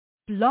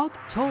Blog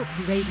Talk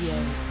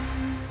Radio.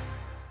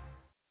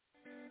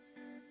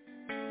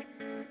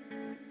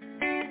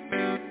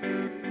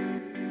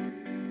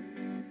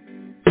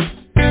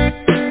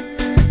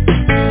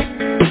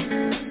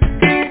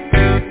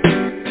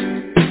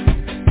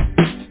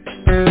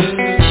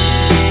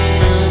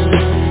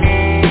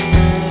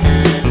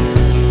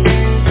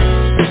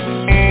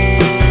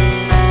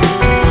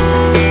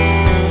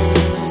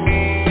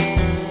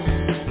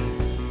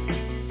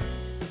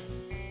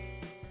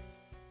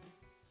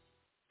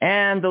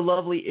 And the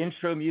lovely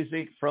intro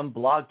music from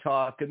Blog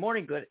Talk. Good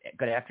morning,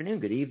 good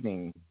afternoon, good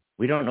evening.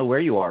 We don't know where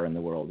you are in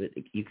the world.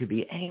 You could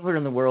be anywhere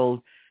in the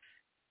world.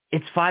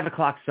 It's 5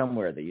 o'clock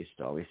somewhere, they used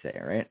to always say,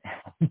 right?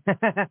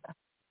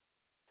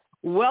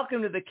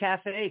 Welcome to the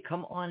cafe.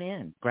 Come on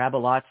in. Grab a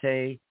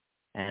latte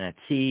and a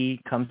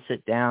tea. Come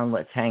sit down.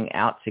 Let's hang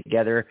out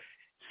together.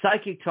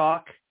 Psychic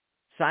Talk,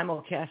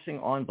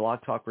 simulcasting on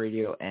Blog Talk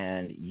Radio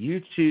and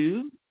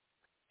YouTube.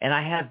 And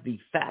I have the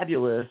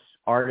fabulous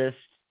artist,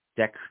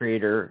 deck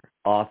creator,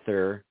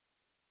 author,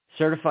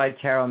 certified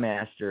tarot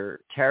master,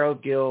 Tarot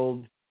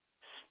Guild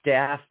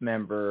staff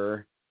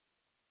member,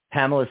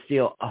 Pamela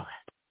Steele. Oh,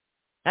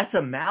 that's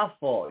a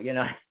mouthful, you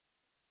know.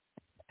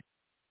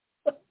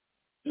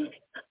 It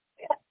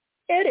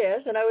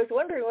is, and I was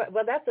wondering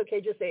well, that's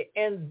okay, just say,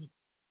 and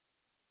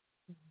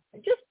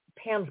just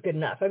Pam's good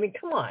enough. I mean,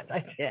 come on.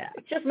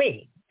 It's just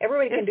me.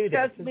 Everybody can do this.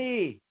 It's just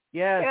me.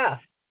 Yes. Yeah.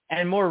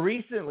 And more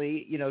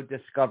recently,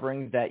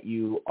 discovering that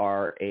you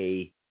are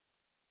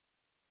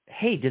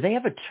hey, do they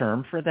have a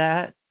term for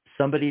that?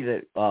 Somebody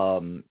that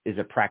is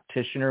a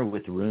practitioner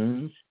with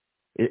runes?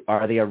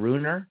 Are they a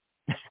runer?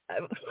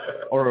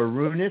 Or a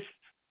runist?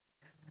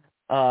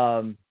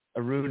 A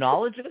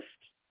runologist?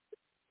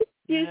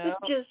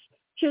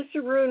 Just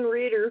a rune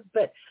reader,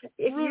 but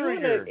if you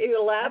want to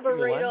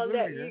elaborate on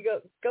that, you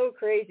go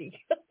crazy.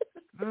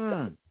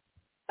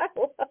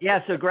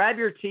 Yeah, so grab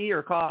your tea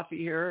or coffee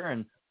here,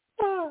 and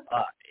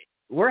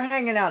we're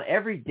hanging out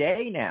every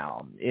day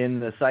now in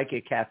the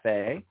Psychic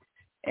Cafe.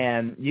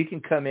 And you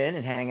can come in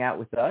and hang out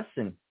with us.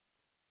 And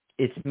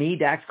it's me,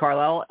 Dax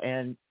Carlisle,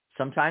 and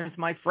sometimes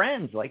my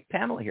friends like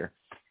Pamela here.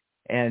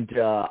 And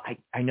I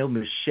know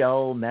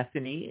Michelle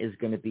Metheny is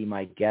going to be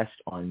my guest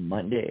on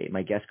Monday,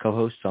 my guest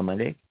co-host on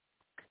Monday.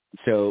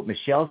 So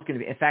Michelle's going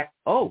to be, in fact,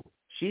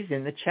 she's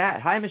in the chat.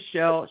 Hi,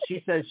 Michelle.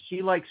 She says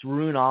she likes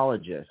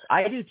runologists.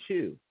 I do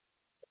too.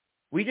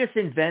 We just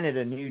invented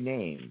a new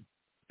name.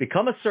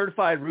 Become a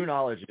certified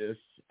runologist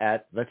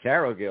at the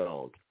Tarot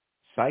Guild,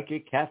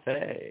 Psychic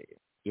Cafe.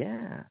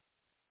 Yeah,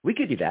 we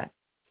could do that.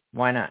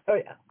 Why not? Oh,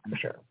 yeah, for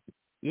sure.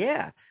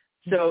 Yeah.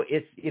 So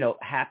it's,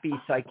 happy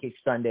Psychic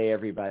Sunday,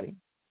 everybody.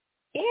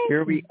 Yeah.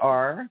 Here we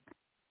are.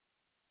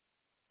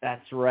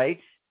 That's right.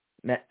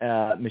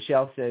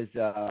 Michelle says,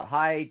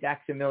 hi,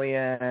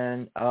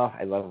 Daxamillion. Oh,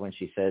 I love when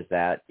she says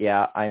that.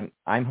 Yeah,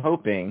 I'm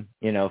hoping,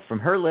 from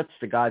her lips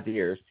to God's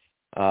ears,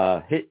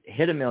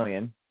 hit a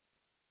million.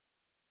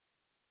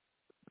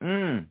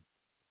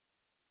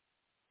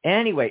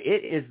 Anyway,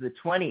 it is the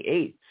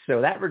 28th,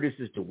 so that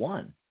reduces to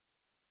 1.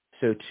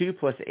 So 2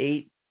 plus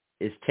 8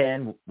 is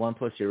 10, 1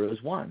 plus 0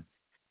 is 1.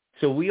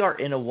 So we are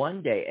in a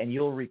 1 day, and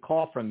you'll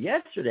recall from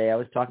yesterday, I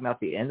was talking about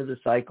the end of the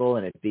cycle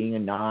and it being a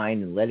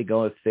 9 and letting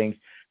go of things.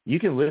 You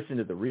can listen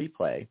to the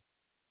replay,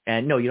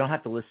 and no, you don't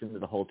have to listen to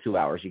the whole 2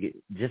 hours. You get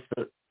just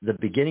the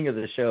beginning of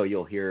the show,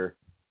 you'll hear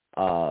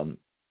the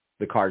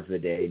cards of the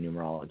day,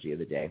 numerology of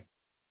the day.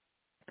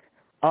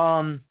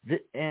 And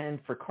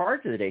for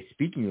cards of the day,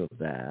 speaking of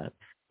that,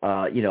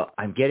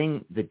 I'm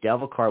getting the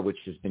Devil card, which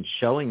has been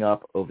showing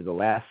up over the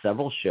last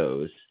several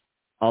shows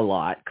a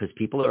lot because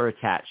people are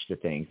attached to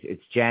things.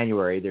 It's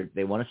January.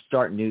 They want to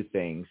start new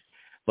things,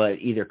 but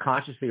either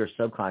consciously or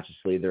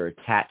subconsciously, they're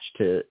attached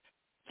to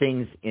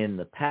things in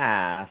the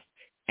past.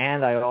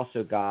 And I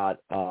also got,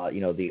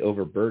 the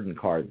overburden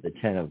card, the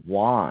 10 of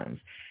Wands.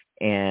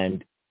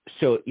 And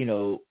so,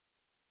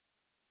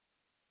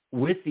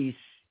 with these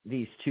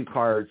two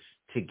cards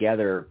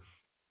together,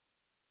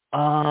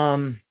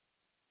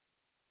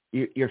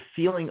 you're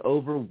feeling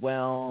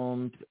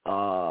overwhelmed,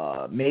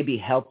 maybe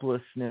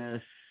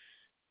helplessness.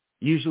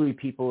 Usually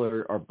people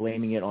are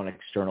blaming it on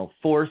external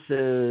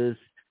forces,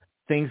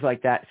 things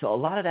like that. So a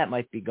lot of that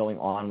might be going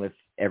on with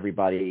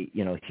everybody,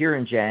 here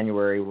in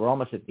January. We're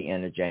almost at the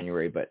end of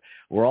January, but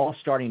we're all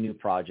starting new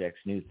projects,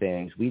 new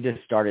things. We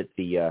just started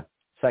the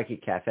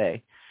Psychic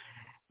Cafe.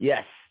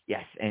 Yes.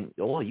 And,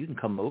 you can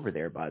come over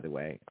there, by the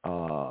way.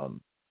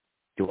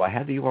 Do I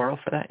have the URL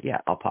for that?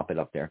 Yeah, I'll pop it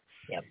up there.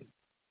 Yep.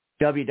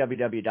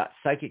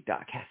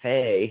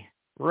 www.psychic.cafe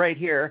right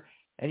here,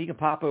 and you can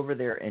pop over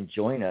there and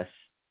join us,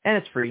 and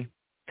it's free.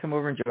 Come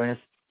over and join us.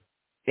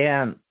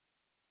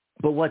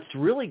 But what's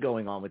really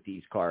going on with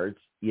these cards,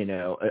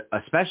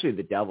 especially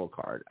the Devil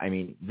card, I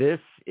mean, this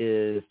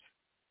is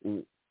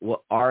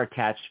our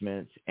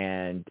attachments,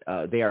 and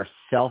they are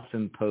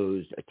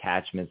self-imposed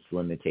attachments,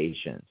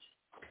 limitations.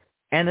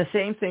 And the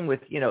same thing with,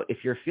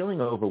 if you're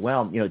feeling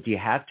overwhelmed, do you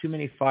have too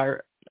many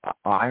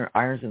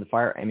irons in the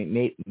fire? I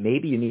mean,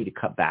 maybe you need to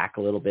cut back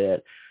a little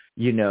bit,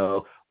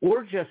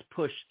 or just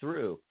push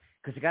through.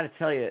 because I got to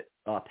tell you,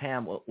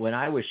 Pam, when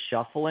I was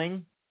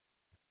shuffling,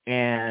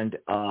 and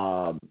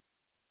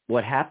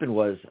what happened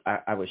was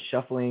I was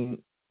shuffling,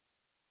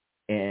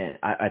 and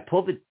I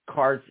pulled the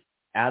cards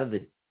out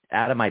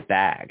of my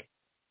bag.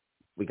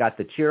 We got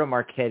the Ciro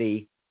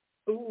Marchetti.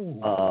 Ooh,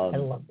 I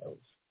love those.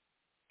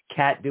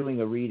 Cat doing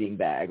a reading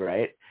bag,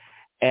 right?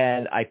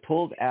 And I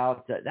pulled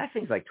out that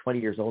thing's like 20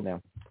 years old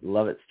now.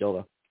 Love it still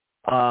though.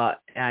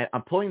 And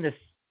I'm pulling this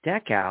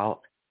deck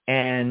out,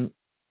 and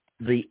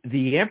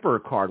the Emperor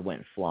card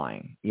went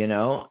flying,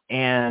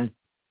 and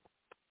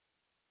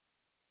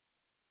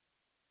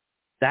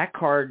that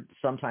card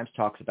sometimes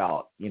talks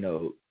about,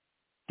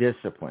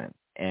 discipline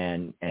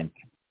and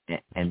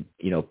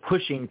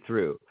pushing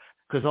through.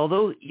 Because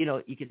although,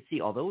 you can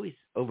see, although he's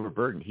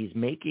overburdened, he's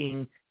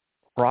making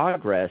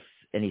progress,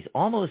 and he's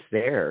almost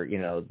there.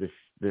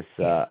 This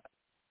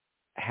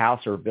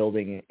house or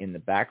building in the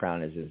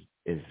background is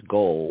his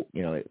goal.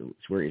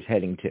 It's where he's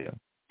heading to,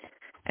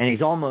 and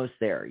he's almost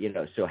there.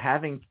 So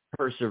having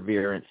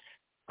perseverance,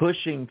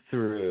 pushing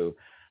through,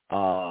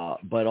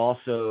 but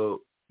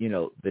also,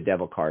 the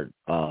Devil card,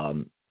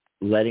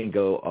 letting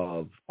go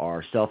of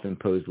our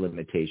self-imposed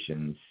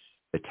limitations,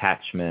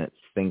 attachments,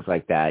 things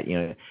like that.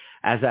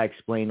 As I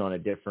explained on a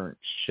different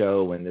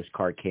show when this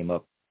card came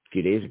up a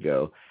few days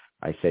ago,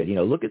 I said,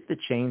 look at the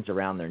chains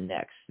around their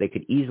necks. They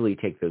could easily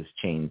take those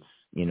chains,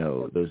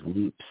 those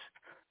loops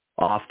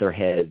off their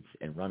heads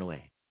and run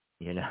away,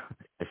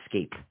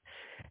 escape.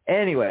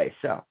 Anyway,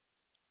 so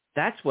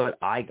that's what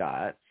I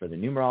got for the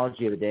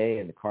numerology of the day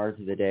and the cards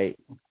of the day.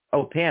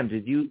 Oh, Pam,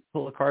 did you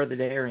pull a card of the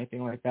day or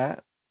anything like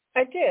that?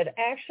 I did.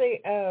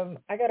 Actually,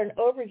 I got an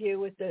overview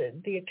with the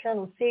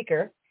Eternal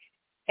Seeker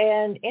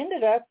and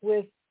ended up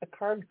with a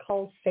card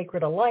called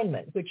Sacred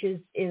Alignment, which is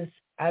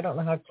I don't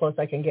know how close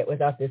I can get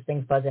without this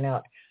thing buzzing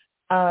out.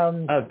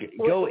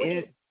 Go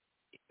in.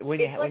 When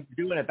you're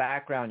doing a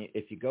background,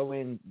 if you go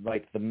in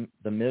like the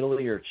middle of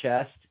your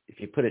chest, if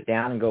you put it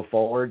down and go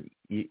forward,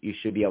 you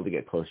should be able to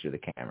get closer to the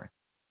camera.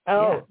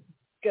 Oh, yeah.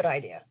 Good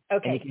idea.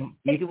 Okay. And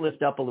you can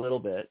lift up a little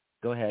bit.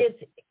 Go ahead.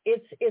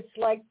 It's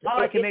like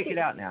I can make it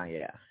out now.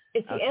 Yeah.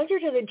 It's the answer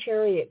to the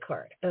Chariot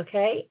card.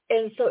 Okay,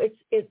 and so it's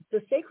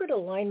the Sacred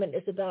Alignment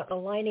is about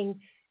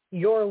aligning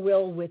your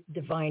will with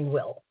divine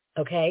will.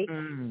 Okay,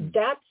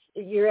 That's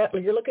you're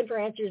looking for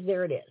answers.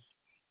 There it is.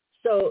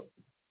 So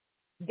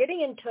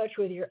getting in touch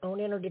with your own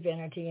inner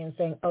divinity and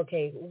saying,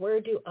 okay, where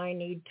do I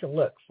need to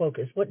look,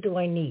 focus? What do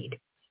I need?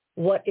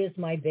 What is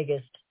my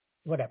biggest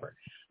whatever?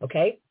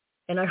 Okay,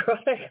 and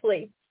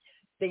ironically,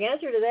 the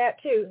answer to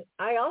that too,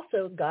 I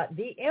also got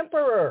the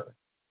Emperor.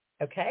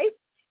 Okay,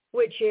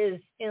 which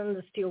is in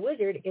the Steel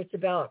Wizard, it's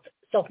about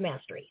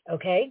self-mastery.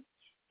 Okay,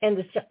 and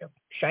the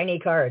shiny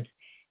cards.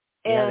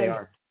 And yeah, they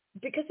are.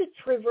 Because it's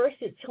reversed,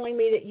 it's telling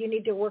me that you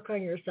need to work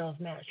on your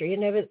self-mastery.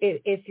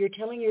 If you're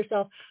telling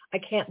yourself, I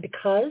can't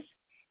because,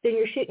 then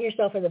you're shooting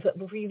yourself in the foot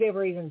before you've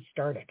ever even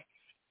started.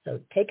 So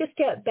take a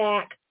step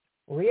back,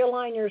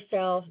 realign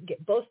yourself,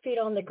 get both feet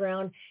on the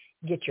ground,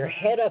 get your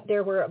head up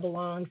there where it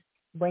belongs,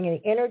 bring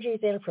the energies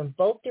in from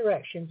both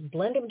directions,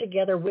 blend them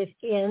together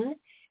within.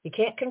 You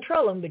can't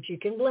control them, but you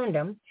can blend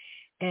them.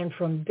 And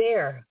from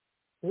there,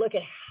 look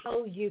at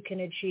how you can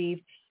achieve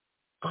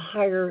a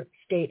higher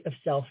state of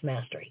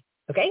self-mastery.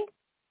 Okay?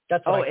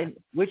 That's what and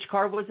which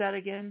card was that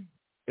again?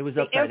 It was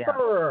upside down. The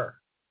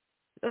Emperor.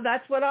 So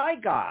that's what I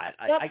got.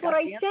 That's what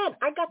I said.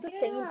 I got the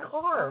same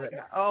card.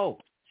 Oh,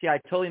 see, I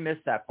totally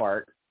missed that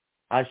part.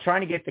 I was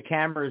trying to get the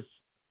cameras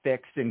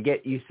fixed and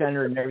get you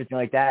centered and everything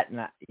like that.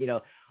 And,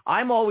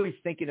 I'm always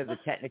thinking of the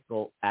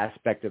technical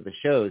aspect of the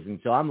shows. And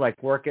so I'm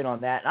like working on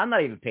that. I'm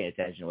not even paying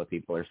attention to what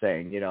people are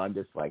saying. I'm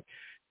just like,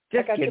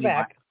 just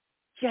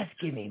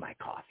give me my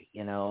coffee,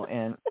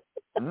 and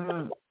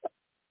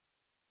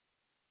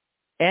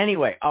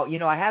anyway,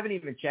 I haven't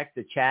even checked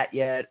the chat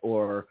yet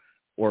or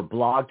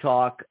Blog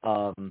Talk.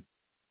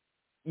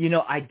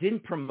 I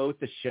didn't promote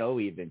the show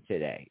even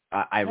today.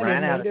 I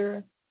ran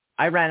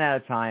out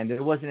of time.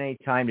 There wasn't any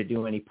time to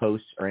do any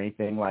posts or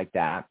anything like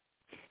that.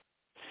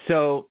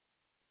 So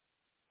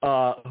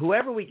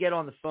whoever we get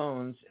on the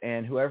phones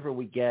and whoever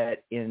we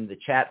get in the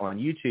chat on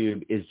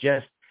YouTube is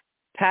just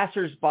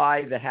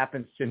passersby that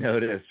happens to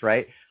notice,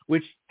 right?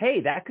 Which,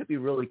 hey, that could be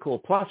really cool.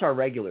 Plus our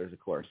regulars, of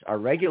course. Our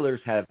regulars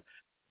have,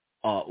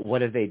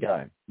 what have they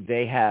done?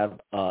 They have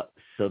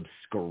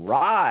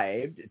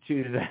subscribed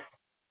to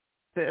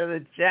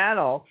the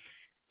channel,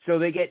 so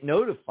they get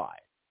notified.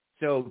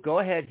 So go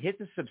ahead, hit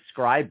the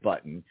subscribe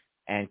button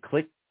and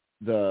click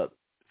the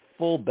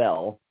full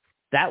bell.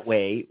 That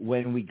way,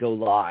 when we go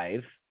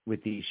live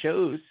with these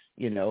shows,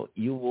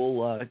 you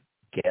will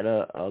get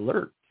a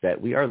alert that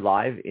we are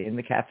live in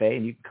the cafe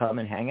and you can come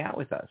and hang out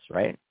with us,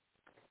 right?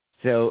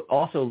 So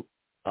also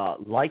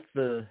like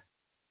the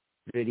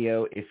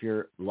video if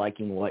you're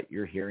liking what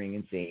you're hearing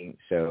and seeing.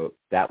 So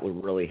that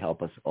would really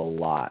help us a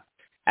lot.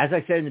 As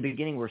I said in the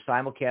beginning, we're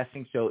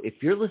simulcasting. So if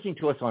you're listening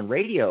to us on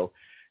radio,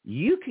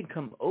 you can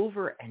come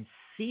over and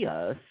see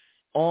us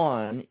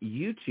on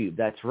YouTube.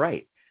 That's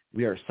right.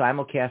 We are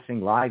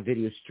simulcasting live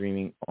video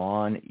streaming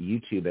on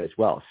YouTube as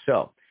well.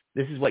 So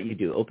this is what you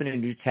do. Open a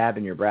new tab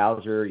in your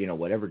browser,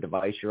 whatever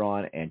device you're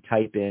on, and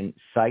type in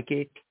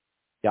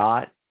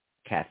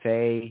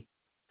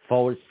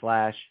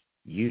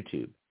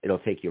psychic.cafe/YouTube. It'll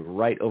take you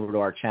right over to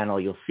our channel.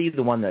 You'll see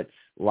the one that's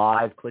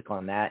live. Click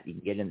on that. You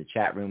can get in the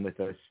chat room with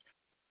us.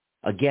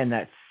 Again,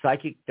 that's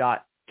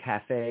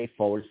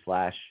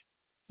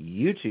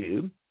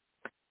psychic.cafe/YouTube.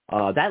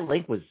 That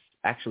link was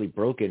actually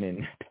broken,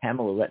 and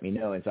Pamela let me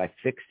know, and so I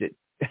fixed it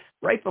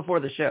right before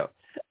the show.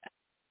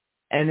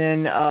 And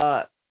then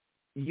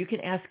you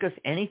can ask us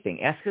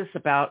anything. Ask us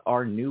about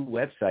our new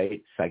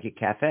website, Psychic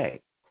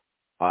Cafe.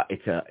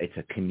 It's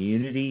a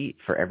community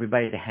for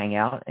everybody to hang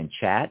out and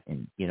chat,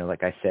 and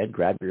like I said,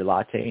 grab your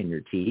latte and your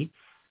tea.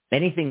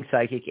 Anything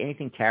psychic,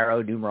 anything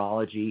tarot,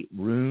 numerology,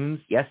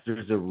 runes. Yes,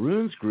 there's a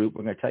runes group.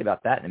 We're going to tell you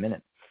about that in a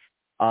minute.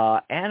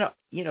 And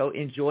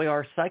enjoy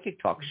our Psychic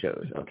Talk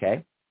shows.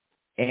 Okay,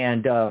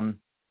 and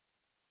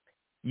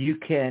you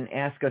can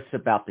ask us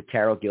about the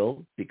Tarot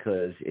Guild,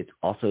 because it's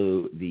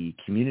also the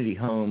community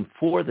home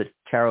for the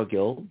Tarot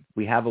Guild.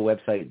 We have a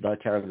website,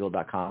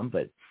 thetarotguild.com,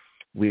 but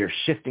we are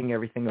shifting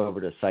everything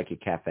over to Psychic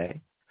Cafe.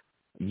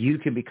 You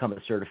can become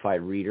a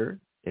certified reader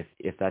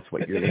if that's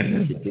what you're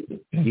looking to do.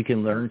 You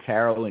can learn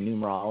tarot and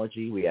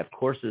numerology. We have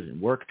courses and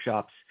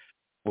workshops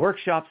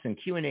and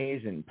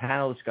Q&As and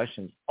panel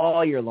discussions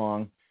all year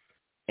long.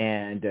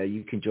 And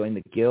you can join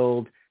the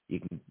guild.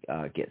 You can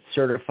get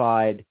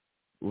certified.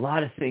 A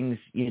lot of things,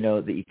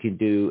 that you can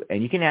do.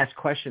 And you can ask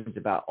questions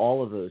about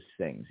all of those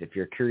things. If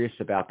you're curious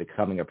about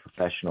becoming a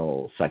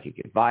professional psychic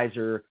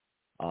advisor,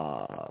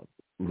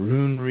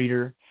 rune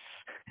reader,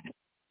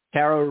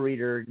 tarot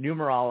reader,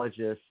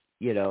 numerologist,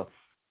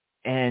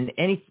 and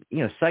any,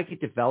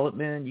 psychic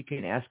development, you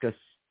can ask us,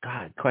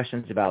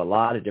 questions about a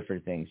lot of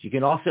different things. You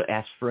can also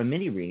ask for a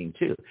mini reading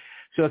too.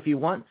 So if you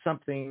want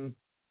something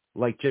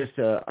like just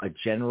a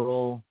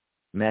general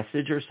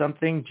message or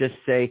something, just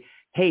say,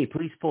 hey,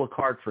 please pull a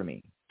card for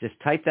me. Just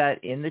type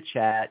that in the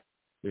chat.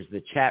 There's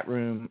the chat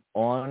room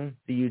on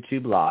the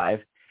YouTube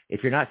Live.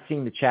 If you're not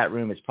seeing the chat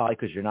room, it's probably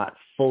because you're not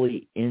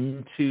fully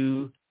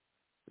into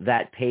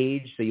that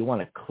page. So you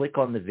want to click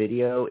on the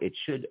video. It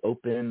should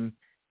open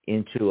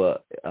into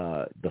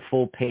the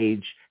full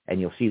page,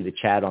 and you'll see the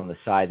chat on the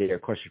side there.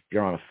 Of course, if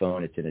you're on a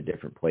phone, it's in a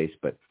different place.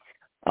 But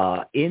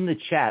in the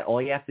chat,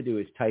 all you have to do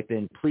is type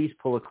in, please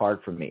pull a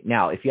card from me.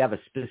 Now, if you have a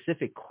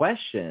specific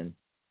question,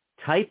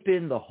 type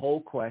in the whole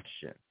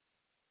question.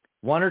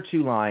 1 or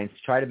 2 lines.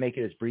 Try to make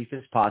it as brief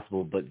as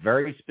possible, but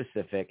very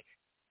specific.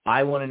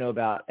 I want to know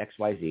about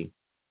XYZ.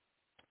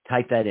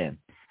 Type that in.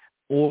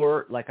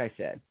 Or, like I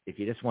said, if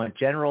you just want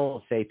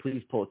general, say,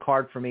 please pull a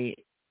card for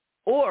me.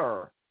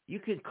 Or you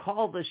can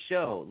call the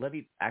show. Let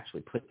me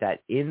actually put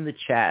that in the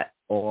chat,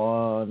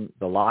 on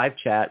the live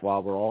chat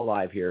while we're all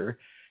live here.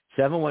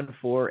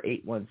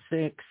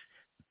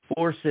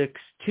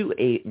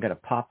 714-816-4628. I'm going to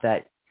pop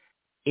that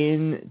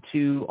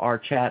into our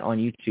chat on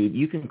YouTube.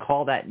 You can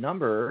call that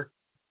number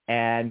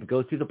and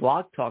go through the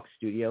Blog Talk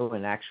studio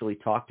and actually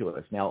talk to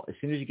us. Now, as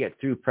soon as you get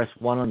through, press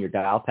 1 on your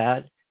dial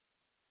pad.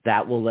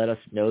 That will let us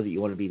know that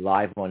you want to be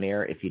live on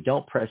air. If you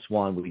don't press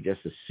 1, we just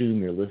assume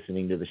you're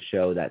listening to the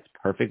show. That's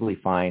perfectly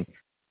fine.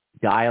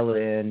 Dial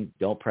in.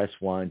 Don't press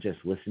 1.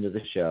 Just listen to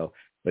the show.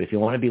 But if you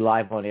want to be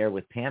live on air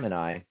with Pam and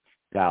I,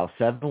 dial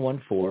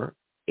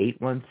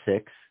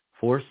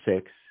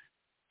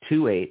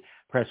 714-816-4628.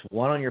 Press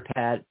 1 on your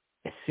pad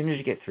as soon as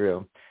you get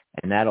through,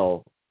 and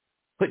that'll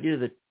put you to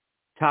the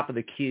top of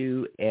the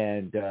queue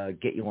and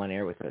get you on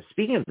air with us.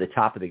 Speaking of the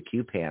top of the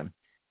queue, Pam,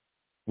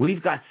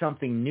 we've got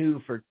something new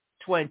for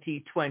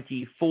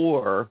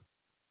 2024,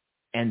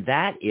 and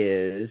that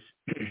is,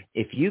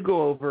 if you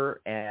go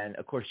over, and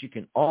of course you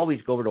can always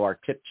go over to our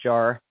tip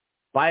jar,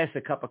 buy us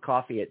a cup of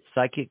coffee at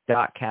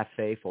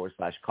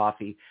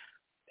psychic.cafe/coffee.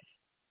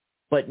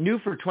 But new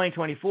for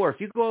 2024, if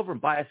you go over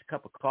and buy us a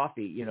cup of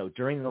coffee,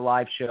 during the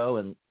live show,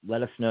 and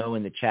let us know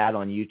in the chat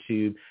on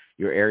YouTube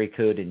your area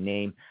code and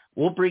name,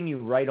 we'll bring you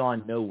right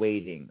on, no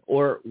waiting,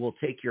 or we'll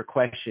take your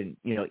question.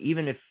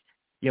 Even if,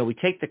 we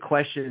take the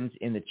questions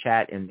in the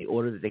chat in the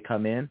order that they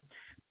come in.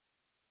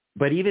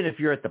 But even if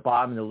you're at the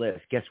bottom of the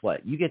list, guess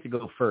what? You get to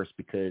go first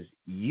because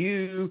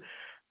you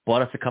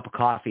bought us a cup of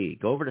coffee.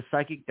 Go over to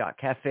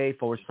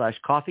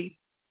psychic.cafe/coffee.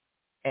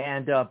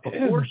 And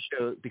before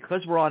show,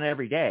 because we're on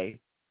every day,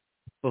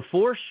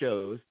 before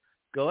shows,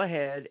 go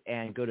ahead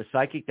and go to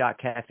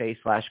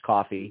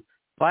psychic.cafe/coffee.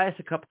 Buy us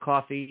a cup of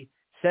coffee.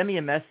 Send me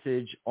a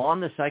message on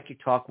the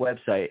Psychic Talk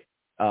website,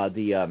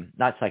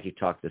 not Psychic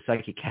Talk, the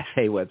Psychic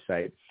Cafe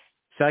website,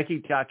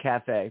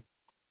 psychic.cafe.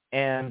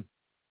 And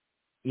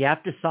you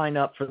have to sign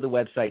up for the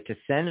website to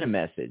send a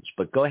message,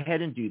 but go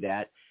ahead and do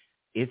that.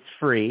 It's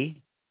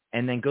free.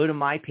 And then go to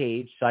my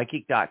page,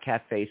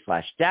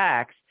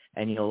 psychic.cafe/Dax,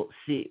 and you'll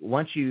see,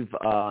 once you've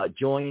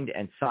joined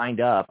and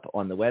signed up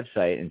on the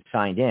website and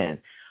signed in,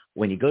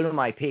 when you go to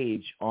my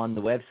page on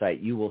the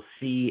website, you will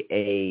see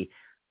a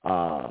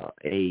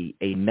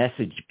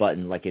message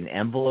button, like an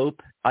envelope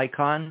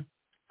icon.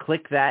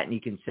 Click that, and you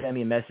can send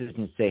me a message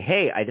and say,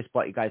 hey, I just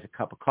bought you guys a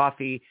cup of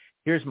coffee.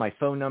 Here's my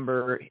phone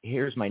number.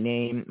 Here's my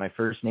name, my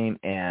first name,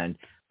 and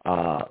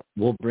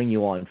we'll bring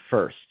you on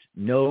first.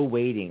 No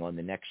waiting on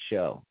the next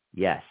show.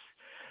 Yes.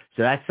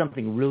 So that's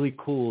something really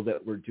cool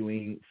that we're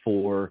doing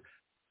for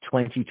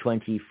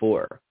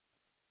 2024.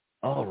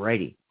 All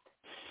righty.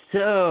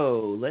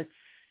 So let's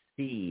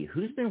see.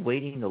 Who's been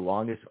waiting the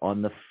longest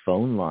on the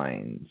phone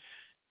lines?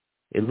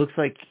 It looks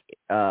like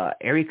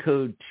area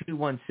code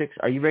 216.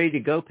 Are you ready to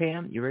go,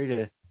 Pam? You ready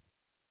to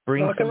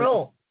bring rock and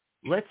roll?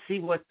 Let's see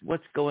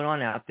what's going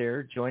on out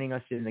there. Joining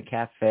us in the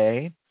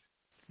cafe,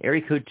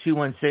 area code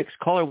 216.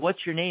 Caller,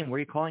 what's your name? Where are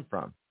you calling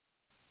from?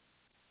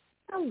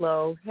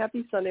 Hello.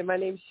 Happy Sunday. My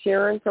name's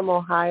Sharon from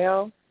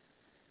Ohio.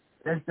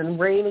 It's been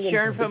raining.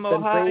 Sharon from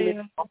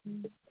Ohio.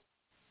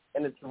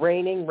 And it's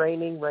raining.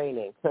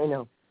 I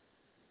know.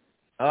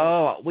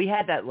 Oh, we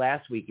had that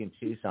last week in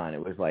Tucson.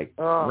 It was like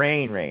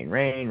rain.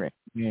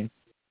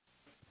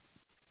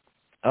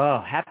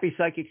 Oh, happy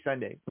Psychic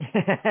Sunday.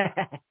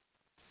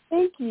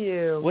 Thank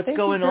you. What's Thank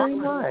going you very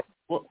on? Much.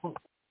 Well,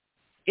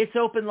 it's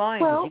open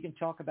lines. Well, you can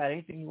talk about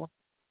anything you want.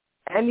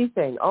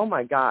 Anything. Oh,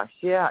 my gosh.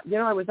 Yeah.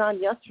 I was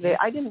on yesterday.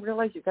 I didn't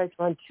realize you guys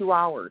were on 2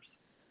 hours.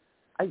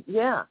 I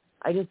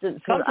just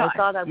didn't. Sometimes. I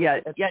thought I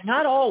was. Yeah,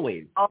 not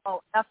always.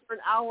 Oh, after an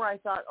hour, I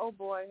thought, oh,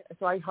 boy.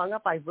 So I hung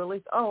up. I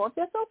realized,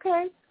 that's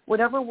okay.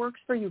 Whatever works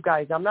for you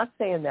guys. I'm not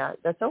saying that.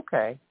 That's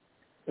okay.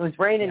 It was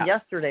raining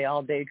yesterday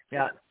all day.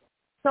 Yeah.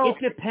 So it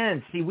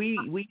depends. See,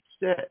 we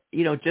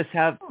just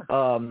have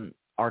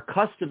our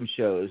custom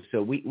shows.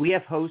 So we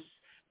have hosts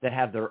that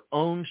have their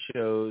own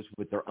shows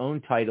with their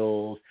own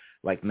titles,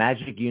 like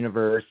Magic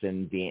Universe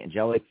and The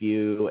Angelic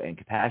View and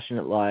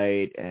Compassionate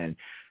Light, and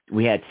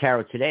we had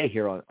Tarot Today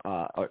here on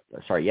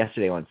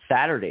yesterday on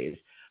Saturdays.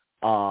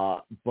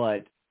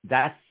 But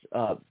that's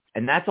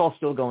all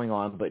still going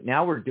on. But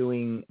now we're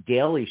doing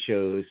daily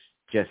shows,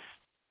 just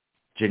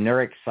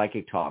generic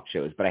psychic talk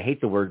shows. But I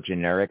hate the word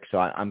generic, so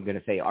I'm going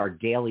to say our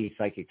daily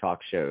psychic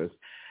talk shows.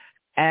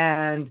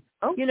 And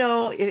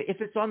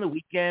if it's on the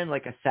weekend,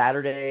 like a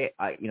Saturday,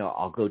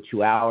 I'll go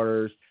 2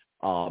 hours.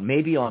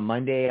 Maybe on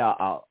Monday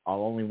I'll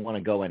only want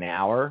to go an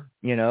hour,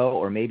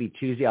 or maybe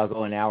Tuesday I'll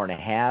go an hour and a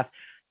half.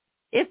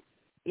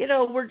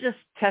 We're just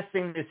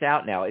testing this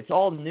out now. It's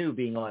all new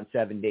being on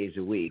 7 days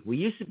a week. We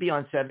used to be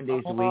on 7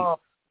 days a week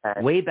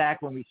way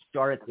back when we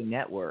started the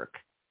network.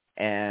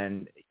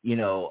 And,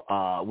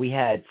 we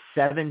had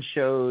 7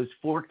 shows,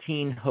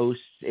 14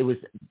 hosts. It was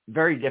a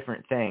very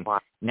different thing. Wow.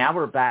 Now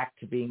we're back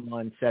to being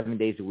on 7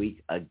 days a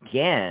week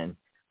again.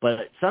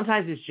 But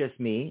sometimes it's just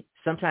me.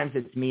 Sometimes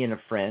it's me and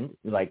a friend,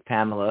 like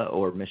Pamela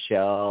or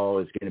Michelle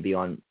is going to be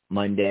on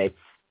Monday.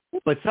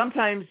 But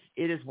sometimes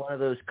it is one of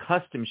those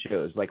custom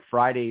shows, like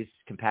Friday's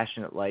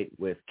Compassionate Light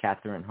with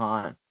Catherine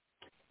Hahn.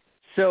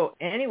 So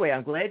anyway,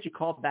 I'm glad you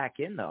called back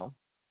in, though.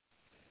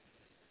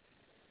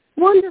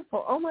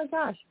 Wonderful. Oh, my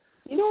gosh.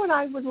 You know what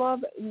I would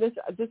love? This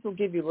will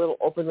give you a little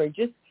open range.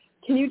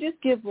 Can you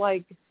just give,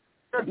 like,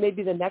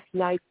 maybe the next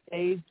 90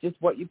 days, just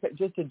what you put,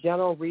 just a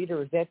general read,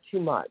 or is that too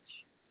much?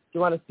 Do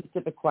you want a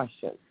specific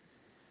question?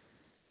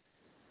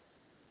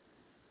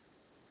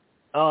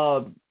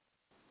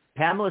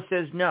 Pamela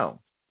says no.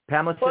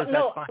 Pamela says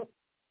that's fine.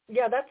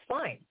 Yeah, that's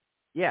fine.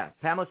 Yeah,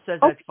 Pamela says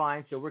that's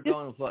fine, so we're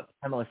going with what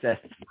Pamela says.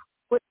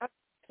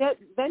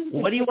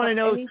 What do you want to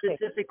know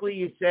specifically?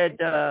 You said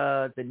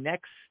the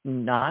next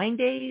 9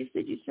 days,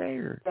 did you say?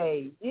 Or?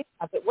 Days, yeah.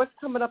 But what's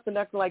coming up the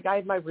next, like I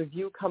have my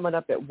review coming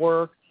up at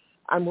work.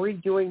 I'm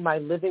redoing my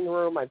living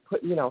room. I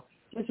put,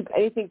 just if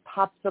anything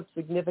pops up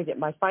significant.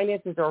 My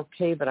finances are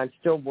okay, but I'm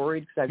still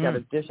worried because I've got to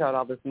dish out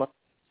all this money.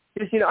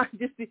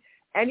 Just,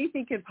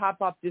 anything can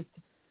pop up. Just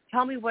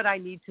tell me what I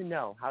need to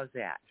know. How's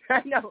that?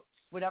 I know.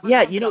 Whatever.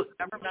 Yeah,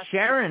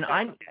 Sharon,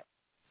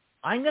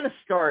 I'm going to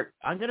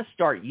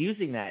start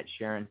using that,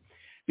 Sharon,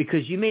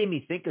 because you made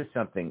me think of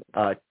something.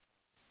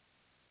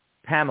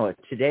 Pamela,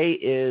 today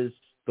is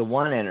the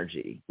one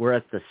energy. We're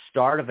at the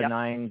start of a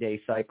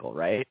 9-day cycle,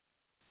 right?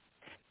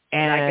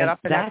 And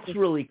that's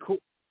really cool.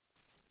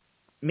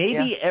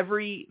 Maybe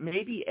every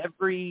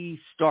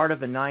start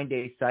of a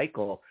 9-day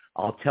cycle,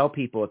 I'll tell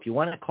people, if you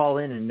want to call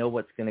in and know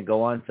what's going to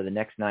go on for the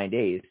next 9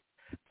 days,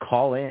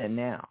 call in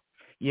now.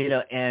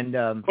 And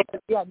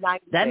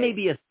that may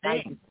be a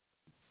thing.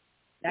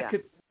 That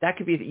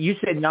could be. You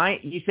said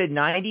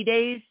 90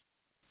 days.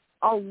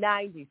 Oh,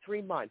 90,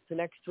 3 months. The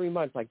next 3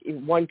 months, like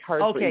one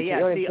card. Okay,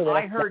 yeah. See,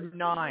 I heard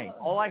 9.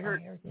 All I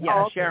heard,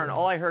 Sharon.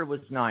 All I heard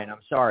was 9. I'm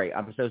sorry.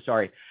 I'm so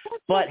sorry.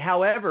 But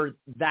however,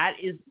 that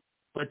is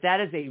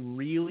a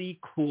really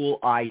cool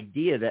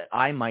idea that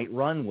I might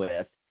run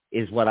with.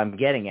 Is what I'm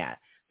getting at,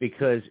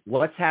 because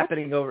what's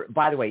happening over.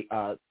 By the way,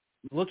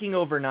 looking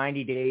over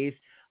 90 days,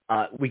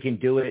 we can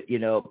do it.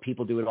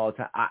 People do it all the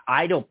time.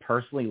 I don't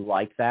personally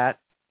like that.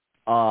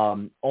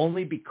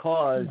 Only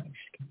because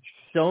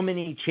so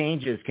many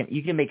changes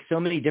you can make so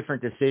many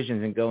different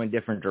decisions and go in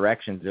different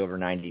directions over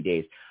 90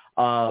 days.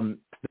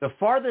 The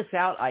farthest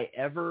out I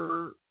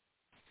ever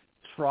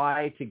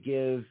try to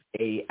give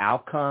a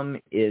outcome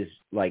is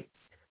like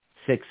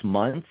 6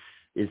 months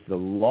is the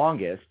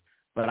longest,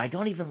 but I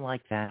don't even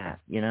like that.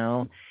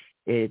 90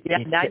 days.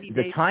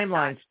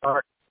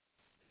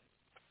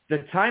 The the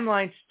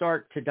timelines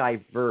start to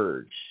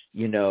diverge,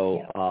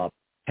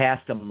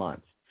 past a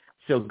month.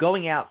 So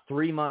going out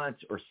 3 months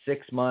or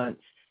 6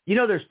 months,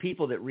 there's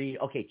people that read,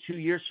 2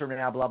 years from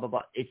now, blah, blah,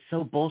 blah. It's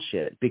so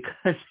bullshit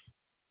because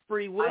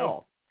free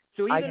will.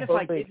 Even if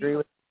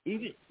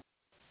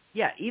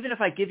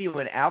I give you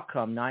an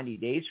outcome 90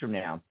 days from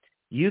now,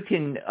 you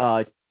can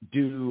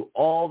do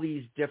all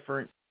these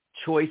different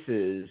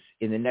choices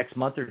in the next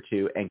month or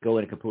two and go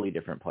in a completely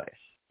different place,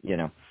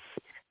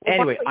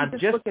 Anyway, I'm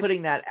just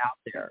putting that out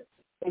there.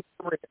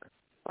 Career.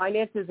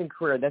 Finances and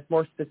career, that's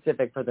more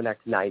specific for the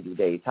next 90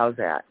 days. How's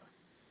that?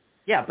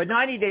 Yeah, but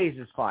 90 days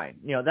is fine.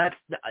 That's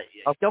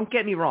Don't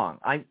get me wrong.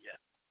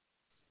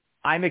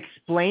 I'm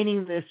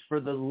explaining this for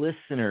the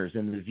listeners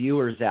and the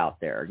viewers out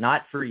there,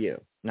 not for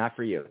you.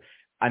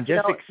 I'm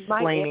just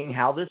explaining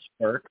how this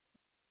works.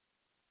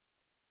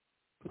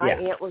 My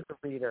aunt was a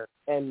reader,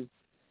 and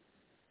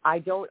I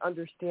don't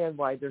understand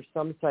why there's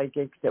some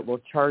psychics that will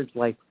charge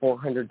like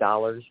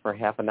 $400 for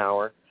half an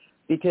hour,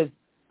 because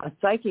a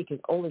psychic is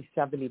only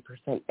 70%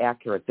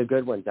 accurate. The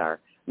good ones are.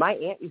 My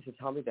aunt used to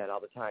tell me that all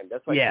the time.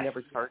 That's why she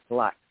never charged a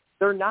lot.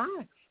 They're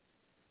not.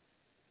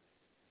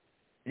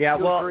 Yeah,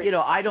 well,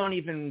 I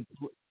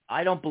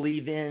don't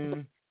believe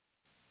in,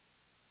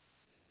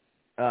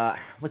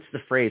 what's the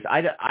phrase?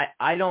 I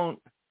don't,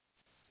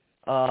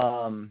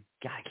 God,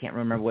 I can't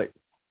remember what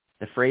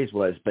the phrase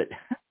was, but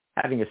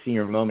having a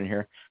senior moment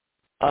here.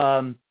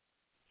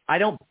 I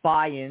don't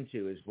buy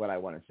into is what I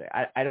want to say.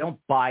 I don't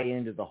buy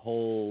into the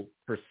whole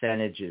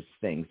percentages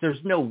thing.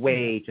 There's no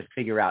way to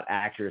figure out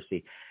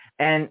accuracy.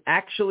 And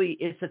actually,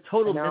 it's a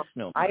total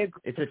misnomer.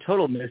 It's a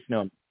total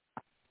misnomer.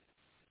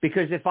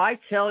 Because if I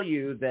tell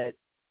you that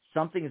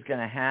something is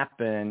going to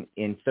happen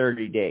in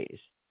 30 days,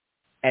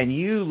 and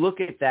you look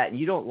at that and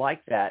you don't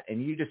like that,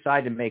 and you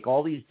decide to make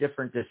all these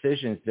different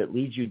decisions that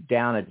lead you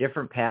down a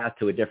different path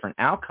to a different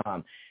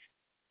outcome,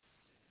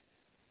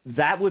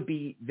 that would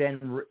be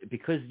then,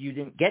 because you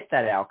didn't get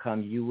that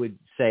outcome, you would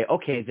say,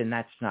 okay, then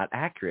that's not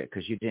accurate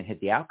because you didn't hit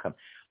the outcome.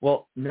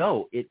 Well,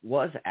 no, it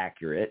was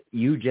accurate.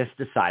 You just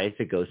decided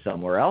to go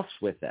somewhere else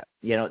with it.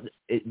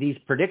 These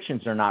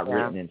predictions are not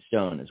written in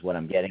stone is what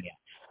I'm getting at.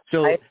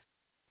 So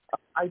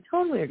I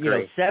totally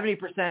agree. 70%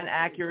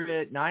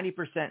 accurate,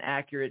 90%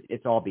 accurate,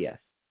 it's all BS.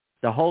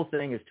 The whole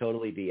thing is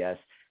totally BS.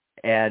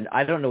 And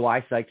I don't know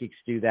why psychics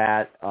do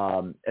that.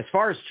 As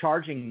far as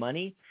charging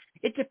money,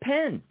 it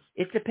depends.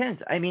 It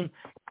depends. I mean,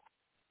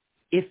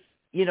 if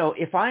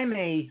I'm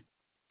a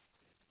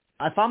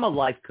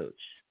life coach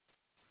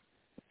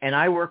and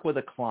I work with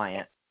a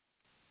client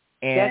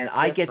and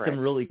I get them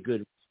really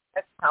good.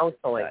 That's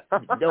counseling.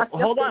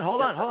 Hold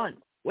on.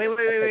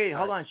 Wait.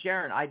 Hold on,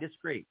 Sharon. I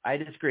disagree.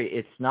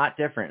 It's not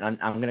different. I'm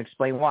going to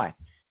explain why.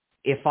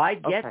 If I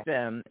get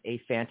them a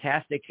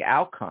fantastic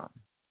outcome,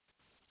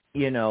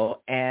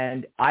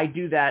 and I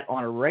do that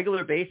on a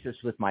regular basis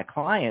with my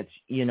clients,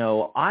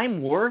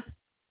 I'm worth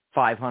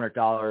 $500,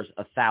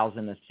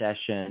 $1,000 a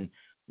session,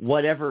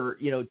 whatever,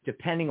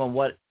 depending on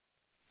what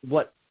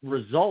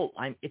result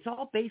it's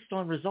all based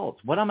on results.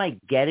 What am I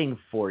getting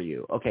for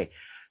you? Okay.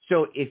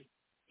 So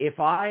if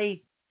I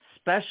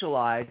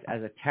specialize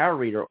as a tarot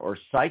reader or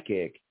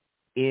psychic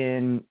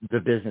in the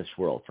business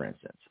world, for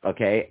instance,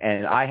 okay,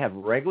 and I have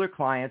regular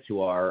clients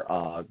who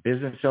are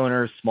business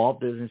owners, small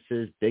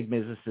businesses, big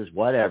businesses,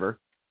 whatever,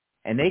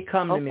 and they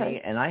come to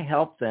me and I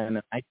help them.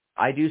 And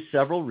I do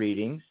several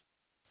readings,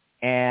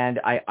 and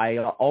I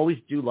always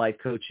do life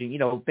coaching.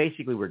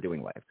 Basically we're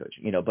doing life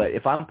coaching, but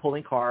if I'm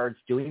pulling cards,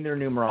 doing their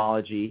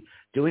numerology,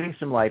 doing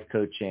some life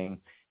coaching,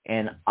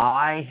 and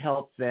I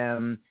help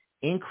them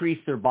increase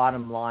their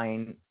bottom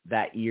line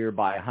that year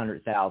by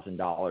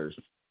 $100,000,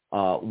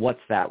 what's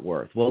that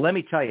worth? Well, let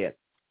me tell you,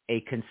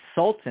 a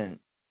consultant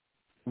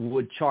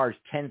would charge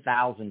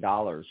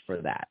 $10,000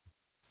 for that.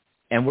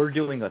 And we're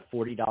doing a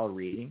 $40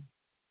 reading.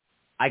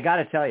 I got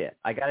to tell you,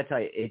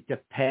 it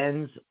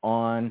depends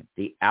on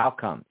the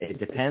outcome. It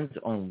depends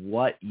on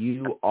what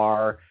you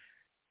are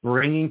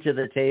bringing to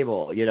the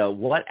table.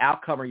 What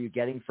outcome are you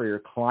getting for your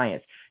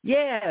clients?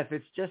 Yeah, if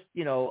it's just,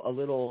 a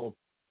little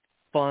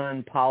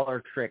fun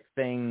parlor trick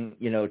thing,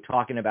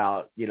 talking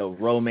about,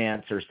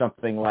 romance or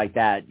something like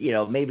that,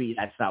 maybe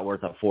that's not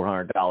worth a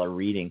 $400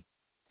 reading.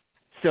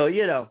 So,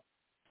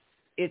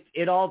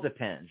 it all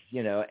depends,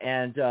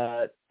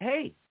 and,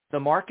 hey, the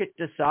market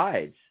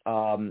decides.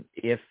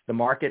 If the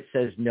market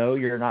says, no,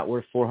 you're not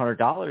worth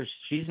 $400,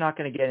 she's not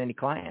going to get any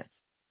clients.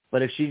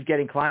 But if she's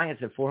getting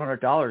clients at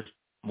 $400,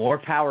 more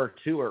power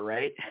to her,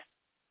 right?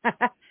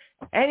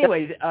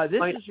 Anyway,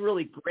 this is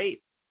really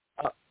great.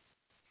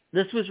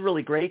 This was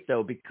really great,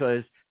 though,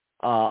 because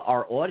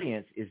our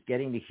audience is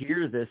getting to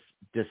hear this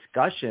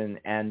discussion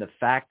and the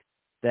fact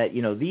that,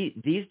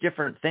 these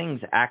different things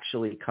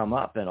actually come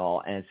up and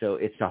all. And so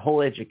it's a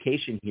whole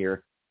education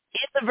here.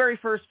 In the very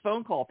first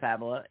phone call,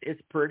 Pamela, it's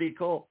pretty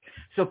cool.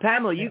 So,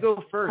 Pamela, you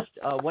go first.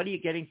 What are you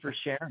getting for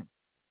Sharon?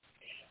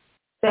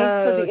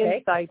 Thanks for the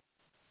insight.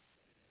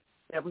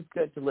 That was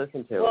good to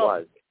listen to. Well, it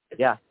was.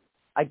 Yeah.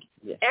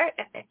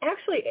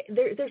 Actually,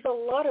 there's a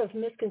lot of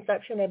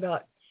misconception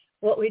about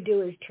what we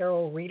do as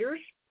tarot readers.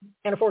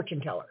 and a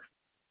fortune teller.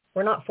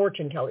 We're not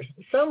fortune tellers.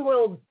 Some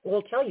will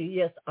tell you,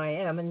 yes, I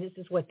am, and this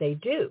is what they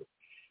do.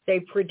 They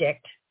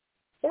predict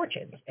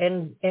fortunes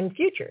and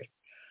futures.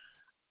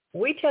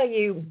 We tell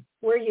you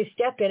where you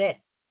step in it,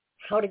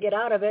 how to get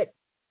out of it,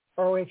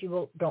 or if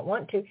you don't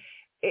want to.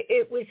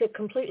 It was a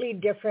completely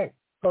different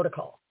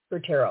protocol for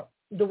tarot,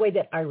 the way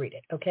that I read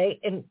it, okay?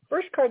 And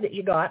first card that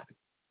you got,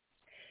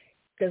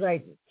 because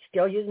I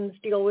still using the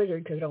Steel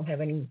Wizard because I don't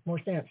have any more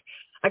sense,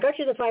 I got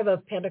you the Five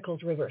of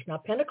Pentacles reversed. Now,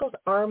 Pentacles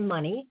are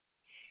money,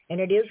 and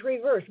it is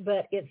reversed,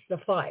 but it's the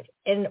 5.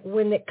 And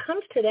when it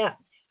comes to that,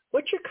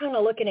 what you're kind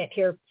of looking at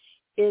here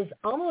is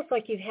almost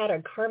like you've had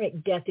a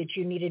karmic debt that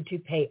you needed to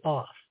pay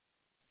off.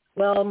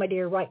 Well, my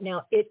dear, right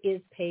now it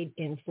is paid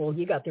in full.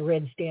 You got the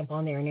red stamp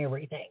on there and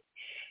everything.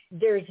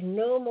 There's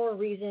no more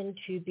reason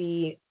to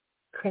be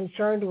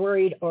concerned,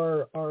 worried,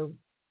 or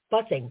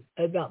fussing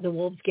about the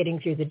wolves getting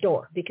through the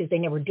door because they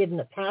never did in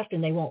the past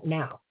and they won't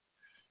now.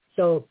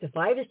 So the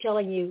 5 is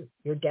telling you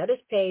your debt is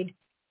paid.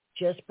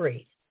 Just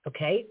breathe,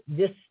 okay?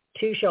 This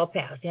too shall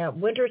pass. Now,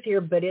 winter's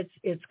here, but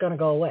it's going to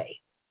go away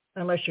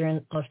unless you're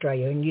in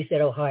Australia. And you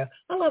said Ohio.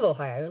 I love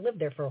Ohio. I lived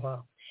there for a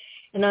while.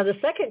 And now the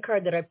second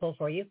card that I pull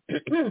for you,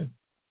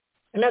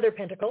 another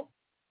pentacle,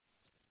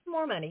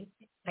 more money,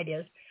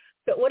 ideas.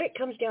 But what it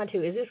comes down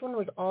to is this one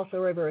was also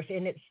reversed,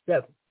 and it's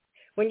the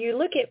when you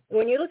look at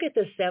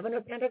the 7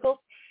 of Pentacles,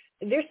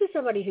 this is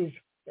somebody who's,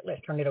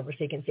 let's turn it over so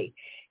you can see.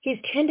 He's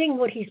tending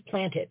what he's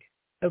planted,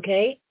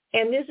 okay?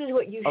 And this is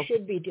what you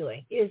should be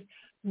doing, is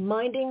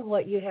minding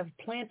what you have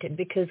planted,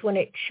 because when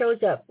it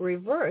shows up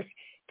reverse,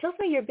 it tells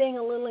me you're being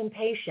a little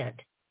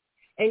impatient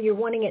and you're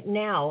wanting it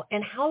now.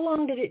 And how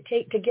long did it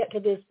take to get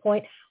to this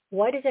point?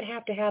 Why does it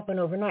have to happen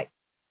overnight?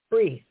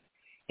 Breathe.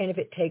 And if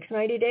it takes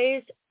 90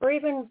 days or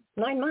even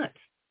 9 months,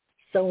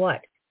 so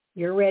what?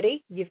 You're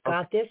ready. You've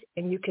got this,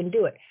 and you can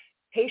do it.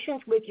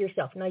 Patience with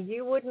yourself. Now,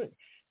 you wouldn't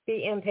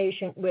be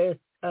impatient with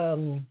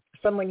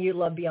someone you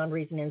love beyond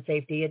reason and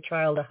safety, a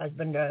child, a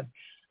husband, a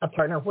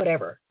partner,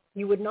 whatever.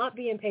 You would not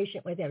be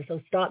impatient with them.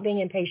 So stop being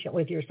impatient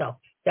with yourself.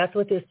 That's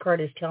what this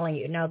card is telling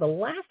you. Now, the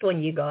last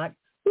one you got,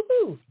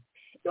 woohoo!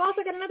 You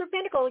also got another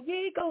pentacle.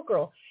 Yay, go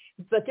girl.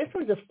 But this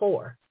one's a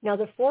 4. Now,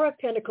 the 4 of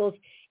Pentacles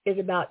is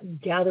about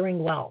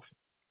gathering wealth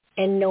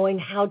and knowing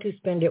how to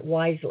spend it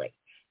wisely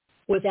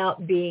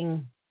without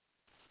being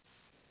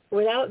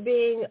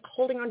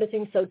holding on to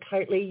things so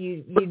tightly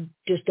you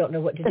just don't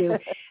know what to do.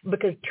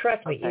 Because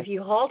trust me, if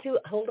you hold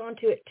on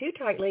to it too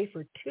tightly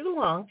for too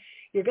long,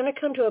 you're going to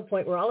come to a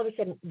point where all of a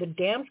sudden the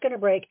dam's going to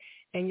break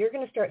and you're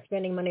going to start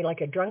spending money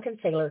like a drunken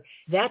sailor.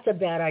 That's a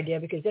bad idea,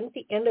 because then at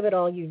the end of it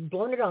all, you've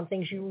blown it on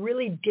things you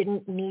really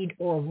didn't need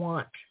or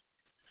want.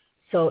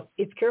 So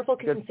it's careful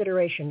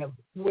consideration of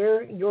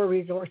where your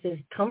resources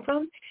come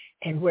from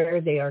and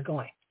where they are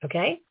going.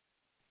 Okay?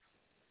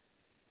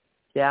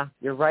 Yeah,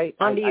 you're right.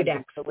 On to you,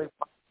 Dax.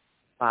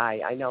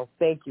 I know.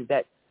 Thank you.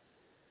 That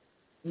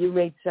you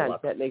made sense.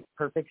 That makes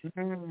perfect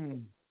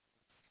sense.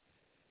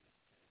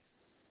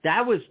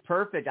 That was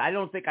perfect. I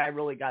don't think I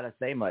really got to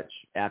say much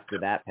after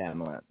that,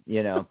 Pamela.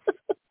 You know,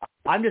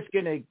 I'm just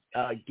going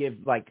to give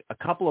like a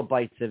couple of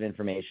bites of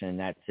information, and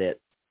that's it,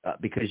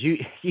 because you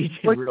did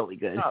really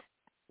good.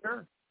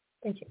 Sure.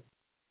 Thank you.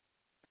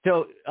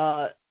 So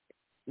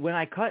when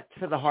I cut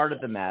to the heart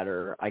of the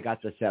matter, I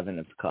got the 7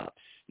 of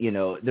Cups. You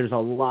know, there's a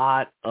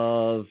lot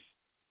of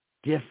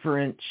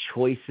different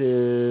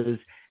choices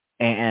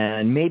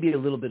and maybe a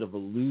little bit of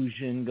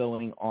illusion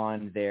going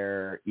on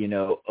there, you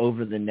know,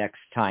 over the next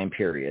time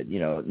period,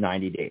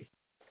 90 days.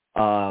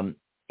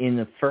 In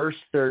the first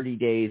 30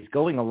 days,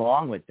 going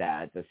along with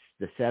that,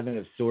 the 7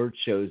 of Swords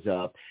shows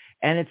up.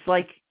 And it's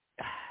like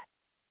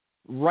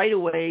right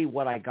away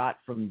what I got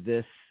from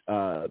this,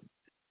 how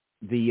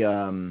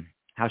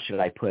should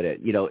I put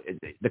it?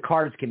 The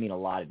cards can mean a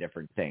lot of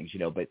different things,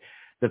 but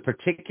the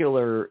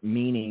particular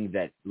meaning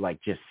that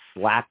like just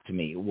slapped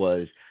me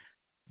was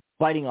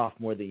biting off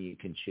more than you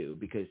can chew,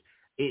 because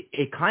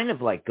it kind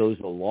of like goes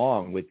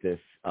along with this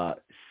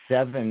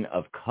 7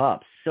 of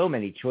Cups, so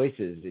many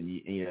choices, and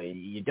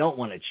you don't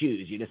want to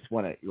choose. You just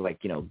want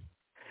to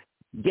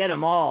get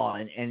them all.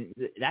 And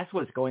that's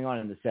what's going on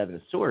in the 7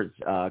 of Swords.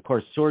 Of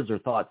course, swords are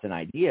thoughts and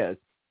ideas,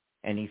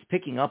 and he's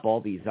picking up all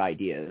these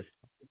ideas.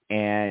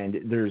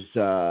 And there's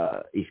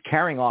he's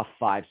carrying off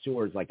 5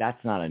 swords, like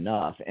that's not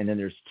enough. And then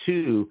there's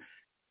 2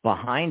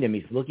 behind him.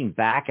 He's looking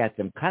back at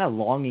them kind of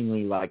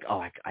longingly, like, oh,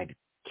 I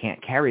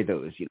can't carry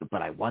those,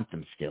 but I want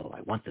them still.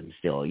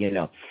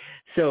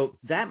 So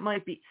that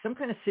might be some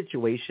kind of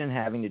situation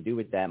having to do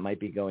with that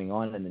might be going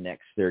on in the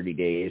next 30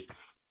 days.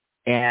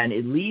 And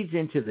it leads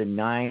into the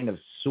 9 of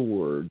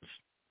Swords.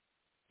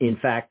 In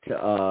fact,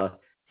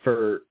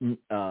 for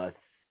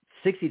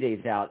 60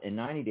 days out and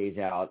 90 days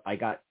out,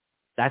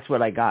 that's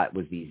what I got,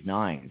 was these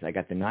 9s. I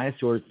got the 9 of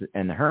Swords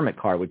and the Hermit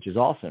card, which is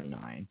also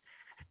 9.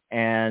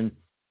 And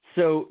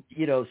so,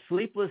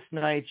 sleepless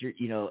nights,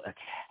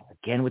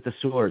 again with the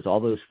swords, all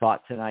those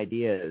thoughts and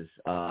ideas,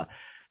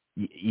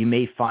 you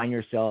may find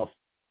yourself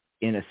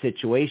in a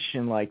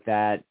situation like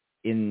that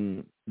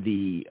in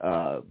the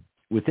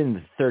within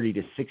the 30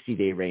 to 60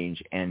 day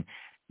range, and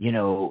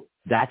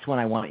that's when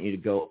I want you to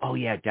go, oh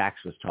yeah,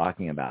 Dax was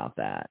talking about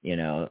that,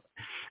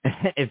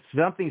 if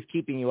something's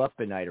keeping you up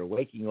at night or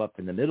waking you up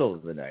in the middle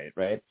of the night,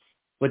 right?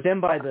 But then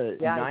by the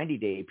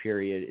 90-day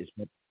period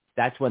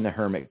that's when the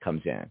hermit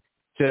comes in.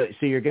 So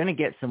you're going to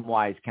get some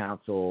wise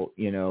counsel,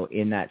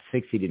 in that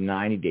 60 to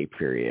 90-day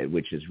period,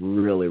 which is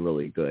really,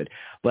 really good.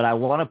 But I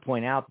want to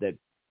point out that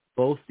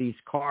both these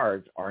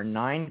cards are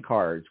 9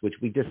 cards, which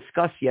we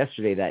discussed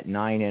yesterday, that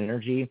 9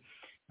 energy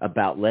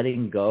about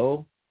letting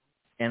go.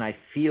 And I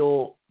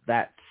feel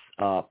that's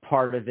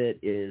part of it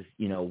is,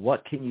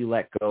 what can you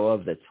let go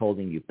of that's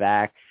holding you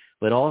back?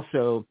 But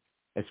also,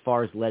 as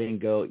far as letting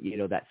go,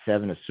 that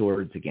 7 of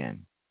Swords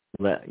again.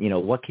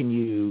 What can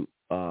you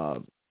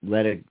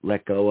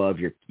let go of?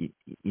 You're,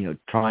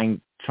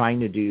 trying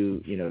to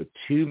do,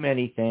 too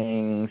many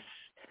things,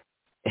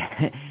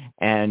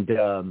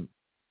 and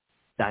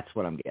that's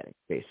what I'm getting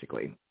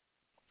basically.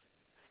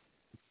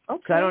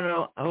 Okay. So I don't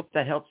know. I hope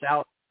that helps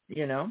out.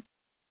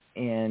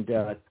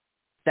 And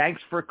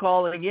thanks for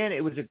calling in.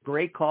 It was a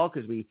great call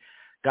because we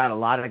got a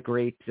lot of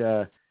great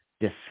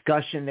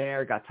discussion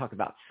there. Got to talk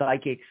about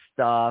psychic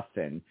stuff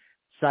and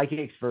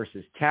psychics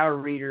versus tarot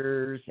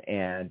readers.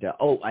 And,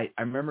 I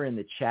remember in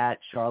the chat,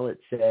 Charlotte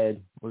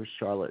said, where's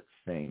Charlotte's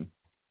thing?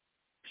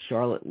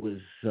 Charlotte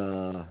was,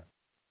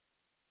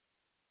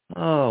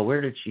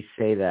 where did she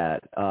say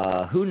that?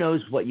 Who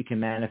knows what you can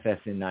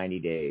manifest in 90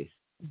 days?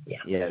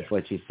 Yeah, that's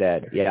what she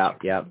said. Yeah.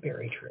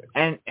 Very true.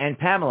 And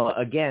Pamela,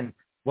 again,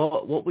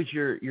 well, what was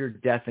your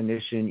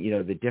definition,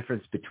 the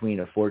difference between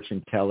a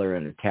fortune teller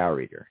and a tarot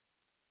reader?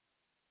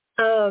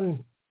 Okay.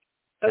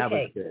 That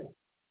was good.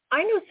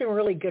 I know some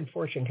really good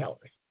fortune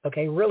tellers,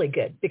 okay, really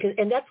good,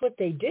 and that's what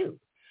they do.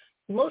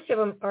 Most of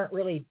them aren't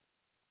really,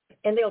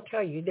 and they'll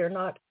tell you they're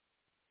not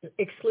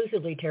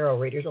exclusively tarot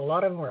readers. A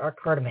lot of them are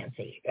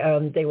cartomancy.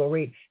 They will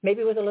read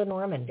maybe with a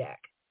Lenormand deck,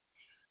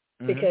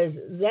 because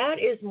that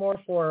is more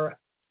for,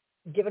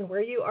 given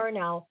where you are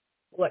now,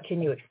 what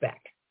can you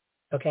expect,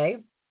 okay?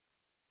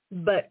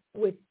 But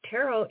with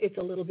tarot, it's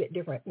a little bit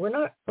different. We're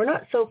not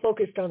so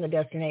focused on the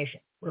destination.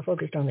 We're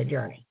focused on the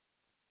journey,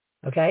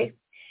 okay?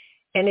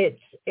 And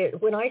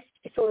when I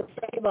sort of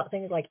think about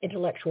things like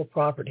intellectual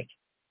property,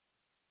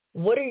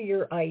 what are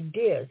your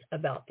ideas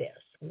about this?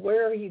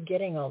 Where are you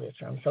getting all this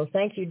from? So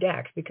thank you,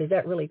 Dax, because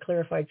that really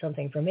clarified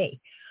something for me.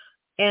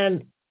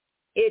 And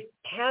it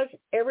has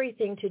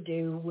everything to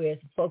do with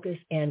focus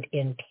and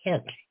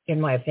intent, in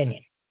my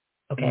opinion,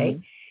 okay?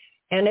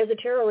 And as a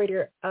tarot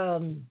reader,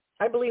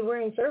 I believe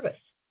we're in service.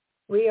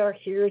 We are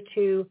here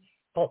to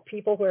help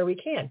people where we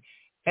can.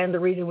 And the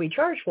reason we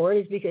charge for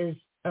it is because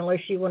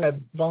unless you want to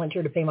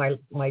volunteer to pay my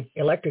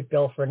electric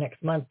bill for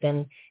next month,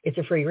 then it's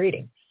a free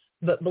reading.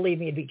 But believe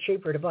me, it'd be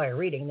cheaper to buy a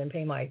reading than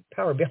pay my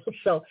power bill.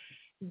 So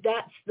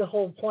that's the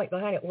whole point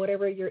behind it,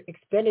 whatever your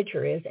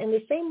expenditure is. And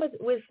the same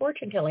with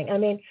fortune telling. I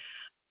mean,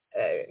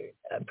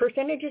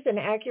 percentages and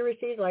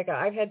accuracies, like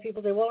I've had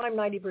people say, well, I'm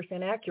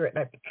 90% accurate.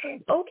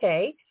 And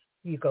okay,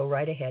 you go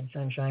right ahead,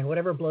 sunshine,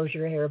 whatever blows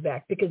your hair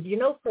back. Because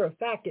for a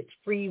fact it's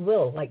free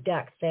will, like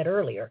Dax said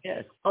earlier.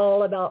 Yes.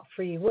 All about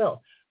free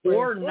will.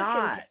 Or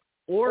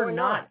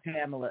not,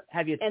 Pamela.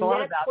 Have you thought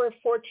about... And that's where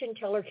fortune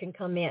teller can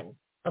come in.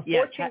 A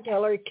fortune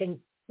teller can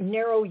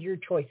narrow your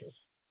choices.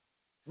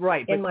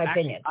 Right. In my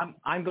opinion.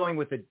 I'm going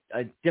with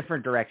a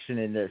different direction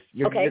in this.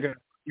 You're going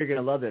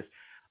to love this.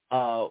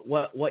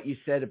 What you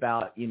said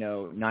about,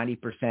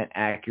 90%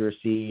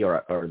 accuracy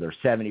or they're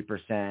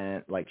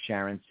 70%, like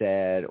Sharon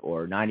said,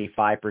 or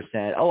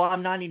 95%. Oh,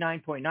 I'm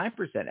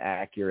 99.9%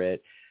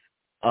 accurate.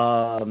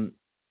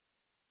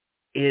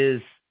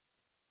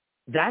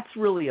 That's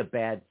really a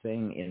bad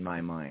thing in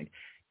my mind.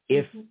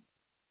 If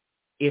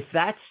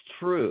that's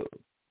true,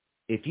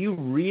 if you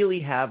really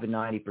have a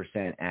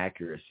 90%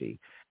 accuracy,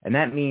 and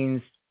that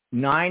means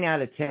 9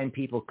 out of 10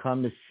 people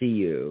come to see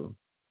you,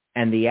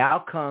 and the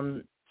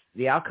outcomes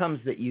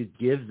that you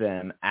give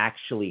them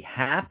actually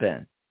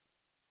happen.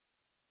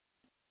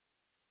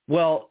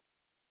 Well,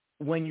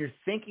 when you're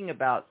thinking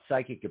about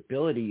psychic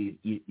ability,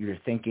 you're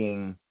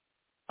thinking,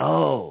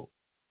 oh,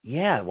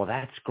 yeah, well,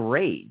 that's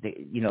great.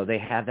 They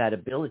have that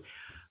ability.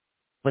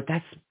 But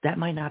that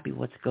might not be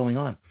what's going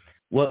on.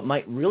 What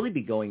might really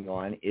be going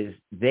on is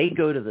they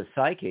go to the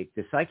psychic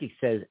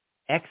says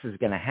X is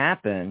going to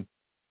happen,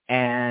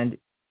 and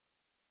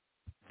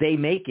they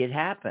make it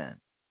happen.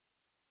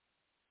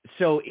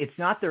 So it's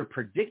not they're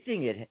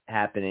predicting it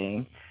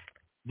happening.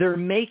 They're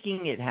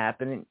making it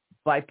happen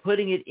by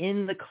putting it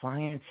in the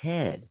client's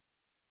head.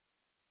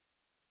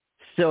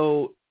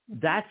 So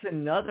that's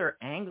another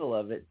angle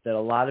of it that a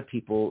lot of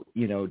people,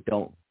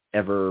 don't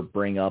ever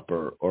bring up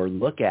or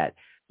look at.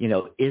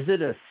 Is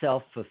it a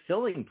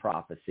self-fulfilling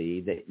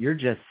prophecy that you're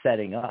just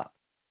setting up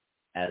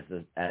as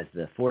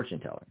the fortune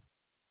teller?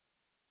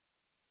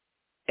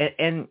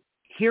 And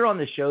here on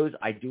the shows,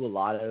 I do a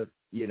lot of,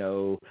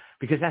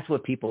 because that's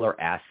what people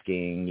are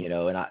asking,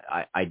 and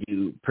I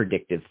do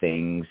predictive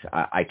things.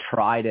 I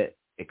try to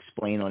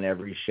explain on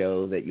every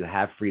show that you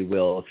have free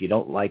will. If you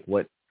don't like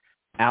what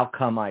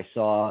outcome I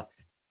saw,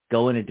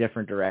 go in a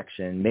different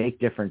direction, make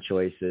different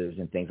choices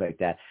and things like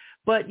that.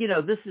 But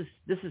this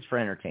is for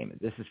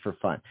entertainment. This is for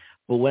fun.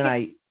 But when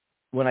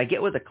I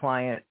get with a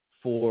client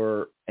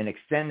for an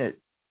extended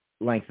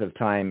length of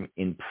time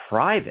in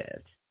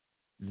private,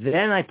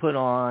 then I put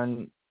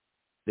on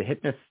the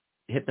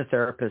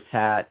hypnotherapist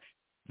hat,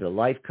 the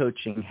life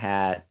coaching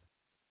hat,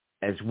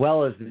 as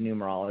well as the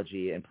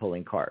numerology and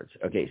pulling cards.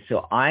 Okay,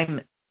 so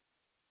I'm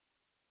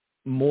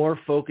more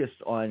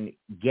focused on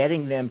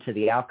getting them to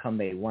the outcome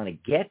they want to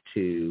get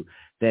to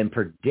than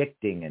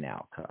predicting an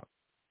outcome.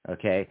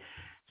 Okay,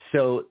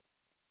 so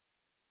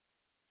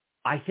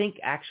I think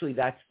actually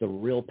that's the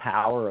real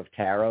power of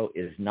tarot,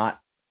 is not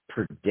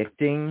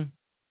predicting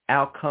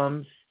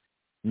outcomes.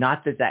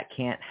 Not that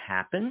can't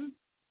happen,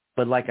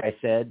 but like I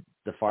said,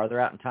 the farther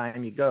out in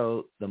time you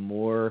go, the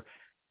more,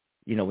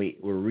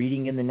 we're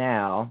reading in the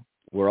now,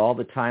 where all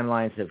the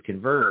timelines have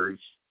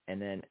converged,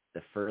 and then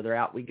the further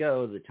out we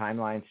go, the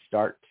timelines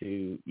start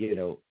to,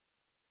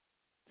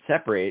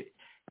 separate,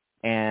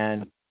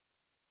 and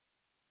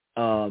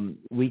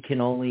we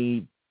can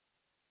only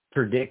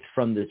predict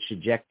from the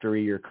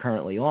trajectory you're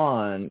currently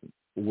on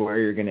where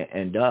you're going to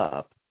end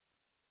up.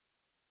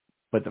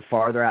 But the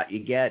farther out you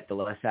get, the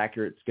less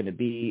accurate it's going to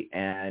be.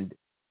 And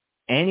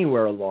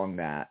anywhere along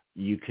that,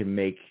 you can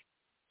make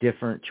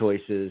different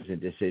choices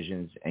and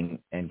decisions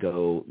and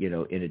go,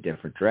 in a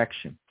different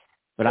direction.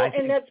 But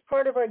and that's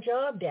part of our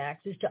job,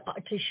 Dax, is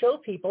to show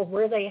people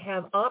where they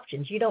have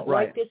options. You don't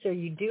like this, or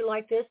you do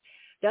like this.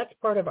 That's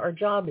part of our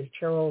job as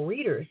tarot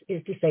readers,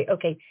 is to say,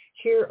 okay,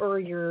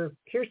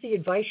 here's the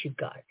advice you've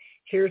got.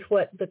 Here's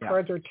what the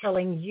cards are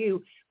telling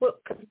you. Well,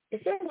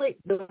 essentially,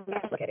 the way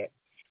I look at it,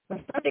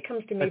 when somebody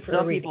comes to me for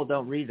some a reading, people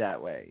don't read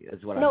that way,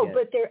 is what I No, get.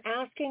 but they're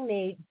asking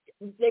me.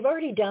 They've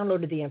already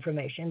downloaded the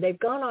information. They've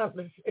gone on.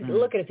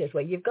 Look at it this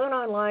way: you've gone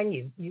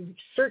online, you've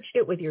searched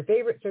it with your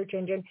favorite search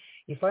engine.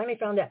 You finally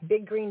found that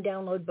big green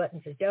download button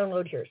that says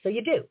 "download here." So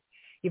you do.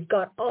 You've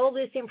got all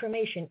this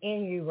information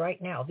in you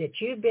right now that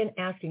you've been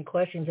asking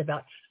questions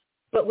about.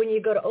 But when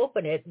you go to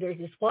open it, there's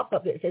this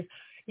pop-up that says,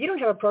 you don't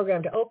have a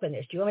program to open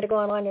this. Do you want me to go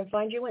online and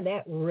find you one?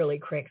 That really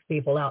cranks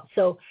people out.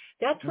 So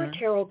that's where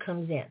tarot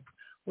comes in.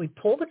 We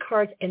pull the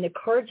cards, and the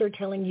cards are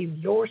telling you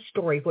your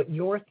story, what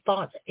your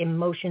thoughts,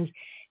 emotions,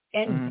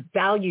 and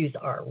values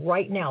are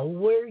right now,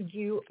 where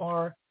you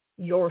are,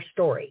 your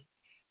story.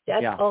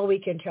 That's all we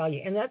can tell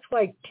you. And that's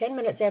why 10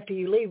 minutes after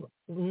you leave,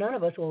 none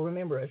of us will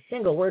remember a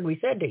single word we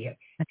said to you.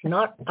 It's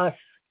not us.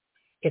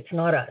 It's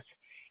not us.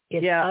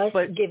 It's us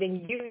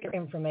giving you your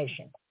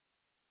information.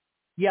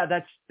 Yeah,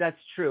 that's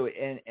true.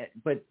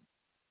 But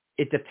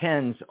it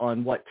depends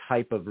on what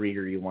type of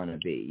reader you want to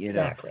be.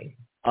 Exactly.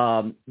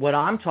 What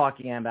I'm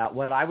talking about,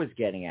 what I was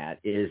getting at,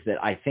 is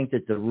that I think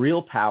that the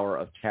real power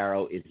of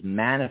tarot is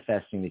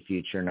manifesting the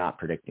future, not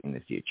predicting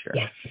the future.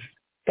 Yes,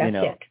 that's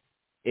it.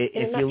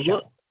 If you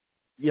look,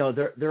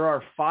 there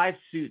are 5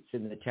 suits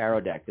in the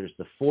tarot deck. There's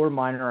the 4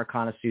 minor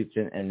arcana suits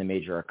and the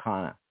major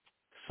arcana.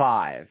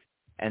 5.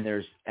 And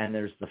there's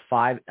the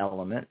 5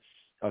 elements,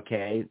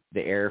 okay?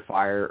 The air,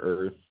 fire,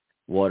 earth,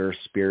 water,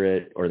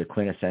 spirit, or the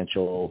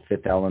quintessential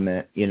 5th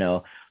element,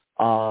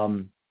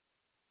 I'm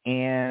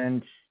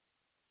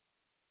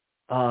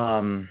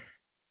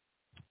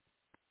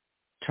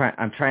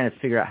trying to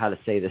figure out how to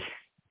say this.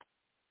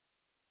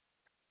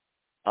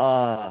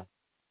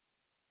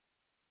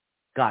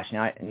 Gosh,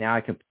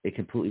 it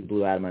completely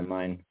blew out of my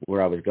mind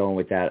where I was going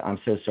with that. I'm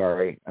so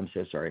sorry.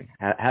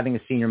 Having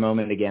a senior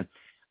moment again.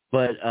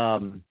 But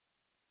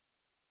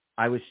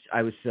I was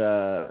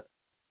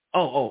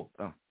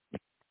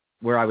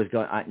where I was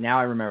going. Now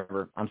I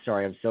remember. I'm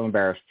sorry. I'm so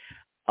embarrassed.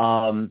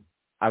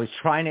 I was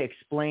trying to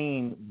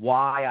explain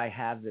why I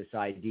have this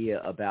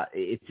idea about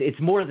it's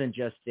more than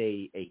just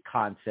a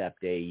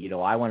concept.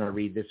 I want to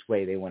read this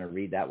way, they want to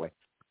read that way.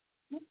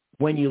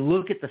 When you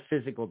look at the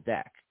physical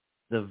deck,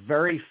 the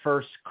very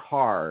first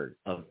card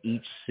of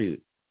each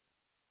suit,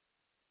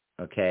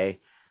 okay,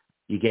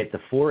 you get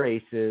the 4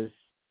 aces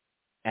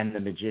and the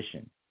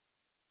magician.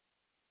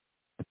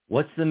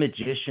 What's the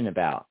magician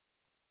about?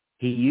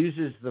 He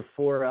uses the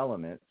 4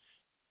 elements,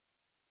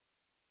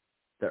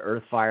 the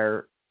earth,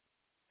 fire,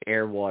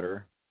 air,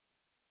 water,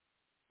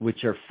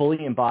 which are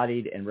fully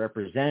embodied and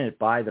represented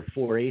by the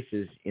 4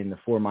 aces in the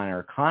 4 minor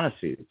arcana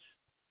suits,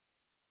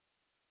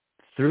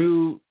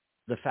 through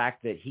the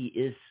fact that he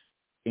is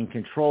in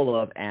control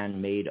of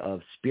and made of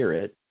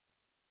spirit,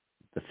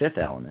 the 5th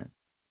element.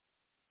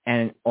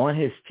 And on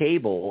his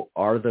table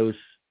are those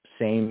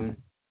same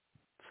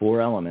 4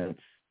 elements,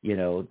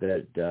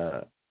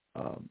 that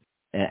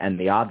and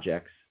the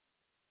objects,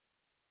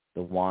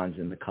 the wands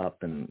and the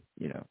cup and,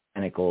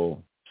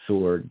 pentacle,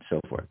 sword,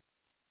 so forth.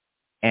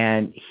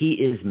 And he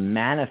is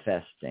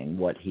manifesting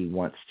what he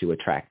wants to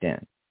attract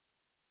in.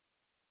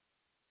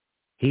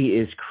 He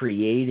is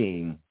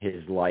creating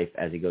his life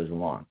as he goes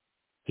along.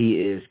 He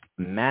is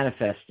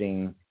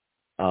manifesting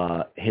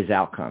his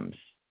outcomes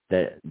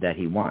that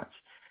he wants.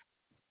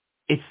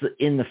 It's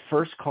in the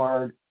first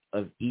card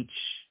of each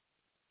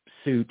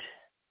suit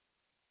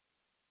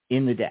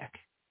in the deck.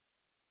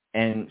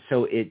 And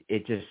so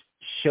it just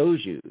shows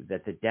you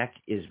that the deck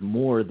is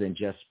more than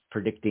just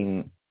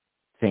predicting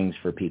things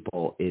for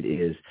people.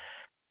 It's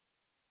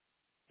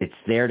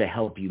there to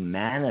help you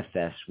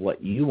manifest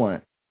what you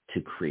want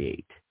to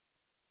create,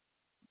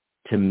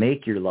 to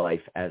make your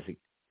life as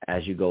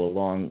you go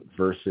along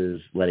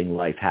versus letting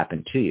life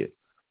happen to you.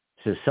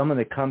 So someone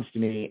that comes to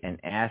me and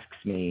asks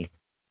me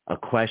a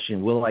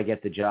question, will I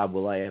get the job?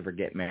 Will I ever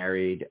get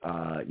married?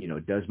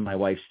 Does my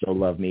wife still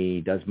love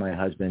me? Does my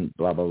husband,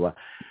 blah, blah, blah.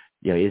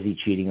 Is he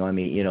cheating on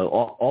me?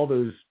 All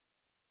those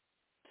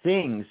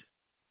things,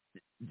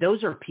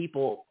 those are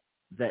people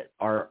that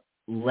are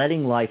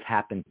letting life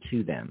happen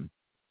to them.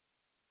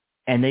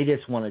 And they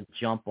just want to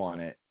jump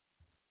on it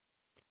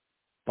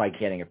by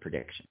getting a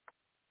prediction.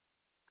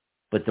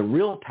 But the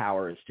real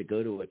power is to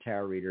go to a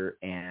tarot reader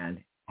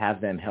and have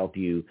them help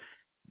you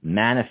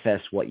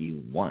manifest what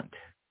you want.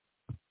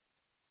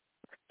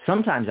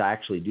 Sometimes I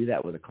actually do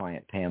that with a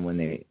client, Pam,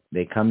 when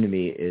they come to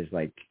me is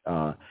like,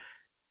 and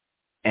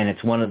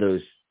it's one of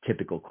those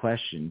typical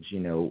questions,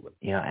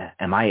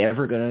 am I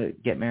ever going to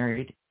get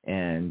married?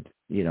 And,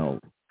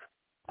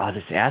 I'll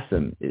just ask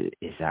them,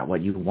 is that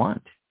what you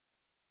want?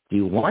 Do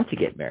you want to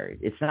get married?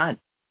 It's not,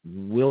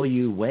 will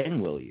you,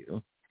 when will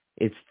you?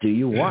 It's, do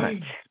you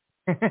want?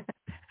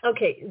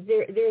 Okay,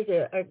 there's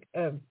a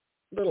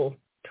little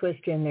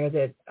twist in there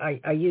that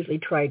I usually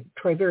try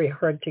very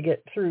hard to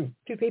get through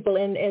to people,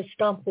 and is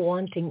stop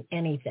wanting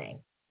anything.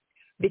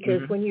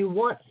 Because when you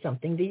want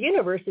something, the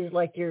universe is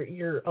like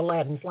your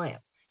Aladdin's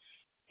lamp.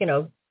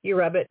 You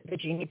rub it, the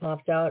genie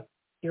pops out,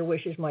 your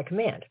wish is my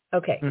command.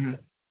 Okay.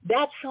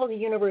 That's how the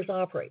universe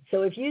operates.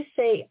 So if you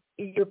say,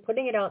 you're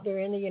putting it out there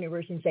in the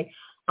universe and say,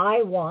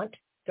 I want,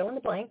 fill in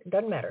the blank,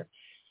 doesn't matter.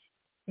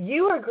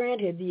 You are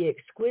granted the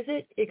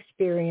exquisite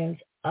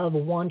experience of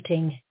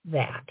wanting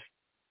that.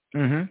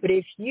 But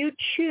if you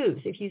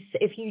choose,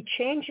 if you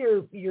change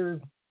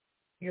your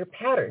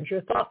patterns,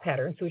 your thought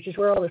patterns, which is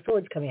where all the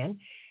swords come in,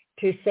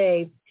 to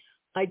say,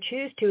 I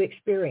choose to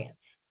experience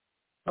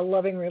a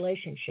loving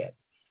relationship,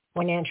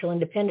 financial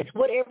independence,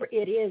 whatever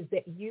it is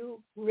that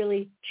you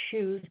really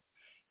choose,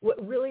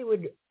 what really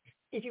would,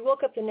 if you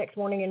woke up the next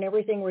morning and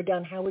everything were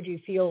done, how would you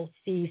feel,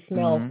 see,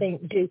 smell,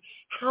 think, do?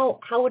 How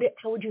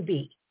would you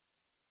be?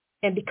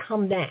 And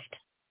become that.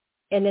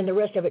 And then the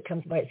rest of it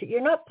comes by. So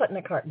you're not putting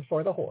the cart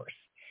before the horse.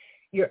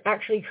 You're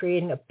actually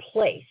creating a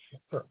place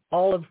for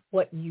all of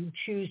what you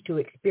choose to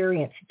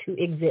experience to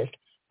exist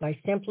by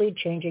simply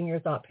changing your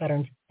thought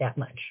patterns that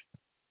much.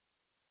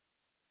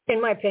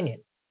 In my opinion.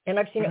 And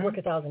I've seen it work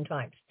 1,000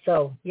 times.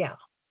 So, yeah.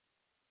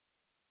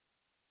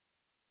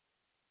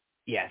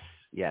 Yes.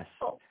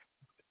 Oh.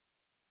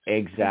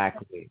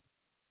 Exactly.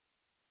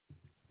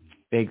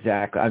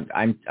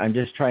 I'm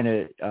just trying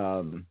to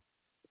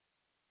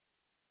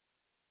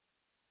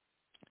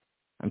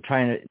I'm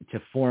trying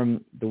to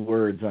form the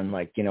words on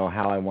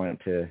how I want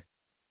to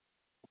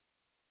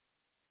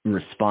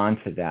respond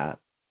to that.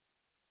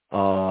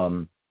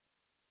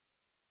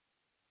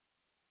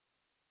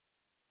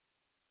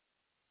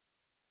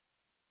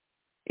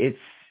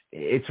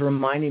 It's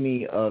reminding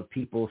me of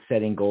people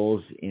setting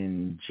goals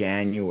in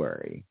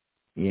January,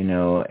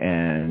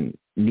 and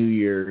New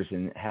Year's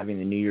and having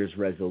the New Year's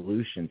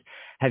resolutions.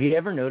 Have you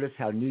ever noticed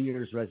how New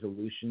Year's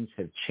resolutions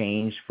have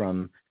changed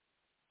from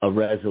a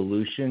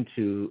resolution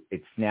to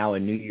it's now a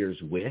New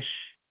Year's wish?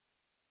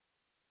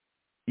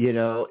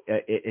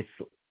 It's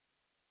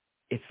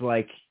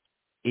like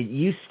it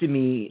used to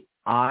be,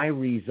 I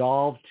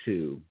resolved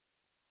to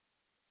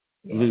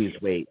lose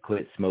weight,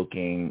 quit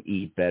smoking,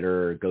 eat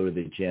better, go to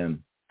the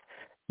gym.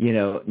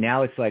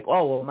 Now it's like,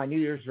 oh, well, my New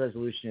Year's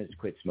resolution is to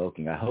quit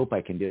smoking. I hope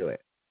I can do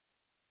it.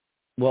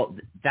 Well,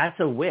 that's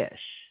a wish.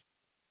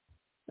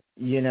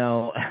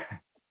 Yeah,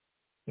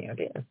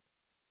 it is.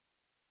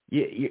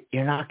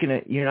 You're not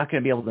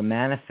gonna be able to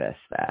manifest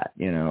that,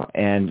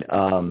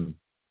 And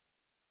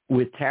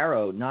with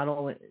tarot, not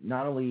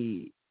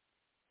only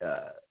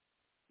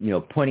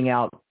pointing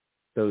out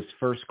those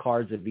first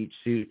cards of each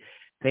suit,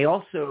 they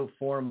also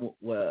form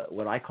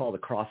what I call the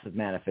cross of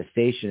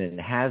manifestation, and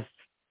it has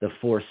the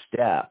 4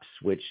 steps,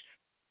 which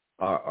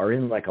are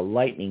in like a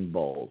lightning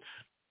bolt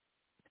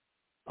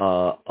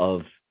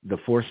of the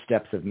 4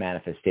 steps of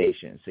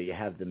manifestation. So you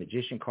have the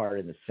Magician card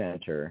in the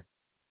center,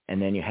 and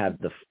then you have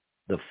the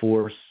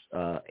 4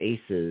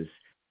 aces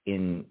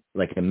in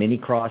like a mini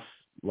cross,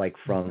 like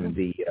from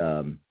the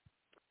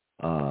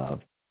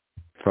God,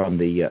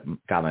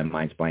 my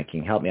mind's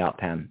blanking. Help me out,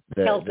 Pam.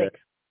 Celtic.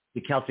 The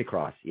Celtic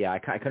cross. Yeah, I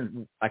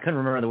couldn't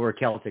remember the word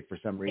Celtic for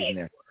some reason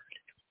there.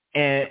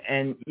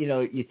 And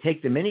you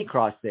take the mini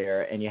cross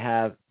there, and you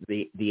have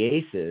the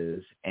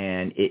aces,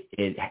 and it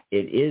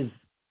is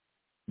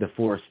the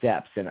 4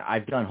 steps. And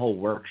I've done whole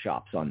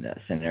workshops on this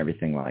and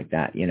everything like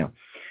that.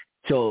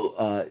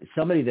 So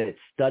somebody that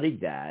studied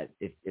that,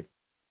 if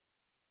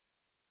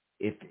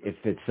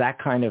it's that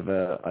kind of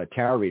a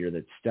tarot reader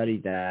that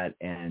studied that,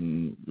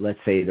 and let's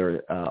say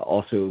they're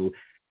also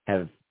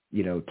have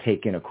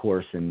taken a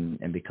course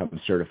and become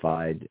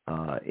certified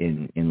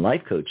in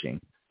life coaching,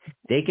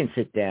 they can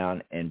sit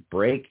down and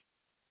break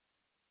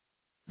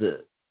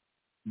the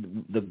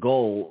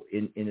goal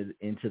into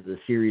the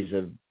series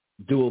of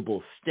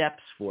doable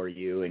steps for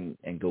you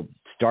and go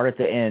start at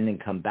the end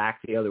and come back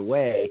the other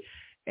way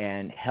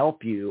and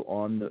help you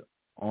on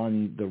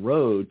the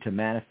road to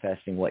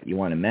manifesting what you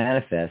want to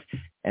manifest,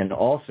 and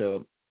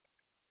also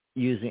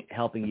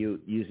helping you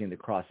using the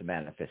cross of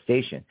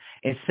manifestation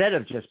instead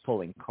of just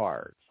pulling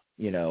cards,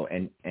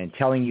 and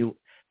telling you.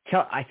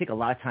 I think a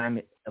lot of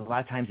times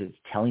it's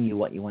telling you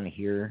what you want to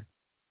hear,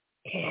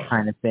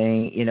 kind of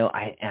thing.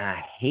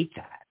 I hate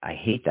that.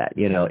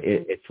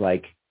 It's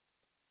like,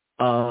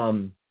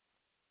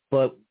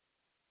 but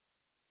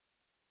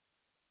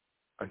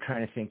I'm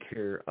trying to think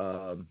here.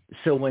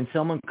 So when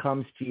someone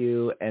comes to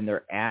you and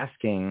they're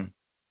asking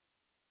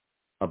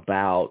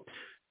about,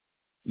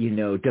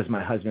 does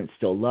my husband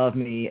still love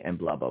me and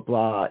blah, blah,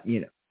 blah,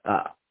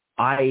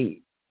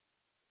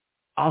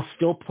 I'll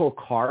still pull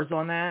cards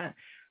on that.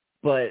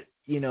 But,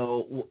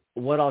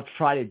 what I'll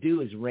try to do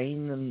is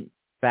rein them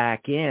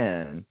back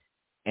in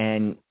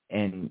and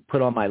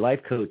put on my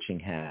life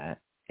coaching hat.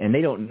 And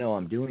they don't know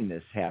I'm doing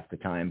this half the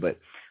time, but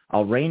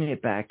I'll rein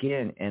it back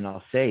in and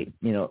I'll say,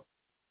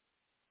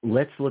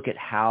 let's look at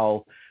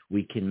how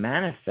we can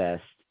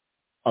manifest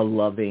a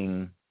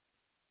loving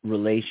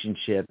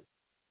relationship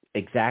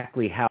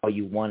exactly how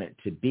you want it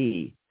to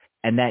be.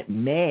 And that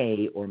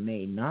may or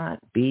may not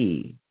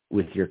be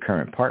with your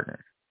current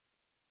partner.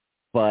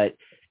 But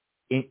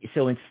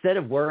so instead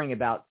of worrying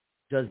about,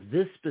 does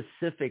this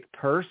specific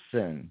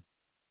person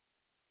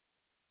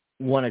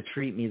want to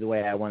treat me the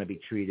way I want to be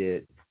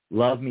treated,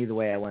 love me the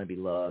way I want to be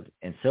loved,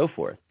 and so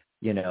forth,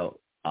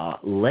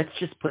 let's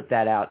just put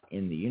that out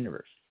in the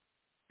universe.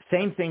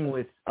 Same thing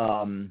with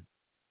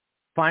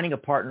finding a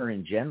partner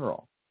in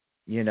general.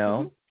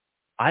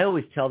 I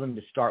always tell them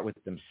to start with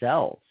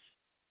themselves.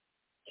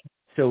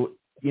 So,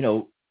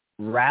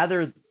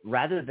 rather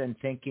than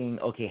thinking,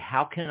 okay,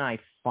 how can I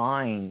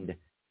find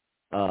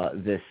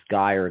this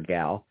guy or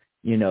gal,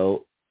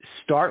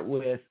 start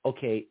with,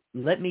 okay,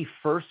 let me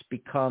first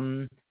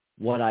become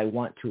what I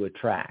want to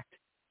attract.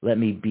 Let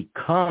me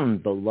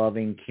become the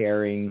loving,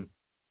 caring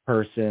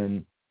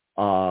person,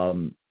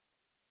 the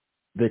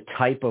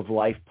type of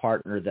life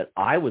partner that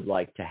I would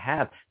like to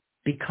have.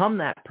 Become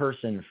that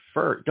person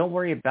first. Don't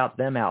worry about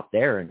them out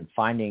there and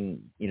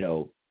finding,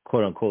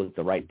 quote unquote,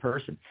 the right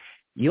person.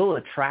 You'll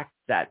attract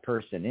that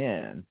person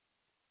in,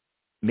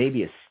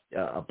 maybe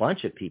a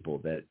bunch of people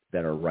that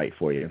are right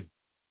for you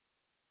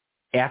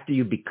after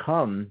you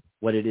become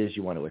what it is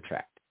you want to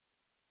attract.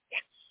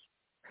 Yes.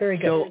 Very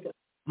good.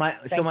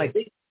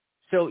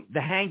 So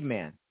the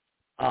Hangman,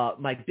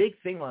 my big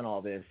thing on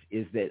all this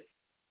is that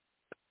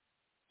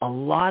a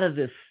lot of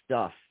this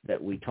stuff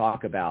that we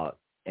talk about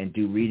and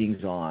do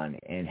readings on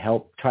and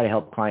try to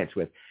help clients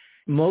with,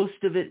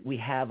 most of it we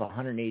have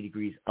 180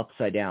 degrees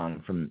upside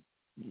down from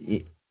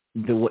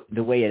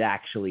the way it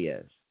actually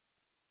is.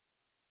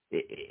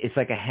 It's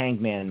like a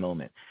hangman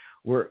moment.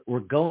 We're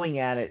going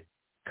at it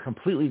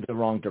completely the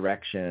wrong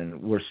direction.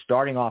 We're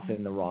starting off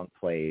in the wrong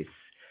place,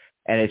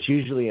 and it's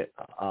usually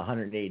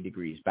 180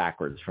 degrees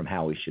backwards from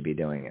how we should be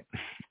doing it.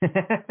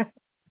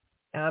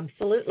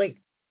 Absolutely.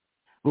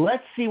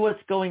 Let's see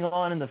what's going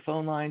on in the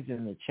phone lines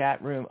in the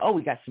chat room. Oh,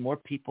 we got some more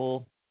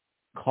people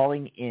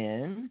calling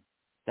in.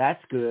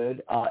 That's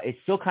good. It's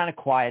still kind of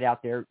quiet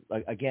out there.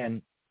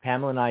 Again,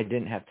 Pamela and I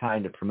didn't have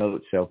time to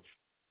promote. So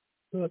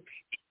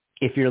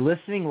if you're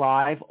listening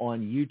live on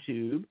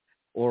YouTube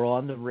or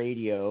on the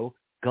radio,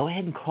 go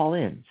ahead and call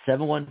in,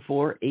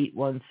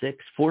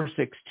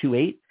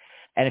 714-816-4628.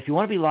 And if you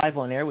want to be live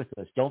on air with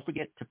us, don't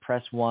forget to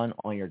press 1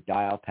 on your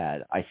dial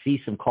pad. I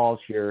see some calls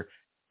here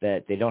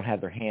that they don't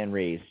have their hand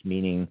raised,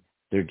 meaning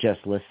they're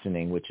just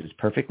listening, which is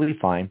perfectly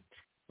fine.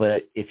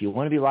 But if you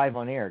want to be live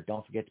on air,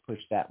 don't forget to push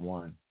that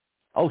 1.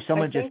 Oh,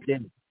 someone just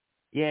did.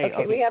 Yay.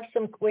 Okay, we have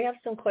some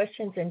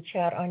questions in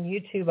chat on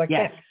YouTube. I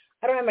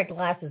don't have my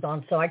glasses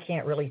on, so I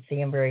can't really see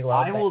them very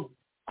well.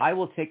 I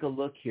will take a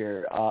look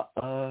here.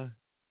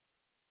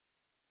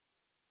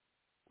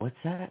 What's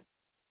that?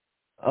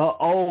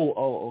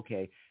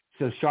 Okay.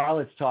 So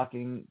Charlotte's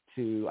talking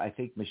to, I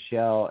think,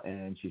 Michelle,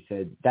 and she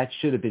said that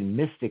should have been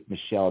Mystic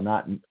Michelle,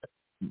 not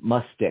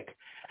Mustic.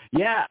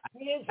 Yeah.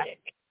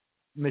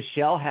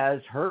 Michelle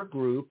has her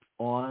group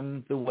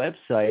on the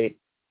website.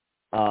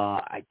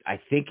 I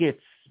think it's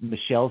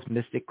Michelle's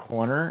Mystic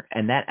Corner,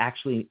 and that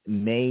actually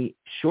may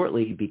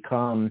shortly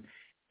become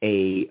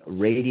a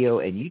radio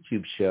and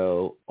YouTube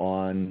show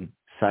on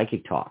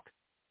Psychic Talk.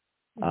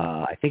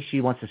 I think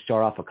she wants to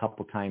start off a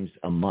couple times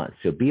a month.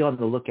 So be on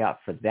the lookout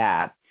for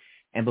that.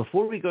 And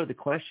before we go to the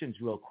questions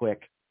real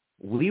quick,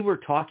 we were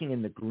talking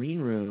in the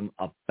green room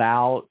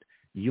about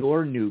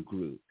your new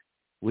group,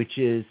 which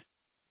is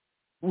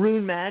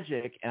Rune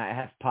Magic. And I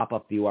have to pop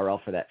up the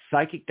URL for that,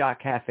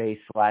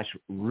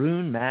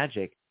 psychic.cafe/Rune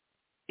Magic.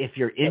 If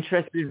you're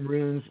interested in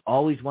runes,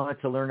 always wanted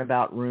to learn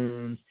about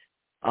runes,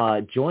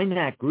 join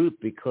that group,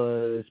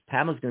 because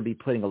Pamela's going to be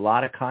putting a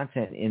lot of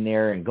content in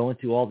there and going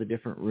through all the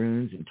different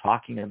runes and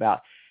talking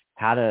about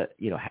how to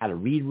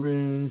read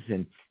runes.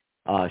 And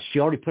she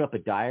already put up a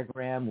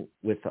diagram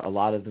with a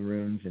lot of the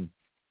runes, and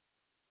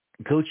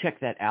go check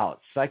that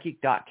out.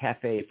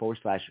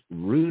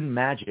 Psychic.cafe/Rune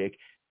Magic.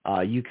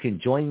 you can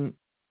join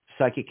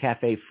Psychic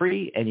Cafe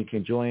free, and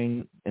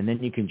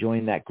then you can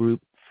join that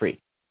group free.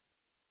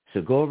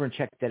 So go over and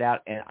check that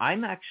out. And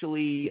I'm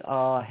actually,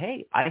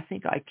 I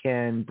think I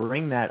can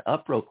bring that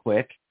up real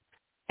quick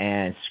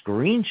and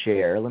screen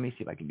share. Let me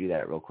see if I can do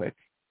that real quick.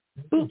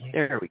 Boop,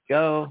 there we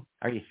go.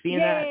 Are you seeing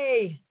that?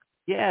 Yay!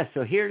 Yeah,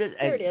 so here it is.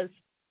 Here it is.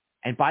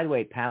 And by the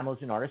way,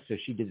 Pamela's an artist, so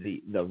she did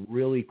the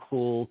really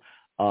cool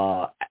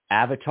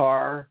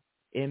avatar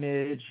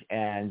image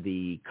and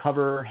the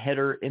cover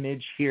header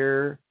image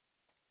here.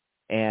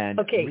 And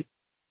okay,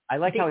 I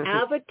like the how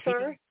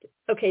avatar.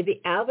 Okay, the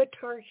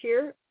avatar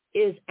here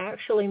is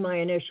actually my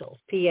initials,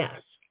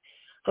 PS.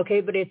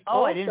 Okay, but it's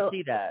also. I didn't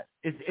see that.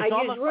 It's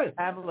almost like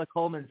Pamela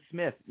Coleman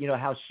Smith. You know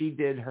how she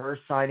did her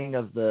signing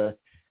of the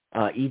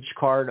each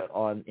card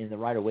in the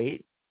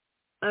Rider-Waite.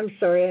 I'm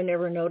sorry, I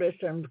never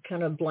noticed. I'm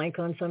kind of blank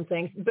on some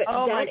things, but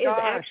that is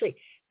actually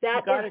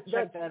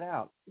check that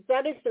out.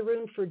 That is the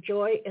rune for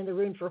joy and the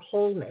rune for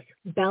wholeness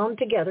bound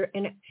together.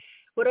 And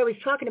what I was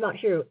talking about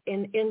here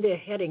in the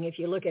heading, if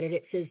you look at it,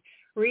 it says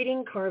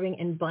reading, carving,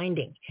 and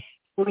binding.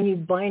 When you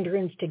bind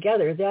runes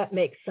together, that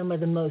makes some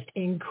of the most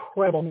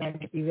incredible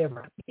magic you've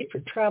ever made, for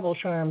travel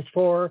charms,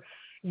 for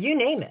you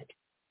name it.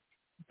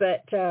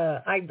 But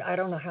I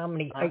don't know how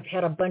many. I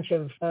had a bunch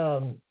of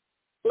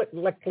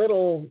like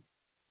little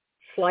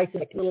slices,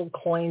 like little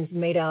coins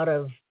made out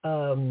of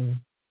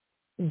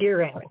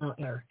deer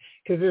antler,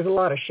 because there's a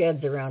lot of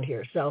sheds around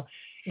here. So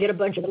get a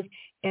bunch of those,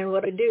 and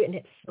what I do, and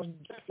it's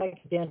just like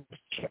a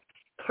dentist chair,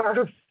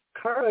 carve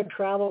a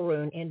travel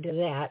rune into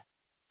that.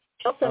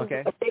 Also,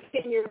 stick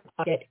it in your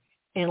pocket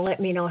and let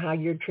me know how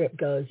your trip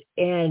goes.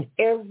 And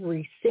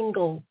every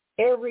single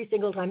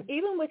time,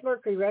 even with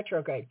Mercury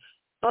retrograde,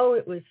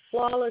 it was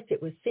flawless.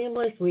 It was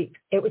seamless.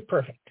 It was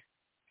perfect.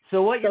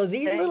 So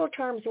these little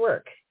charms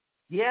work.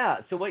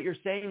 Yeah. So what you're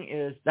saying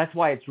is that's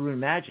why it's rune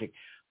magic.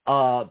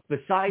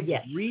 Besides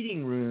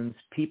reading runes,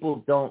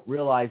 people don't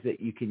realize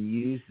that you can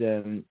use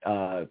them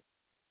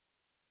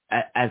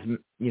as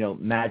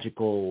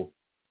magical.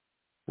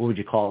 What would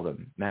you call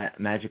them?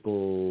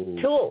 Magical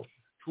tools.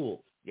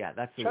 Yeah,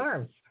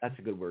 charms. That's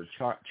a good word.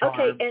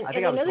 Okay,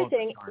 and another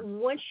thing,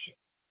 once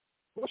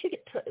you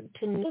get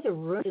to know the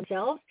runes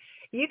themselves,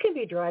 you can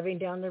be driving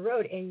down the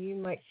road and you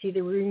might see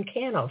the rune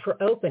candle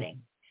for opening,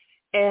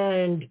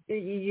 and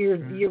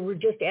you're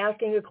just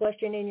asking a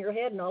question in your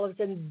head, and all of a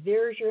sudden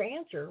there's your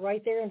answer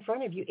right there in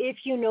front of you.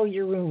 If you know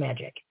your rune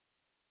magic,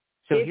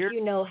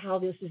 you know how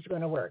this is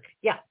going to work.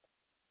 Yeah.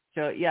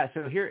 So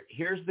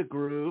here's the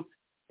group.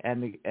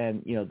 And the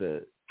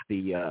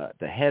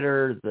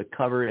header, the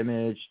cover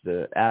image,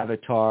 the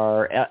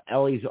avatar.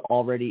 Ellie's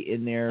already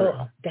in there.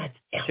 Oh, that's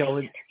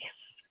Ellie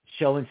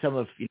showing some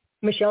of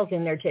Michelle's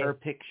in there too. Her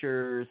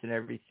pictures and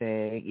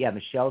everything. Yeah,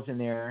 Michelle's in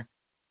there.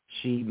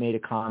 She made a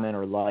comment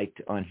or liked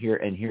on here,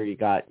 and here you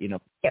got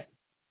Yep.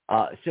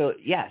 So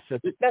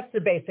that's the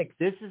basics.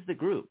 This is the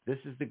group,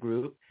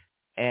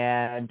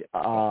 and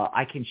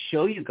I can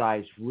show you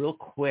guys real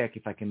quick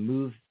if I can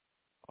move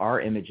our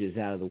images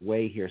out of the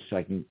way here so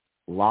I can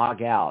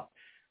log out.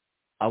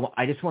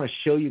 I just want to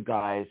show you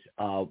guys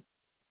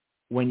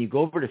when you go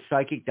over to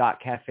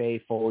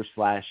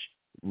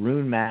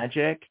psychic.cafe/rune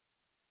magic.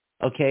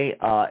 Okay,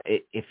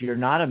 if you're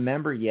not a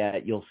member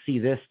yet, you'll see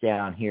this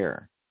down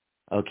here.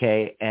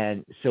 Okay,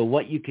 and so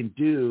what you can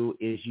do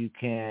is you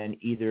can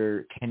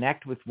either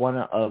connect with one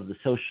of the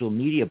social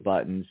media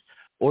buttons,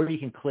 or you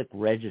can click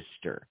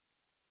register.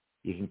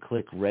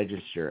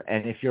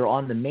 And if you're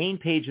on the main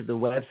page of the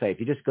website, if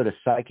you just go to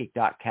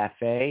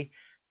psychic.cafe,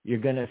 you're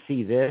going to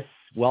see this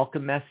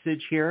welcome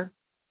message here,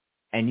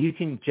 and you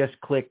can just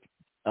click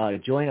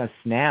join us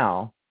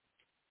now,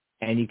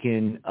 and you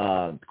can,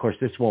 of course,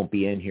 this won't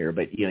be in here,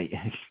 but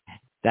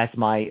that's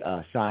my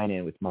sign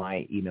in with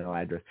my email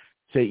address.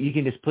 So you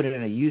can just put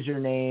in a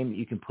username,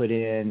 you can put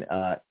in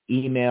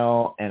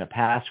email and a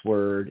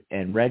password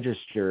and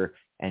register,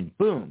 and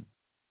boom,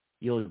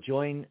 you'll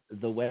join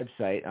the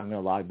website. I'm going to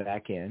log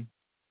back in,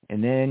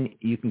 and then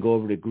you can go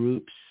over to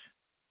groups.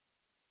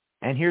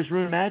 And here's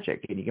Rune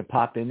Magic, and you can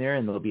pop in there,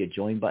 and there'll be a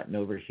join button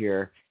over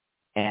here,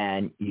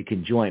 and you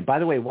can join. By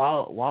the way,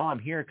 while I'm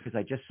here, because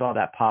I just saw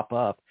that pop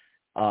up,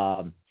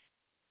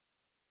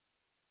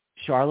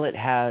 Charlotte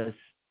has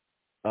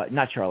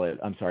not Charlotte.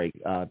 I'm sorry.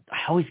 I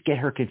always get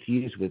her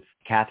confused with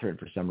Catherine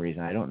for some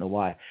reason. I don't know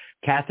why.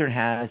 Catherine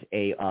has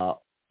a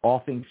all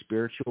things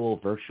spiritual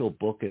virtual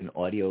book and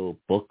audio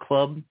book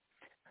club.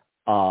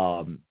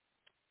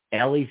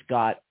 Ellie's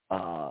got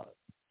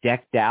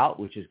Decked Out,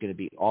 which is going to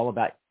be all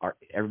about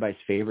everybody's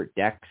favorite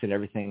decks and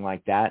everything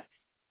like that.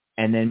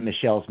 And then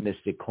Michelle's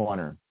Mystic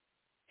Corner.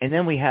 And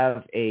then we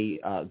have a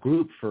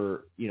group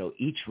for,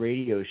 each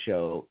radio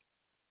show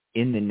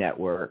in the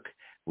network.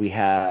 We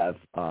have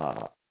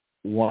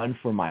one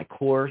for my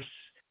course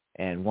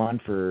and one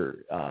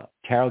for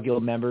Tarot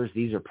Guild members.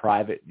 These are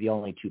private, the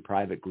only two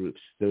private groups.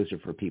 Those are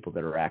for people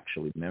that are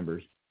actually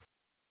members.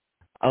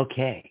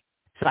 Okay.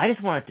 So I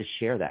just wanted to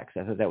share that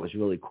because I thought that was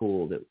really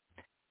cool that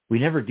we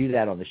never do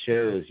that on the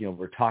shows.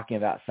 We're talking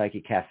about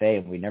Psychic Cafe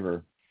and we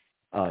never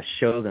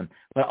show them.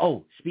 But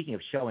speaking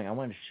of showing, I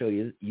wanted to show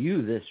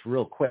you this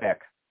real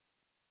quick.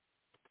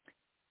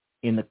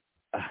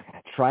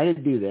 Try to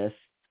do this.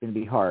 It's going to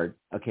be hard.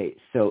 Okay,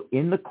 so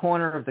in the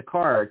corner of the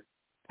card,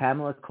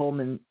 Pamela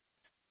Coleman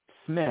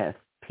Smith,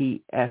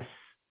 P.S.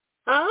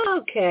 Oh,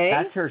 okay.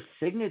 That's her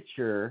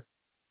signature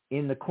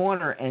in the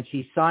corner, and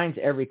she signs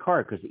every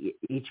card because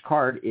each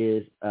card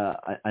is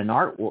an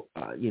art,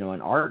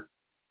 an art.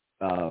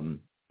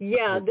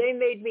 Yeah, they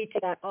made me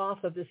take that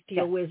off of the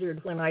Steel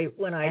Wizard when I.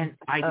 And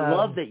I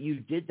love that you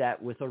did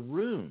that with a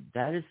rune.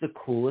 That is the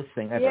coolest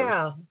thing I've ever.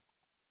 Yeah,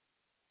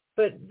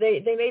 but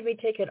they made me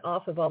take it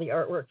off of all the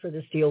artwork for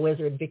the Steel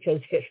Wizard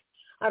because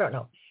I don't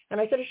know. And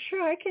I said,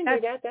 sure, I can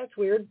do that. That's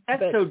weird.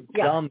 That's so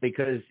dumb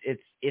because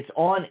it's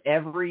on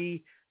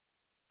every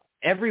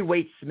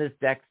Waite Smith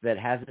deck that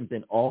hasn't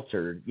been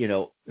altered.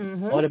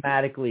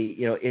 Automatically,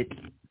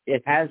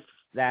 it has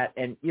that,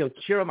 and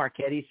Ciro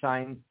Marchetti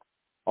signed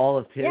all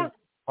of his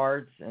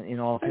cards in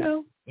all of his,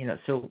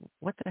 so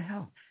what the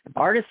hell?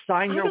 Artists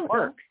sign your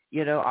work.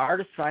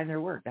 Artists sign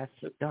their work. That's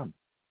so dumb.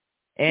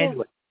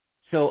 Anyway,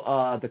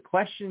 so the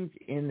questions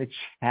in the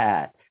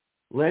chat.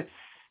 Let's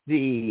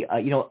see.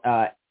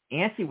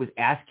 Nancy was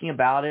asking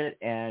about it,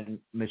 and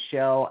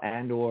Michelle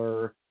and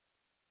or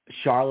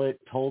Charlotte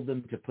told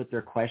them to put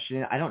their question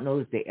in. I don't know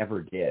if they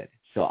ever did,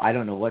 so I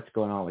don't know what's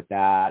going on with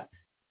that.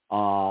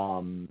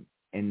 And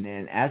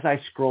then as I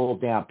scroll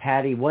down,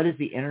 Patty, what is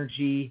the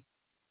energy?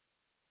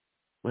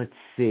 Let's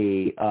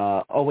see.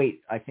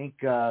 I think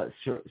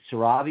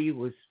Sarabi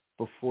was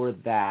before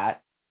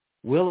that.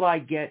 Will I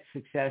get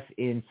success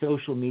in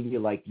social media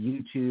like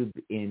YouTube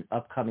in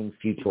upcoming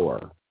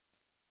future?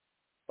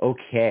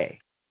 Okay.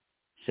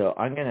 So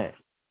I'm going to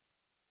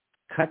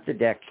cut the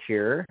deck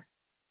here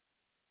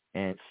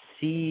and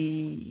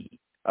see.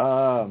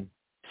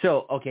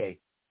 Okay,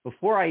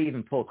 before I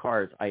even pull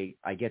cards, I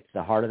get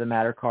the Heart of the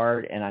Matter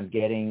card, and I'm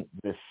getting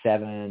the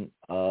 7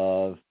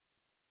 of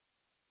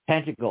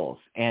Pentacles.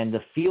 And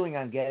the feeling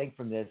I'm getting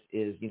from this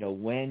is,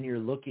 when you're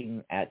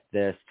looking at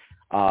this,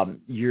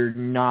 you're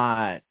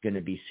not going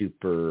to be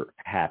super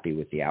happy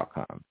with the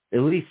outcome, at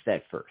least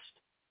at first.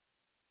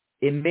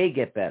 It may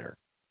get better.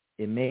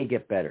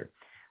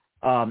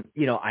 I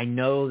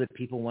know that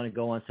people want to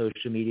go on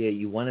social media.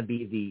 You want to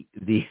be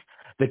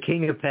the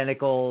King of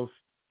Pentacles,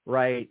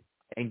 right?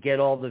 And get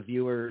all the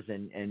viewers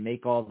and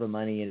make all the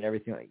money and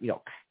everything.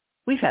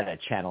 We've had a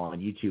channel on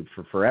YouTube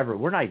for forever.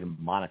 We're not even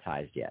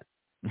monetized yet.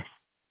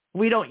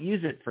 We don't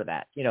use it for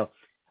that,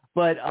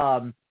 But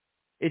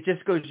it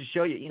just goes to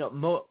show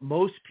you,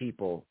 most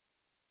people,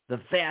 the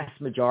vast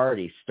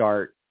majority,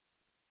 start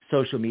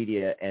social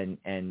media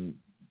and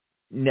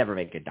never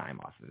make a dime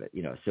off of it,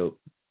 So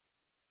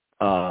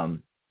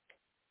I'm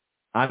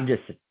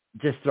just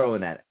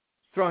throwing that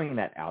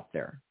out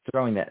there,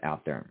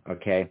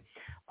 okay?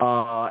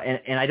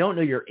 And I don't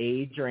know your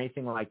age or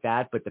anything like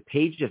that, but the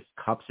Page of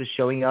Cups is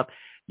showing up.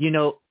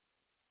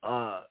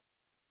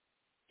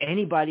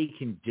 Anybody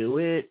can do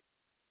it,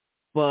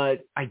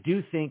 but I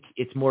do think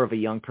it's more of a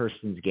young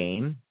person's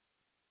game.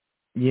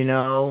 I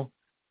know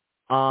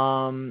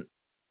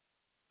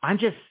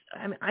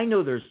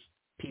there's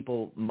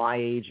people my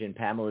age and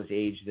Pamela's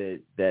age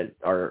that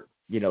are,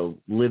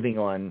 living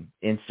on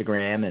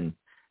Instagram and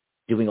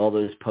doing all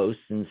those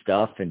posts and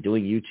stuff and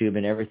doing YouTube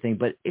and everything,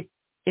 but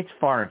it's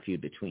far and few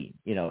between.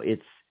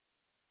 It's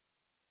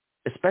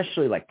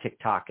especially like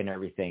TikTok and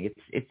everything.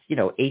 It's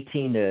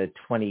 18 to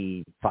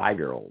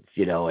 25-year-olds,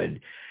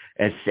 and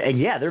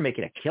yeah, they're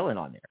making a killing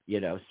on there,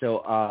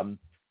 So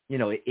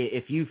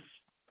if you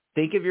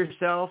think of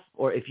yourself,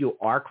 or if you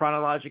are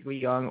chronologically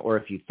young, or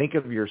if you think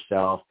of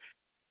yourself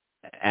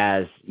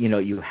as,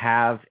 you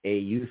have a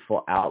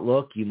youthful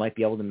outlook, you might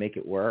be able to make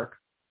it work.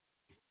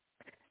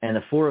 And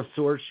the Four of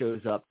Swords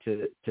shows up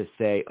to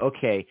say,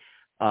 okay,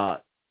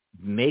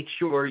 make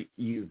sure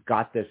you've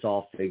got this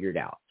all figured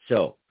out.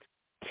 So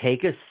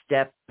take a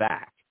step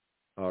back,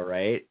 all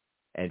right,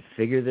 and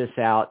figure this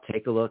out.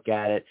 Take a look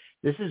at it.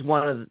 This is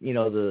one of,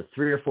 the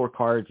 3 or 4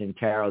 cards in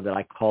tarot that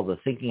I call the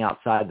thinking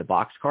outside the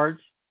box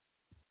cards,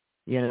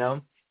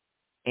 and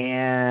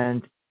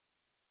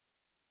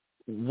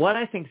what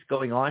I think is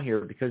going on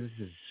here, because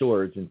this is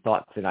swords and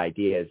thoughts and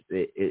ideas,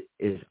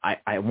 is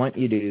I want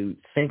you to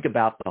think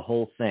about the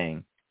whole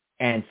thing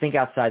and think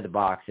outside the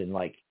box, and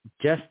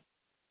just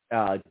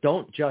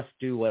don't just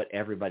do what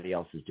everybody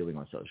else is doing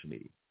on social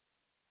media.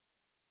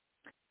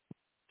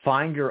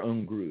 Find your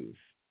own groove.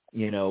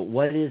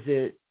 What is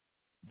it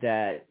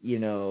that,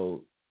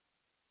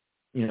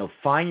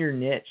 find your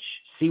niche,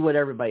 see what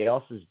everybody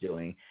else is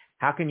doing.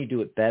 How can you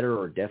do it better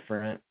or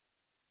different?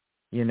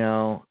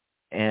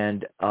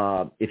 And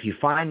if you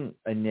find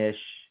a niche,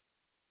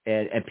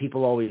 and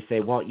people always say,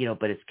 well,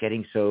 but it's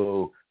getting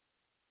so,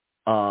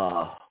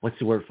 what's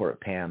the word for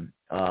it, Pam?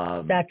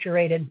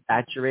 Saturated.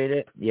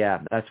 Saturated?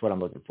 Yeah, that's what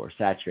I'm looking for,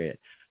 saturated.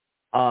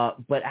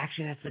 But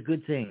actually, that's a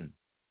good thing.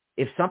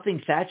 If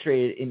something's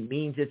saturated, it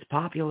means it's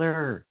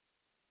popular,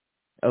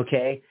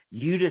 okay?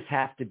 You just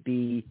have to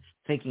be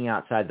thinking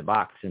outside the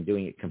box and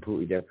doing it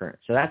completely different.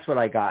 So that's what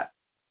I got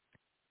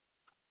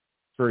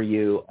for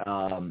you.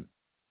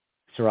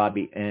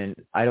 Sarabi. And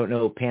I don't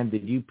know, Pam,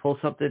 did you pull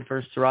something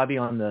for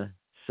Sarabi on the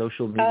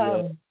social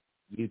media,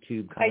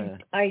 YouTube kind of?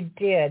 I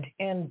did,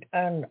 and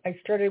I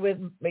started with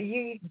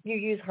you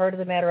use Heart of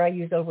the Matter. I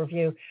use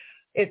Overview.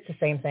 It's the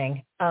same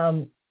thing.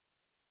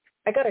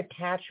 I got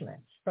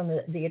attachments from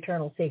the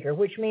Eternal Seeker,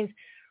 which means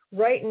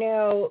right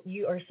now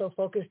you are so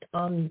focused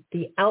on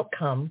the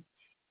outcome,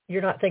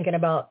 you're not thinking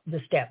about the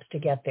steps to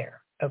get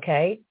there.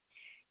 Okay.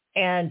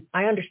 And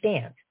I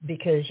understand,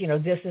 because,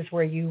 this is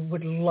where you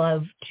would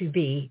love to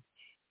be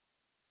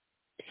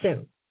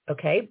soon.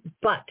 Okay.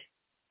 But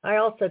I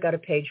also got a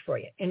page for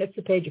you, and it's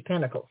the Page of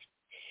Pentacles.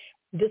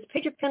 This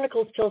Page of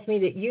Pentacles tells me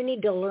that you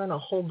need to learn a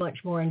whole bunch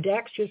more, and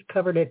Dax just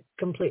covered it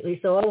completely,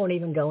 so I won't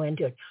even go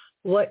into it.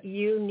 What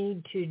you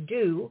need to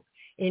do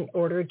in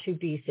order to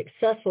be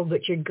successful,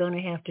 but you're going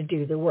to have to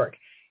do the work.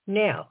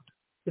 Now,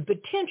 the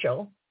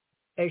potential,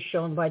 as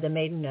shown by the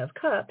Maiden of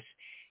Cups,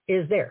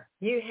 is there.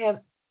 You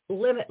have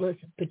limitless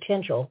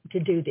potential to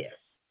do this,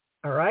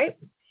 all right?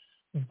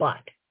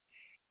 But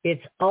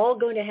it's all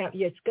going to have,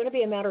 it's going to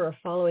be a matter of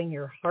following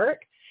your heart,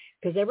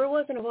 because every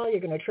once in a while you're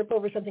going to trip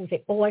over something and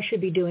say, oh, I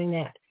should be doing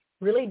that.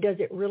 Really, does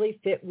it really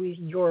fit with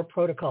your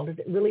protocol? Does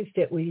it really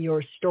fit with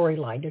your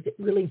storyline? Does it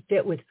really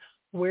fit with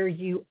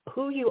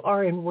who you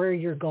are and where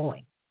you're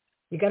going?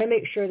 You got to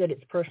make sure that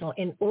it's personal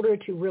in order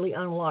to really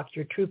unlock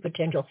your true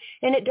potential.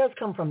 And it does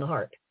come from the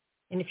heart.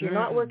 And if you're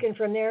not working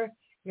from there,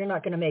 you're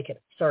not going to make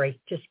it. Sorry,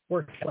 just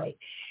work that way.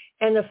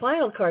 And the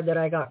final card that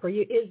I got for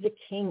you is the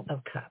King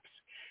of Cups,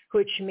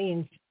 which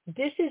means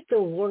this is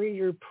the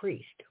warrior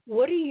priest.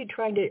 What are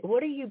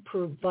you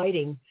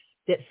providing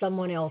that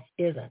someone else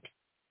isn't?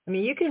 I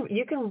mean, you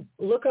can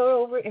look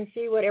over and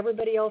see what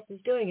everybody else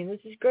is doing, and this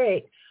is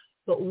great.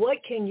 But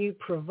what can you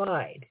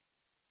provide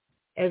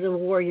as a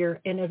warrior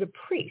and as a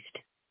priest,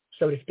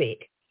 so to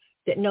speak,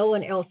 that no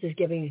one else is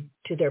giving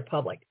to their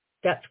public?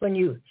 That's when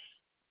you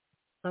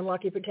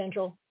unlock your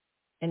potential,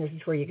 and this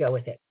is where you go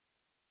with it.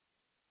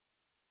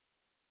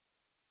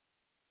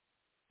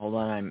 Hold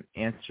on, I'm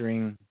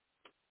answering.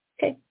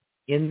 Okay.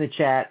 In the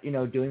chat,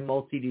 doing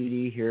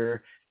multi-duty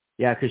here.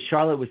 Yeah, because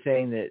Charlotte was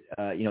saying that,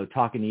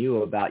 talking to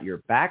you about your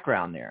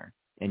background there,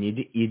 and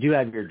you do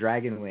have your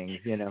dragon wings,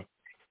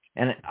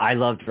 and I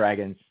love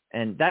dragons,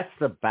 and that's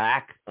the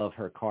back of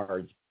her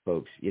cards,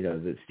 folks,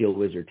 the Steel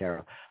Wizard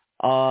Tarot.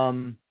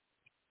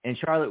 And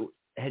Charlotte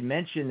had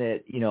mentioned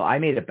that, I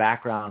made a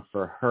background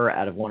for her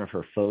out of one of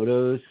her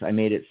photos. I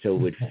made it so it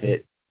would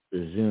fit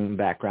the Zoom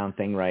background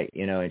thing, right?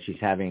 And she's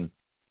having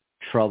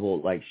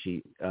trouble, like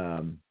she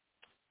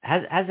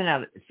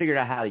hasn't figured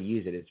out how to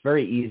use it. It's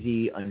very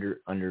easy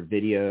under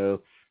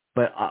video,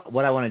 but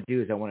what I want to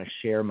do is I want to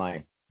share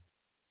my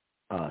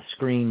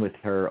screen with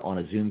her on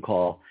a Zoom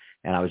call.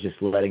 And I was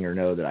just letting her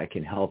know that I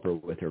can help her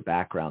with her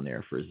background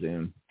there for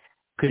Zoom,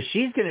 because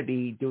she's going to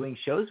be doing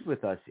shows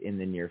with us in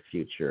the near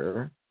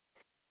future.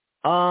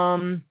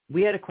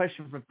 We had a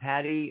question from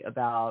Patty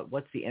about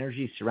what's the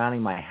energy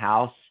surrounding my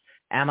house.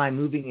 Am I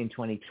moving in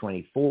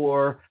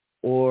 2024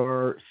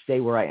 or stay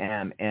where I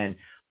am? And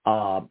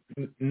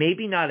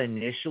maybe not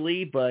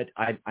initially, but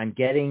I'm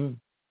getting,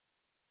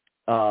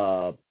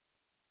 three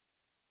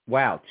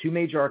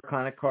major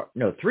arcana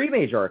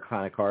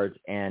cards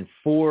and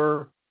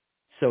four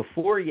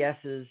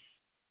yeses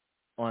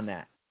on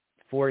that.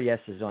 4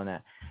 yeses on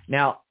that.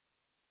 Now,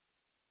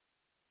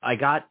 I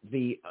got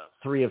the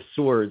Three of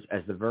Swords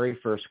as the very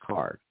first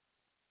card.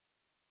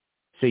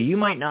 So you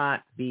might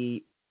not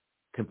be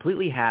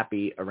completely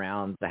happy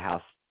around the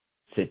house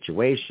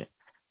situation.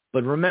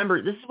 But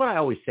remember, this is what I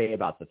always say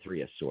about the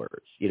Three of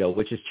Swords,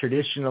 which is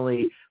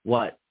traditionally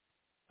what,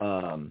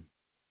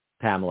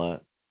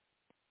 Pamela,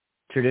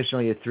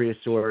 traditionally the Three of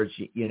Swords,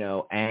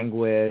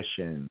 anguish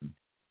and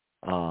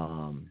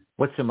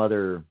what's some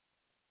other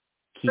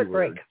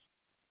keywords?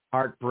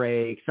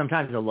 Heartbreak,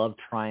 sometimes a love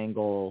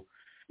triangle,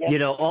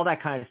 all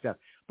that kind of stuff.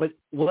 But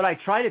what I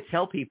try to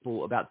tell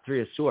people about Three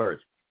of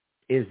Swords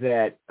is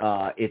that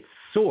it's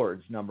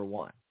swords, number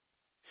one.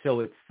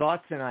 So it's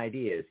thoughts and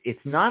ideas. It's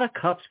not a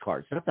cups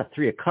card. It's not the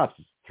Three of Cups.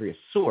 It's the Three of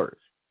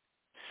Swords.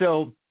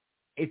 So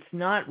it's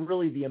not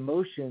really the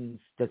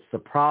emotions that's the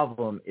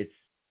problem. It's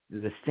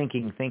the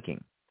stinking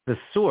thinking. The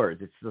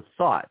swords, it's the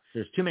thoughts.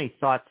 There's too many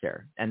thoughts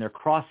there, and they're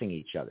crossing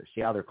each other.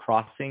 See how they're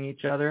crossing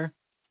each other?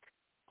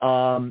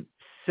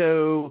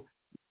 So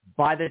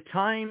by the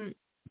time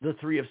the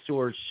Three of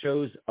Swords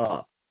shows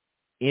up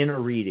in a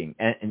reading,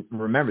 and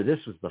remember,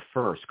 this was the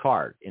first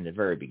card in the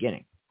very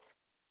beginning.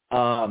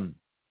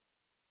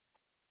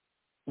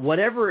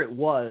 Whatever it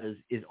was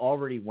is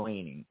already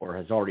waning or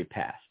has already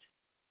passed.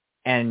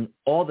 And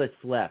all that's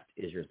left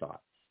is your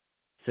thoughts.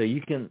 So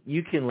you can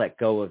let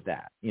go of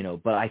that,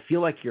 but I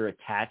feel like you're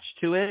attached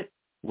to it,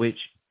 which,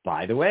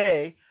 by the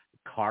way,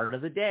 card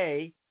of the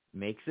day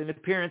makes an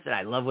appearance. And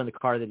I love when the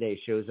card of the day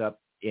shows up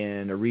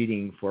in a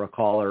reading for a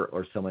caller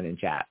or someone in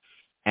chat.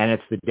 And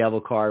it's the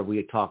Devil card. We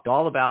had talked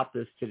all about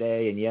this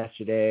today and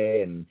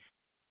yesterday, and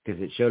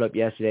because it showed up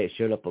yesterday, it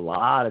showed up a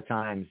lot of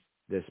times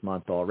this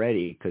month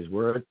already, because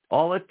we're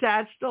all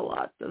attached to a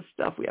lot of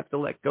stuff we have to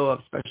let go of,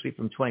 especially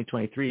from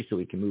 2023, so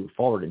we can move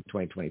forward in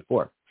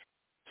 2024.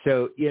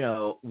 So,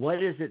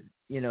 what is it,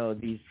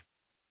 these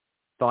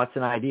thoughts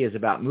and ideas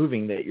about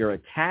moving that you're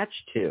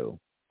attached to,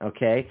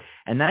 okay?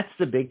 And that's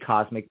the big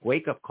cosmic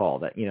wake-up call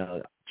that,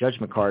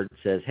 Judgment card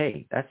says,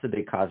 hey, that's the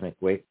big cosmic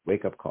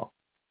wake-up call.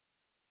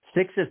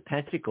 6 is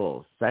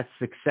Pentacles. That's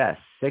success.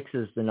 6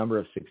 is the number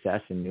of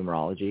success in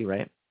numerology,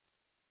 right?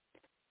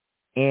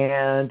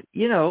 And,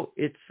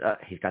 it's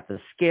he's got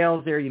the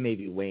scales there. You may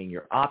be weighing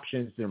your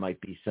options. There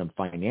might be some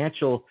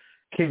financial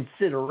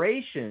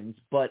considerations,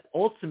 but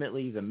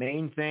ultimately the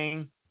main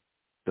thing,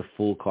 the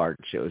Fool card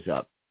shows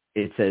up.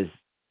 It says,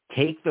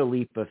 take the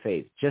leap of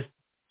faith. Just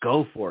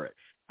go for it.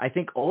 I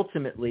think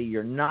ultimately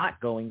you're not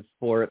going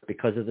for it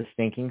because of the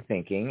stinking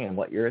thinking and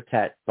what your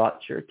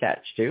thoughts you're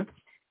attached to,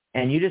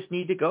 and you just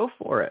need to go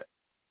for it.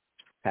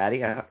 Patty,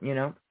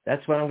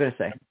 that's what I'm going to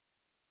say.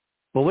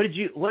 But what did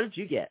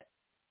you get?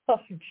 Oh,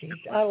 geez,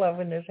 I love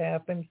when this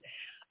happens.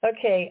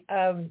 Okay,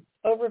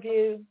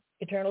 overview,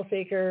 Eternal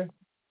Seeker,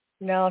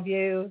 Now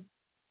View.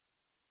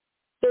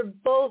 They're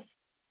both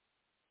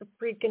a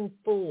freaking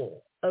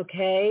fool,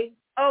 okay?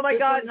 Oh my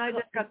God! And I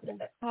just got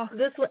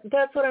this one.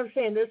 That's what I'm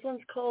saying. This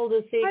one's called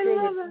a Seeker. This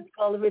one's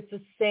called. It's the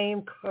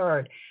same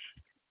card,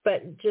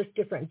 but just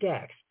different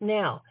decks.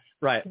 Now,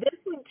 right. This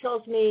one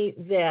tells me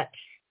that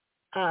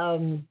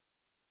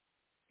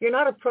you're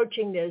not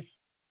approaching this.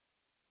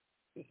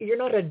 You're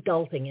not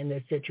adulting in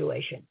this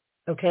situation.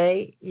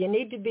 Okay, you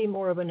need to be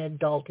more of an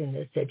adult in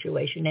this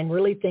situation and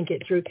really think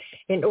it through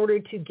in order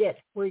to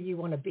get where you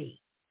want to be.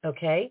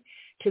 Okay,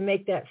 to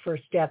make that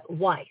first step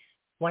wise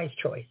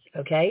choice.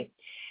 Okay.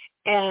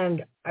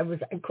 And I was,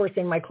 of course,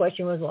 then my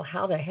question was, well,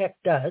 how the heck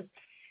does?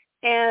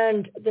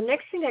 And the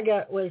next thing I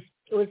got was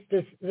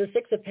the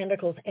 6 of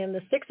Pentacles. And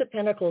the 6 of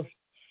Pentacles,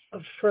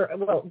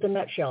 the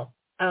nutshell,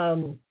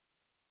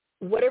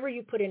 whatever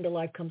you put into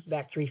life comes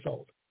back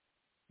threefold,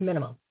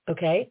 minimum,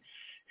 okay?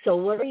 So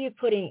what are you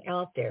putting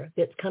out there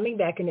that's coming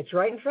back, and it's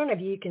right in front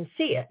of you, you can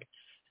see it.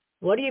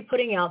 What are you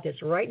putting out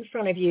that's right in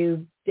front of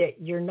you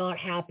that you're not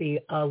happy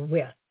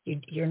with?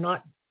 You're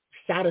not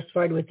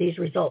satisfied with these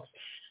results.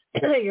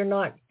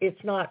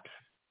 It's not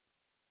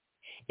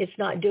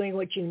doing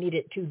what you need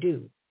it to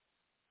do.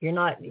 You're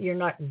not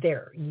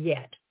there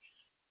yet.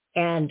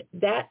 And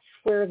that's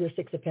where the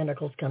 6 of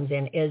Pentacles comes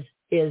in, is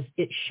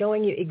it's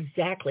showing you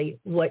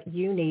exactly what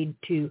you need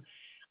to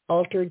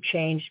alter,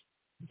 change.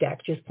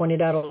 Dak just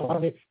pointed out a lot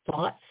of its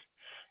thoughts,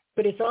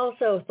 but it's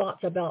also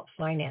thoughts about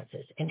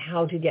finances and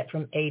how to get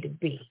from A to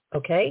B,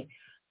 okay?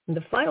 And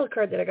the final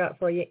card that I got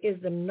for you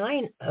is the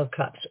 9 of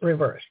Cups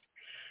reversed.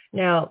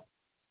 Now,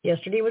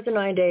 yesterday was the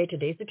 9-day,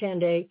 today's the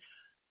 10-day,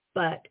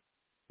 but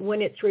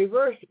when it's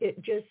reversed,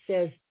 it just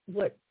says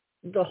what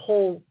this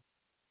whole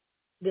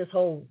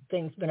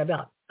thing's been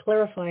about,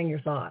 clarifying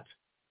your thoughts.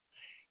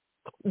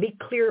 Be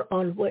clear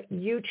on what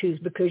you choose,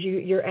 because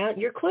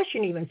your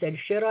question even said,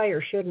 should I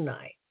or shouldn't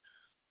I?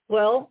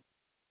 Well,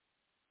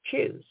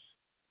 choose,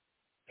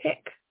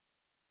 pick,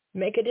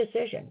 make a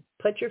decision,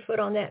 put your foot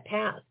on that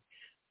path,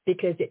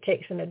 because it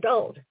takes an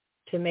adult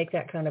to make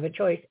that kind of a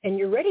choice, and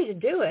you're ready to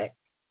do it.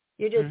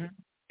 You're just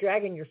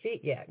dragging your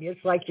feet yet.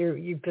 It's like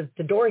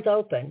the door's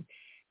open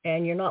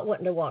and you're not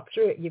wanting to walk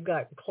through it. You've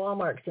got claw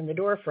marks in the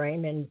door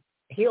frame and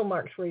heel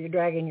marks where you're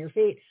dragging your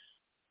feet.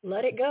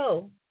 Let it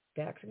go.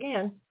 Backs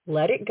again.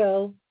 Let it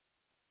go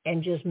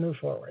and just move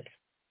forward.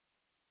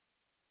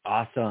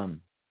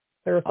 Awesome.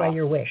 Clarify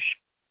your wish.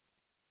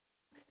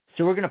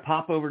 So we're going to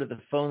pop over to the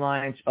phone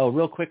lines. Oh,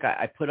 real quick,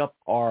 I put up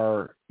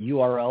our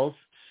URLs.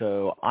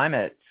 So I'm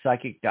at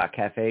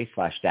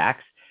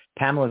psychic.cafe/Dax.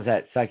 Pamela's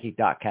at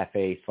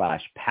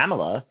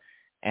psychic.cafe/Pamela.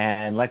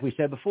 And like we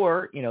said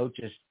before,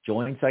 just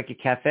join Psychic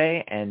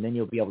Cafe, and then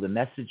you'll be able to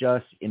message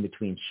us in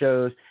between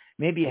shows.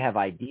 Maybe you have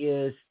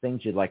ideas,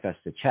 things you'd like us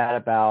to chat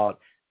about,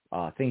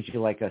 things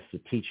you'd like us to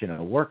teach in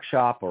a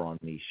workshop or on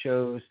these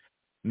shows.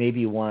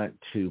 Maybe you want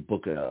to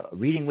book a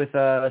reading with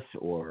us,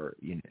 or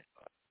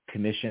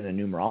commission a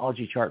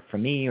numerology chart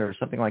from me or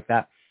something like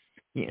that.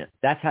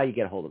 That's how you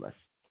get a hold of us.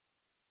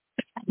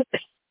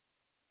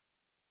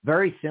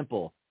 Very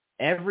simple.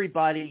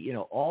 Everybody,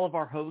 all of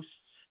our hosts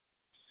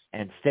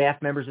and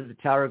staff members of the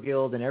Tarot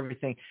Guild and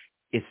everything,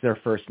 it's their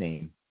first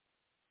name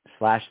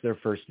 / their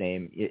first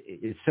name.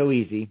 It's so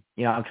easy.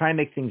 I'm trying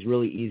to make things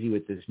really easy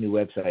with this new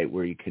website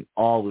where you can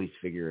always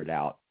figure it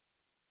out.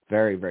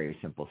 Very, very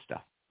simple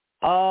stuff.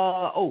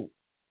 Have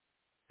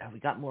we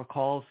got more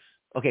calls?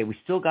 Okay, we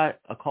still got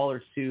a call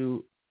or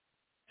two,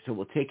 so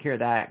we'll take care of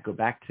that. Go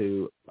back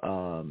to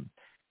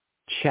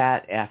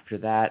chat after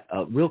that.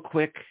 Real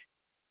quick,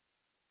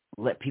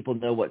 let people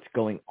know what's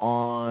going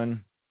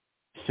on.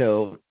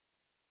 So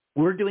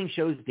we're doing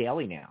shows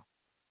daily now,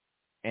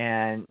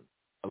 and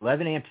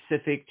 11 a.m.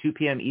 Pacific, 2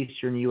 p.m.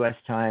 Eastern U.S.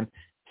 time,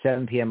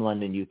 7 p.m.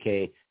 London,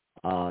 UK,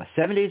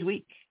 7 days a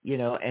week,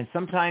 and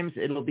sometimes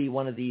it'll be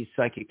one of these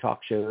psychic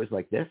talk shows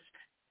like this.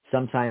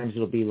 Sometimes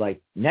it'll be like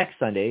next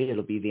Sunday,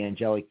 it'll be the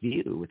Angelic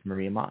View with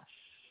Maria Moss.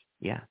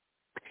 Yeah.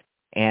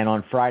 And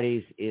on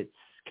Fridays, it's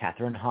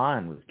Catherine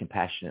Hahn with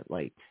Compassionate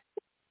Light,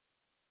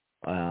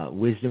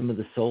 Wisdom of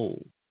the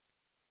Soul.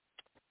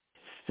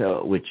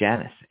 so with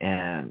Janice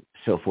and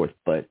so forth.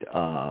 But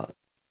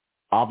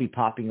I'll be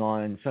popping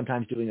on,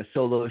 sometimes doing a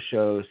solo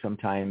show,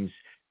 sometimes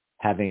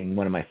having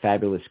one of my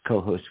fabulous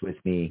co-hosts with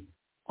me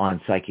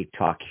on Psychic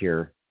Talk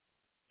here.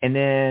 And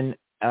then,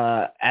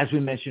 as we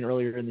mentioned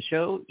earlier in the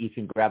show, you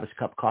can grab us a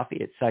cup of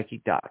coffee at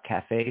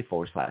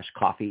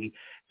psychic.cafe/coffee.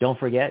 Don't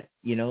forget,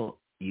 you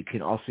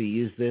can also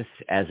use this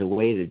as a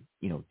way to,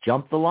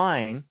 jump the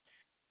line.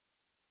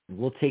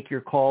 We'll take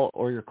your call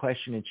or your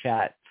question in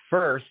chat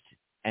first,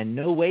 and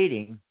no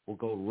waiting. We'll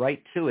go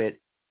right to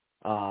it.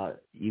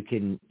 You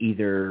can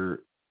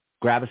either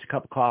grab us a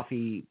cup of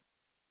coffee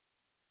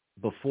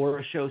before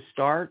a show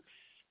starts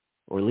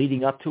or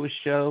leading up to a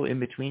show, in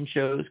between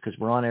shows, because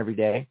we're on every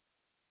day,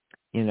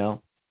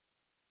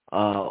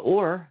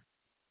 or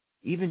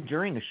even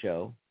during a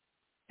show,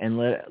 and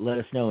let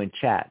us know in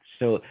chat.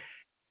 So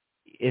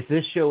if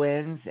this show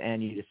ends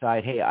and you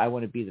decide, hey, I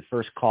want to be the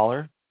first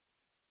caller,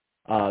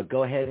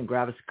 go ahead and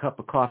grab us a cup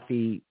of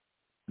coffee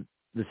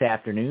this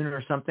afternoon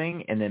or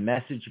something, and then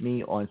message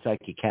me on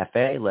Psychic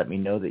Cafe. Let me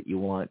know that you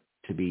want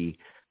to be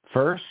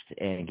first,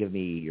 and give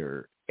me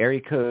your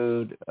area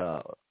code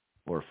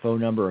or phone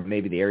number, or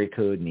maybe the area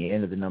code and the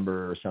end of the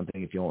number or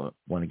something, if you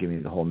want to give me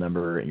the whole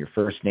number and your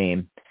first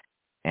name,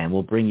 and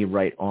we'll bring you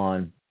right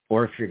on.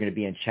 Or if you're going to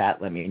be in chat,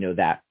 let me know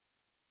that.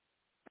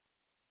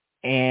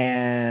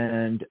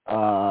 And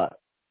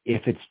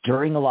if it's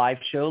during a live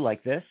show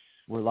like this,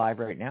 we're live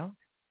right now,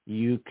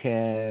 you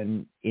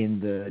can, in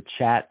the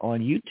chat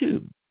on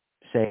YouTube,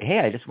 say, hey,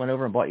 I just went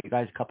over and bought you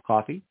guys a cup of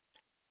coffee,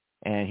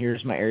 and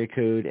here's my area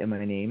code and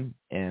my name,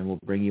 and we'll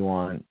bring you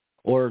on.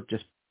 Or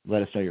just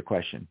let us know your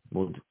question.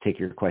 We'll take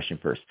your question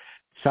first.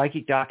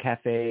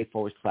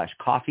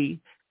 Psychic.cafe/coffee.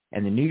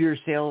 And the New Year's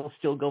sale is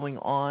still going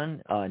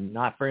on.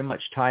 Not very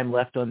much time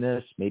left on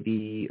this,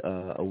 maybe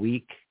a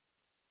week.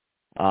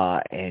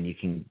 And you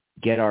can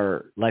get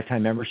our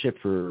lifetime membership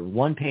for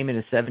one payment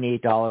of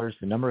 $78,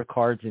 the number of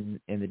cards in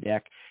the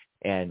deck.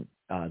 And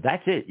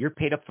that's it. You're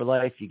paid up for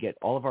life. You get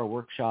all of our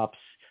workshops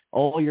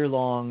all year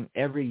long,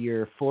 every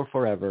year, for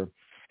forever.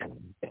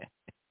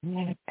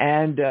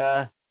 And,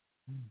 of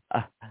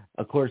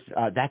course,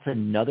 that's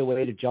another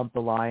way to jump the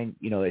line.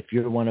 If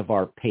you're one of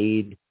our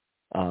paid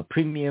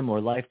premium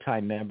or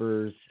lifetime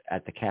members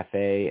at the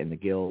cafe and the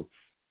guild,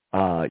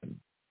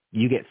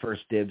 you get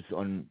first dibs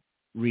on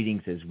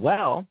readings as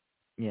well.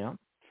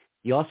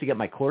 You also get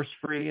my course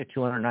free, a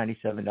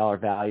 $297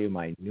 value,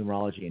 my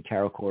numerology and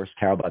tarot course,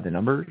 Tarot by the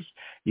Numbers.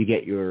 You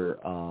get your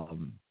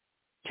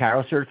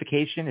tarot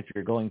certification if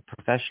you're going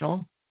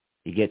professional.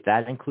 You get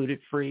that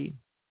included free.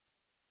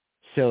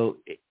 So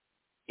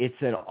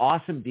it's an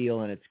awesome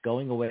deal, and it's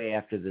going away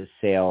after the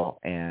sale,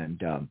 and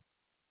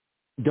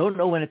don't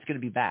know when it's going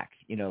to be back.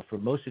 For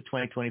most of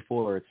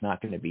 2024, it's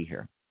not going to be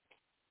here.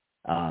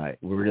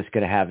 We're just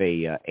going to have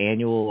a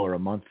annual or a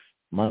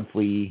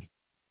monthly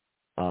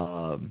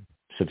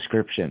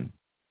subscription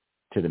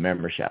to the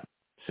membership.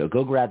 So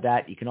go grab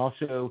that. You can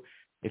also,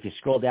 if you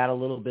scroll down a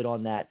little bit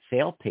on that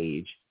sale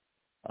page,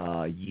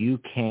 you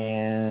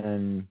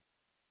can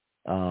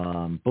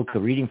book a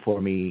reading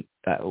with me.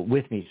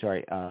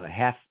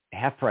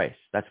 Half price.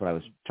 That's what I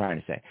was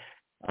trying to say.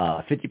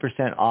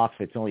 50% off.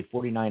 It's only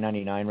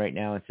 $49.99 right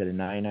now instead of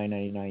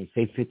 $99.99. You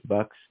save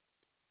 $50.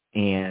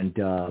 And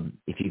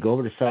if you go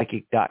over to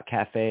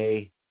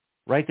psychic.cafe,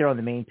 right there on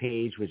the main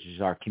page, which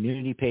is our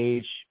community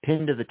page,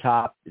 pinned to the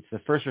top, it's the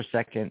first or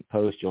second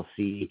post. You'll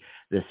see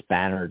this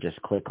banner. Just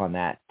click on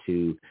that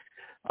to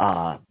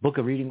book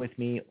a reading with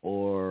me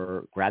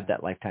or grab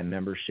that lifetime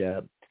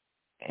membership.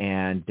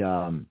 And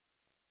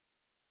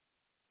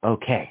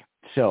okay,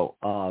 so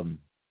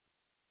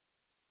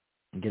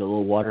get a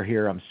little water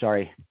here. I'm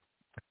sorry.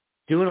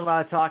 Doing a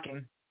lot of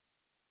talking.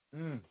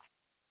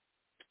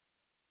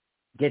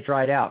 Get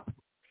dried out.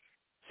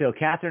 So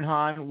Catherine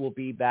Hahn will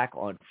be back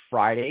on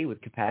Friday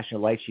with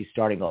Compassionate Light. She's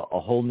starting a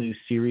whole new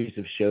series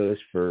of shows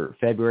for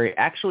February.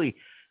 Actually,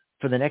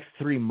 for the next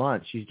 3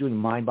 months, she's doing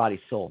Mind, Body,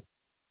 Soul.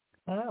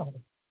 Oh.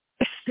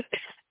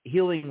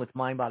 Healing with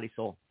Mind, Body,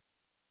 Soul.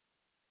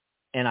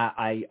 And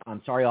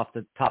I'm sorry, off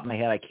the top of my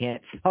head, I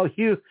can't tell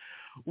you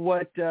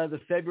what the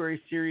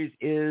February series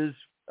is.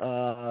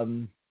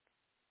 I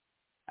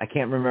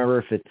can't remember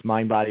if it's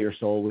Mind, Body, or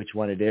Soul, which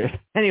one it is.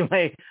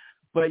 Anyway,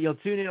 but you'll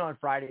tune in on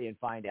Friday and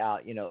find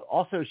out.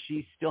 Also,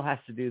 she still has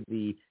to do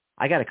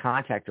I got to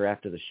contact her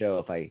after the show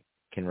if I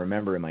can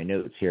remember in my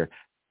notes here.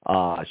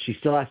 She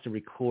still has to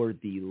record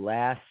the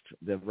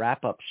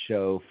wrap-up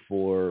show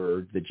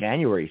for the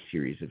January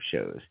series of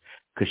shows,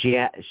 because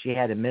she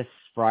had to miss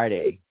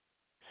Friday.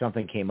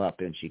 Something came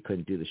up and she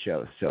couldn't do the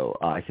show. So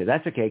I said,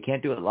 that's okay.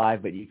 Can't do it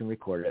live, but you can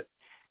record it,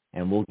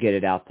 and we'll get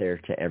it out there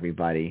to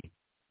everybody.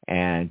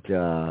 And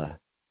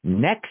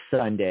next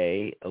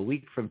Sunday, a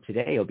week from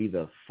today, will be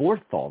the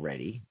 4th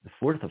already, the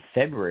 4th of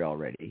February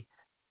already.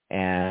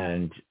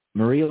 And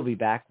Maria will be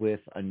back with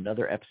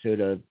another episode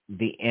of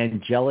The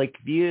Angelic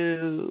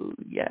View.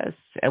 Yes.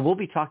 And we'll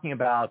be talking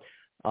about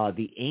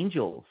the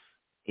angels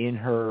in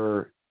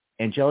her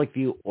Angelic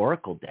View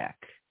Oracle deck.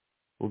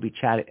 We'll be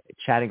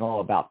chatting all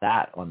about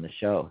that on the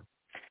show.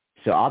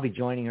 So I'll be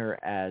joining her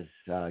as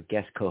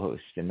guest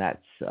co-host, and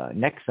that's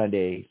next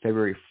Sunday,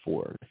 February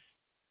 4th.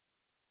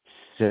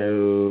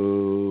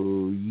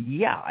 So,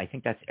 yeah, I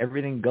think that's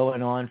everything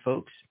going on,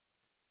 folks.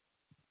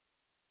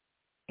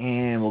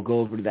 And we'll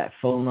go over to that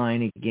phone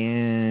line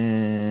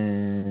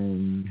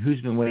again. Who's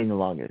been waiting the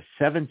longest?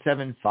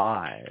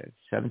 775.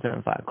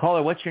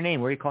 Caller, what's your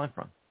name? Where are you calling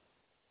from?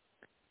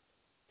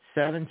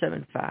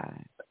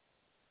 775.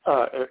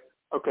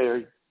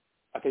 Okay,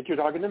 I think you're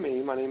talking to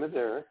me. My name is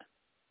Eric.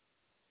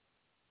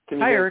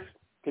 Hi, Eric.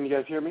 Can you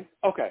guys hear me?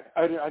 Okay.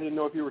 I didn't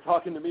know if you were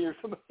talking to me or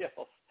somebody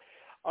else.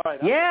 All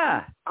right.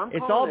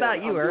 It's all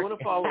about you, Eric. I'm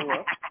doing a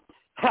follow-up.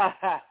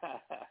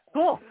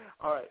 Cool.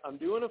 All right. I'm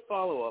doing a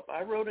follow-up.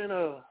 I wrote in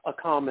a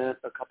comment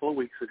a couple of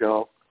weeks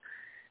ago,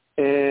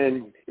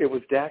 and it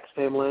was Dax,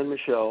 Pamela, and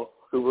Michelle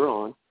who were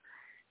on.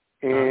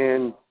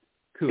 And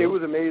cool. It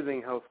was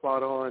amazing how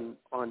spot on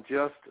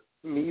just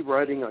me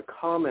writing a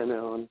comment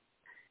on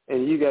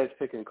and you guys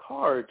picking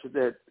cards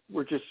that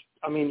were just,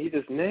 you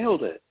just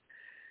nailed it.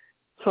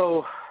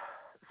 So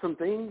some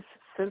things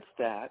since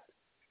that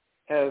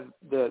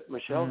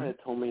Michelle had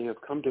told me have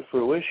come to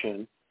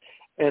fruition,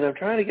 and I'm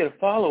trying to get a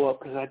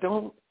follow-up because I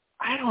don't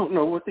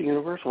know what the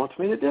universe wants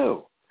me to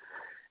do.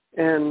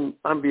 And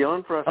I'm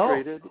beyond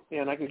frustrated,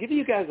 and I can give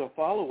you guys a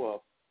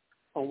follow-up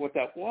on what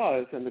that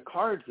was and the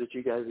cards that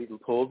you guys even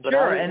pulled. But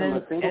sure, I am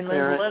a single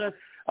parent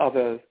of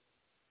a...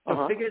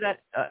 So figure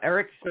that,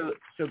 Eric, so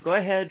go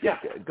ahead. Yeah.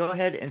 Go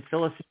ahead and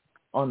fill us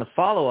on the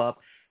follow-up,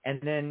 and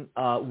then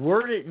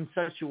word it in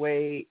such a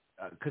way,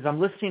 because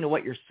I'm listening to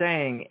what you're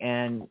saying,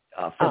 and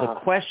for the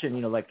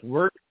question,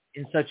 word it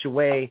in such a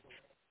way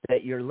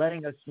that you're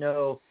letting us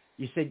know.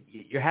 You said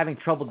you're having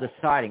trouble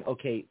deciding,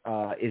 okay,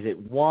 is it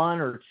one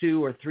or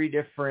two or three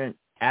different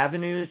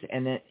avenues?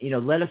 And then,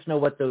 let us know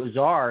what those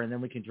are, and then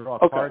we can draw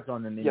cards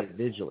on them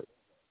individually.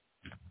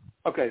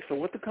 Okay, so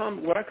what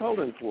I called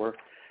in for,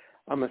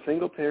 I'm a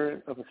single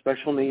parent of a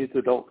special needs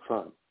adult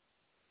son.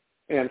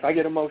 And if I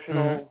get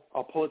emotional,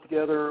 I'll pull it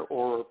together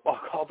or I'll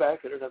call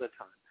back at another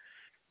time.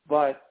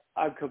 But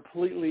I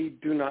completely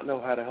do not know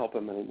how to help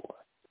him anymore.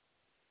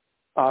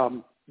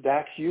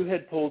 Dax, you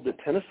had pulled the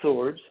Ten of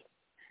Swords.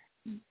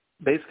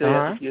 Basically,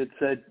 I think you had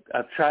said,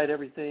 I've tried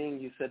everything.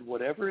 You said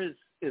whatever is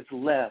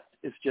left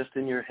is just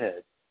in your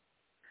head.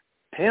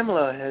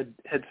 Pamela had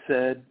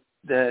said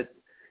that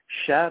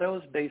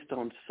shadows based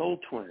on soul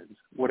twins,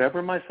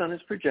 whatever my son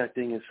is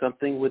projecting is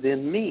something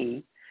within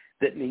me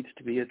that needs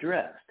to be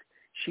addressed.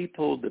 She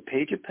pulled the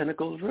Page of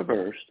Pentacles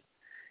reversed.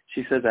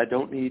 She says, I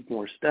don't need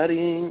more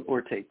studying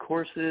or take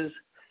courses,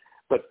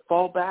 but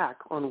fall back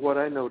on what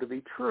I know to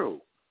be true.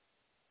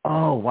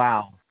 Oh,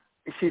 wow.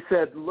 She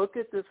said, look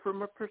at this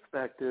from a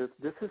perspective.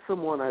 This is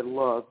someone I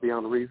love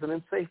beyond reason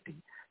and safety.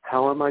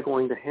 How am I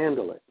going to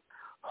handle it?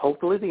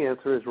 Hopefully the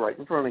answer is right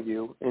in front of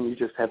you, and you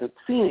just haven't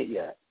seen it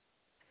yet.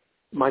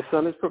 My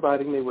son is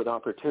providing me with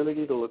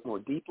opportunity to look more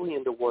deeply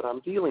into what I'm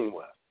dealing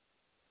with.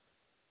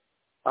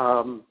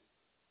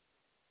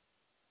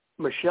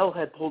 Michelle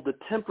had pulled the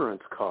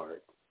Temperance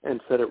card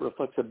and said it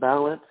reflects a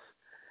balance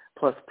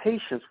plus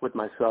patience with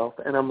myself,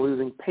 and I'm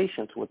losing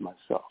patience with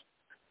myself.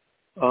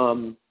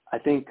 I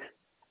think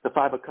the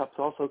Five of Cups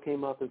also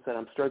came up and said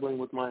I'm struggling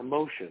with my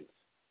emotions.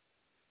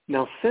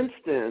 Now, since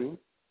then,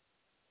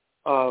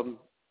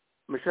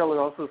 Michelle had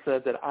also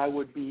said that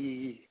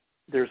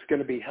there's going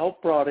to be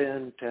help brought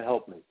in to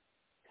help me.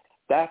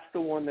 That's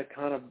the one that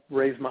kind of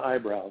raised my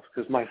eyebrows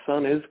because my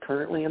son is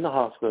currently in the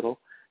hospital.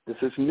 This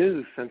is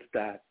news since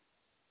that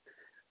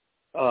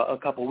a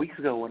couple weeks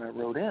ago when I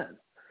wrote in.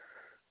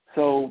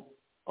 So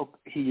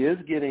he is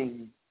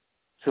getting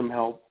some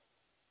help,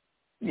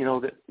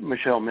 that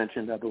Michelle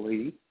mentioned, I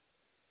believe.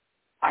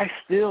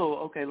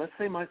 Let's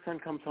say my son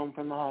comes home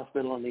from the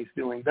hospital and he's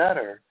doing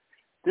better.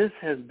 This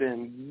has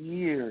been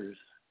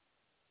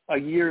a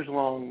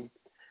years-long,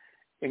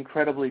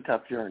 incredibly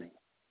tough journey.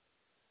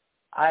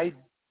 I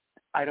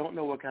don't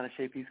know what kind of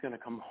shape he's going to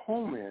come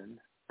home in,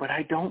 but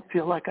I don't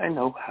feel like I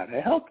know how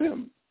to help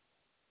him.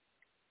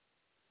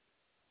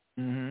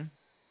 Mm-hmm.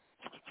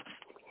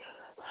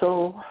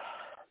 So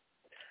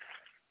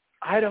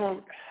I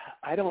don't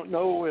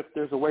know if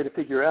there's a way to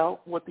figure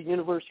out what the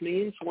universe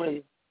means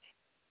when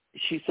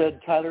she said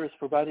Tyler is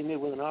providing me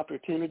with an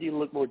opportunity to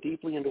look more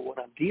deeply into what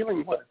I'm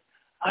dealing with.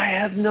 I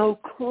have no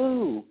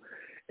clue.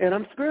 And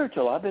I'm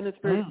spiritual. I've been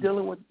in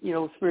dealing with,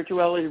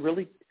 spirituality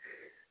really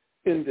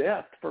in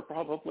depth for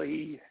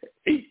probably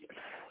 8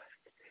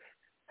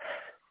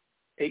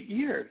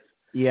 years.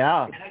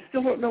 Yeah. And I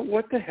still don't know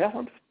what the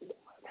hell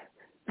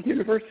the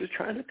universe is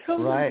trying to tell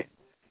me. Right.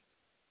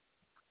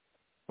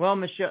 Well,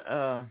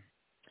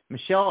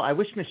 Michelle, I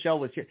wish Michelle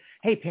was here.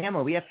 Hey,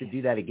 Pamela, we have to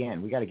do that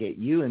again. We got to get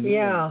you and me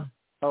and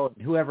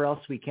whoever else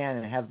we can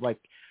and have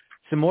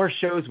some more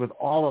shows with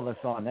all of us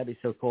on. That'd be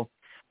so cool.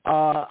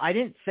 I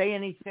didn't say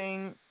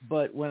anything,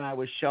 but when I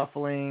was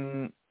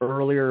shuffling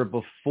earlier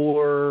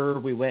before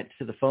we went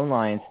to the phone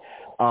lines,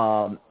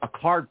 a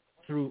card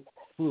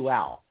flew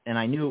out, and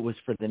I knew it was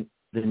for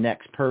the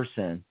next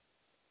person,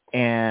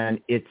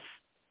 and it's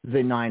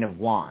the Nine of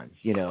Wands,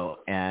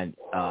 and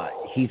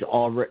he's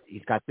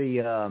got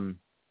the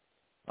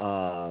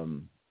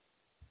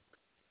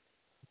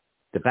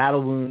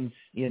battle wounds,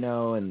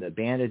 and the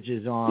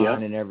bandages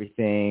on and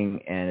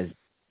everything, and has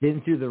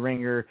been through the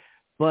ringer,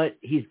 but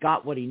he's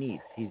got what he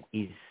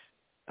needs.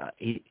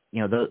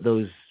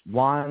 Those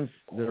wands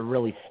that are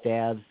really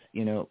stabs,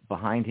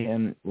 behind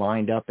him,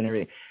 lined up and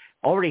everything,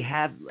 already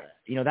have,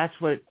 that's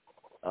what,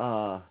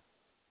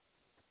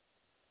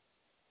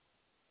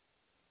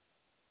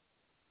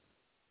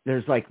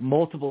 there's like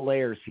multiple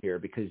layers here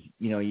because,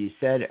 you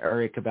said,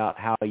 Eric, about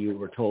how you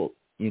were told,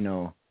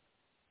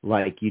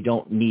 like you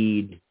don't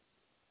need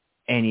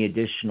any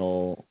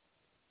additional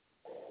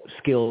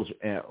skills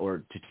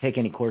or to take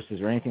any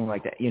courses or anything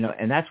like that,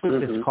 and that's what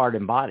this card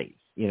embodies.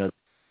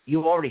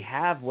 You already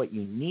have what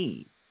you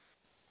need,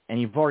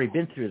 and you've already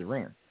been through the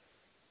ringer.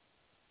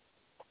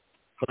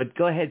 But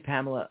go ahead,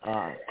 Pamela.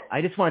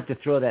 I just wanted to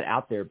throw that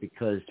out there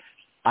because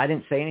I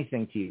didn't say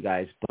anything to you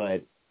guys,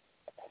 but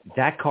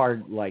that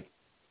card like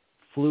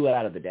flew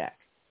out of the deck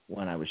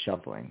when I was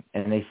shuffling,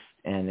 and they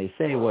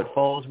say what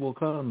falls will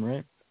come,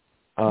 right?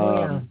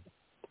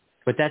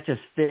 But that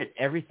just fit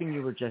everything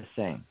you were just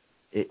saying.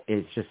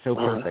 It's just so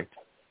perfect.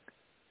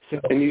 So,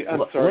 and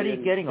I'm sorry, what are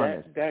you getting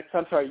on this?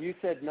 I'm sorry. You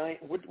said 9.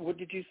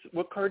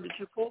 What card did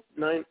you pull?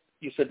 9.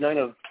 You said 9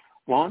 of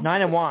Wands.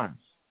 9 of Wands.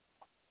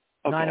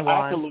 Okay, 9 of I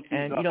have to Wands, look these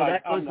and up.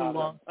 that goes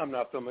along. I'm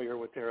not familiar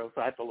with tarot,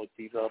 so I have to look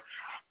these up.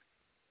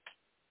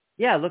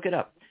 Yeah, look it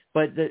up.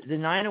 But the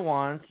 9 of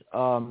Wands,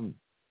 and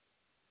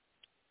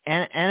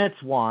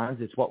it's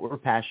wands. It's what we're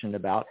passionate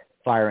about,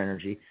 fire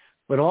energy.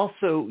 But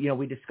also,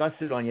 we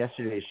discussed it on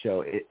yesterday's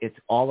show. It's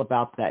all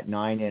about that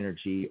 9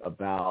 energy,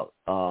 about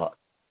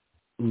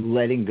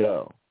letting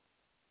go.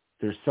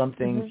 There's some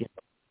things,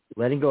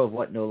 letting go of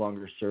what no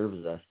longer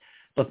serves us.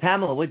 But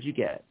Pamela, what'd you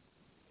get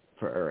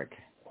for Eric?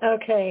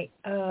 Okay.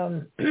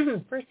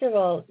 First of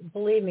all,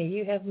 believe me,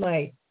 you have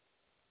my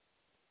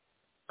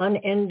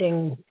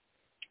unending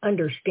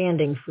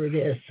understanding for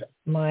this.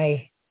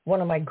 One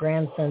of my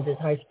grandsons is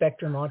high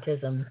spectrum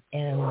autism,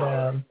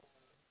 and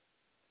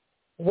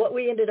what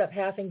we ended up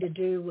having to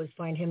do was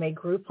find him a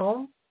group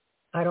home.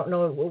 I don't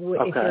know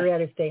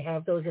if they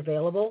have those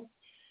available,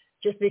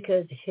 just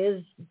because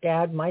his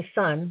dad, my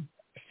son,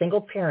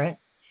 single parent,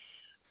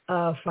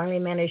 finally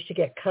managed to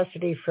get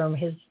custody from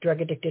his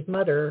drug-addicted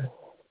mother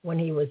when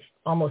he was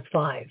almost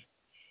 5.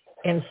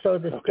 And so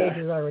the stage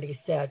is already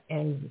set.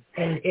 And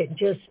it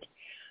just,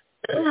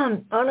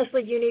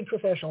 honestly, you need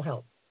professional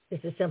help.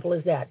 It's as simple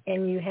as that.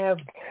 And you have,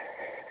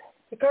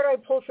 the card I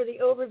pulled for the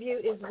overview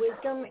is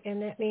wisdom,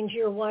 and that means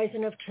you're wise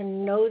enough to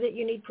know that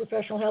you need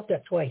professional help.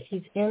 That's why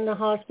he's in the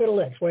hospital.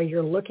 That's why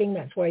you're looking.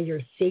 That's why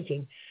you're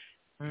seeking.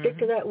 Stick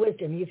to that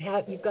wisdom. You've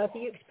got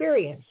the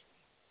experience.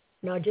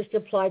 Now just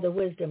apply the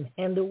wisdom.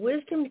 And the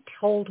wisdom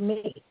told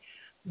me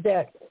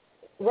that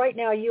right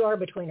now you are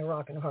between a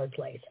rock and a hard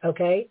place,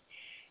 okay?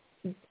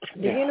 The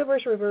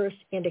universe reverse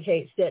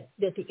indicates that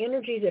the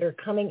energies that are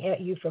coming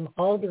at you from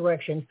all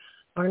directions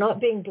are not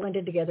being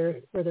blended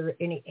together where they're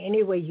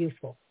any way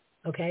useful,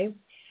 okay?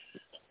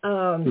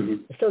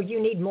 So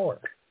you need more.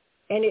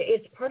 And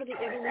it's part of the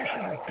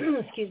evolutionary,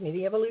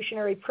 the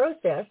evolutionary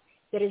process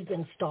that has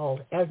been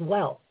stalled as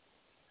well.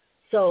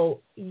 So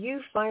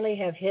you finally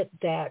have hit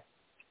that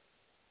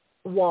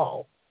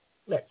wall,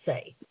 let's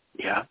say.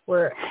 Yeah.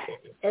 Where,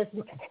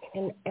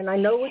 and I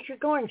know what you're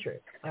going through.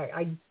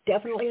 I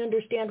definitely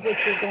understand what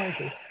you're going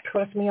through.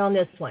 Trust me on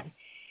this one.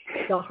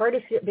 The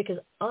hardest, because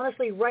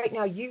honestly, right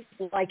now you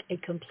feel like a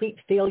complete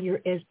failure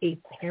as a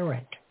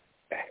parent.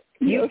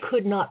 You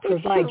could not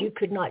provide. You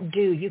could not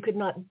do. You could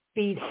not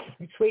be,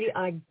 sweetie,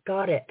 I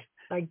got it.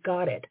 I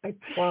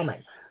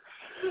promise.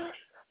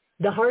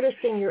 The hardest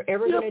thing you're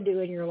ever going to do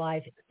in your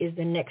life is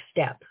the next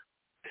step.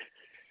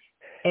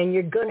 And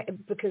you're going to,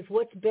 because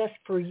what's best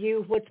for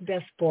you, what's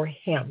best for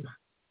him.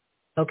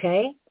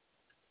 Okay?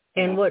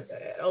 And what,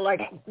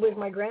 like with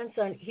my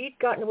grandson, he'd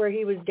gotten to where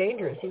he was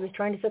dangerous. He was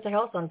trying to set the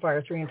house on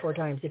fire 3 and 4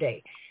 times a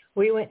day.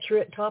 We went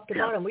through it top to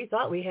bottom. We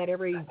thought we had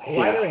every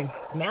lighter and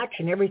match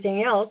and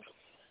everything else.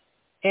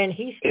 And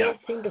he still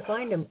seemed to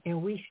find him,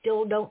 and we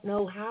still don't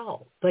know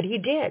how. But he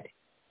did.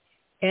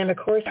 And, of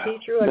course, he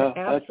threw an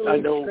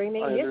absolute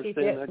screaming hissy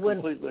fit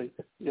when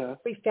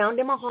we found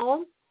him a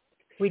home.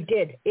 We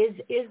did.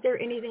 Is there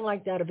anything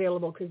like that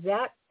available? Because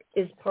that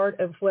is part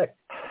of what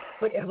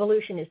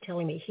evolution is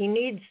telling me. He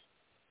needs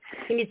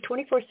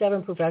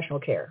 24/7 professional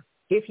care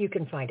if you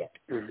can find it.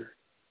 Mm-hmm.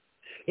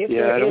 If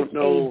there I is don't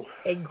know.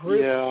 A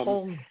group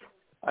home.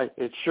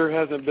 It sure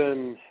hasn't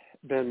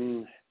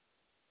been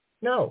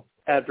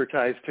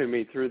advertised to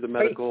me through the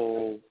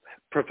medical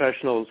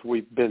professionals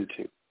we've been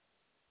to.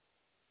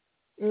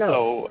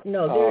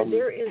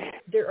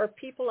 There are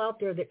people out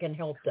there that can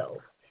help though.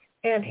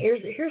 And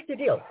here's the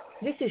deal.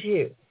 This is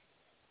you.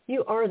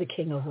 You are the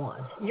King of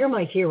Wands. You're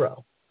my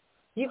hero.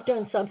 You've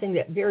done something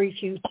that very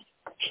few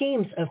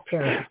teams of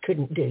parents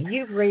couldn't do.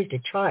 You've raised a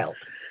child.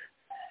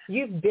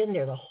 You've been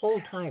there the whole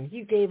time.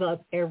 You gave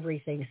up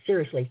everything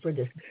seriously for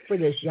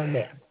this young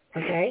man.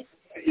 Okay?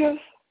 Yes.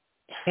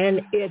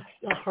 And it's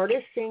the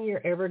hardest thing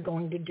you're ever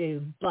going to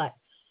do, but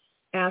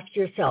ask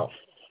yourself,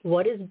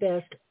 what is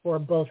best for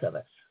both of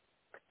us?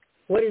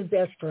 What is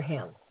best for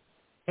him?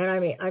 And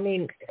I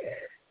mean,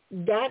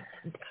 that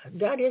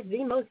is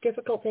the most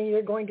difficult thing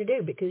you're going to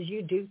do, because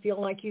you do feel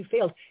like you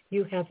failed.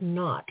 You have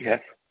not. Yes.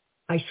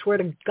 I swear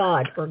to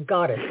God or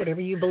Goddess,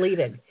 whatever you believe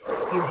in,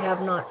 you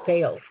have not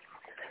failed.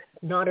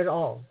 Not at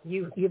all.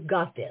 You've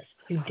got this.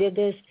 You did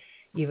this.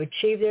 You've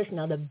achieved this.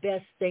 Now the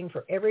best thing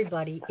for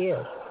everybody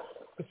is,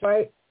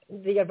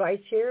 the advice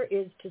here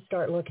is to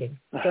start looking.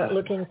 Start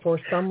looking for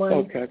someone,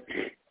 okay.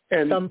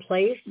 And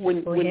someplace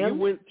when him you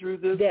went through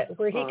this,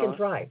 where he can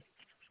thrive.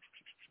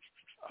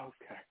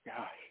 Okay,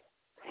 gosh.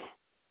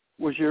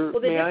 Was your?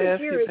 Well, may I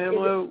ask you,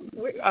 Pamela?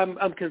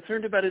 I'm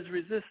concerned about his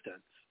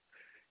resistance,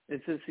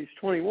 and since he's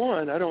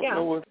 21, I don't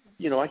know if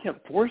I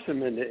can't force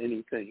him into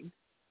anything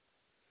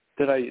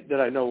that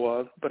I know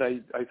of. But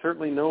I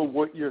certainly know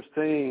what you're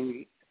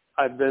saying.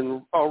 I've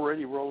been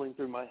already rolling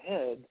through my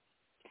head.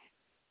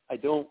 I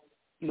don't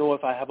know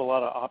if I have a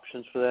lot of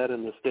options for that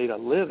in the state I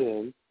live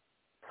in.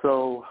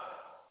 So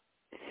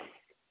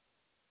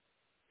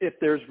if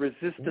there's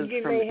resistance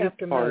you from may his have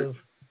to part, move.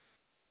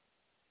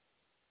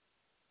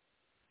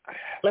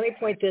 Let me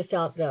point this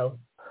out, though.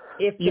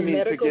 If the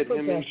medical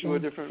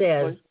profession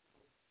says,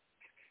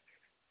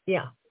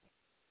 yeah.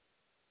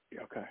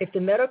 Okay. If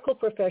the medical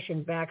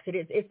profession backs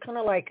it, it's kind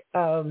of like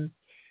an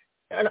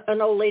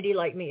old lady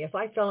like me. If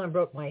I fell and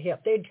broke my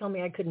hip, they'd tell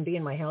me I couldn't be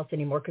in my house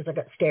anymore because I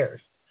got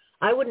stairs.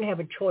 I wouldn't have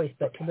a choice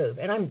but to move,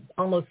 and I'm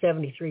almost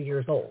 73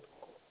 years old.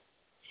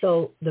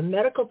 So the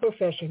medical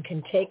profession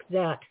can take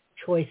that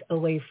choice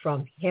away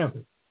from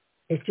him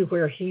as to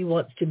where he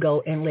wants to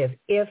go and live.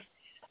 If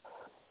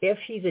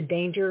he's a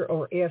danger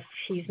or if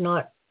she's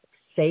not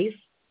safe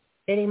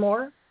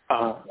anymore,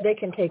 they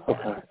can take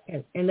that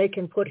and they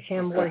can put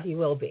him where he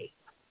will be.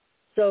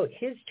 So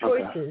his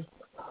choices,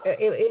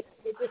 it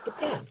just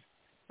depends.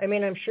 I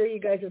mean, I'm sure you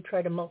guys have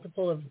tried a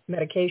multiple of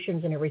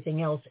medications and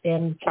everything else,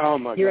 and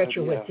you're at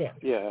your wit's end.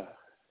 Yeah.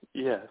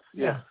 Yes.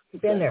 Yeah.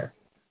 Been there.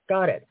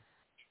 Got it.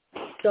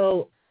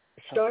 So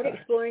start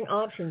exploring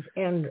options,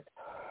 and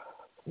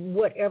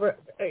whatever.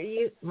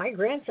 My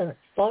grandson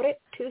fought it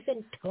tooth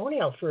and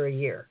toenail for a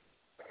year.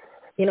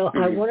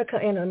 I want to,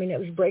 and I mean, it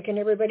was breaking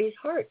everybody's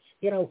hearts.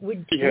 We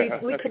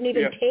couldn't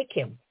even take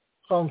him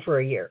home for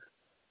a year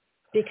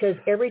because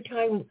every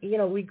time,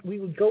 we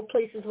would go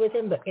places with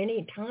him, but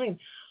any time,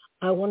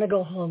 I want to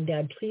go home,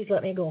 Dad. Please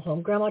let me go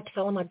home. Grandma,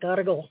 tell him I got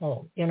to go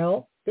home,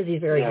 because he's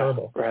very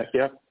verbal. Right,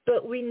 yeah.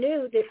 But we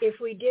knew that if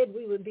we did,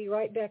 we would be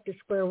right back to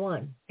square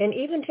one. And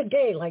even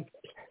today, like,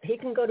 he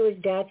can go to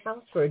his dad's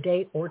house for a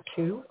day or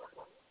two,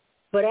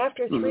 but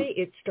after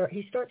 3,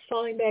 he starts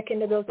falling back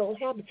into those old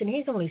habits, and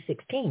he's only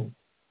 16.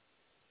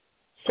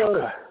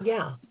 So,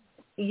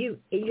 you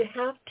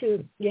have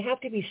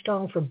to be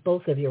strong for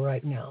both of you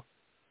right now.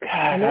 God,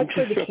 and that's I'm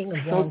where just the King of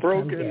so Wands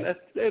broken.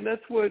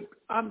 That's what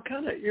I'm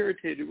kind of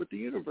irritated with the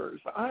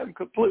universe. I'm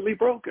completely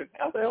broken.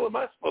 How the hell am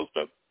I supposed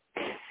to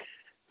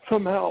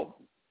somehow,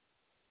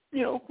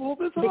 pull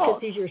this off? Because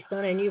he's your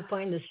son and you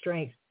find the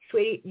strength.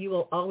 Sweetie, you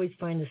will always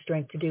find the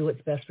strength to do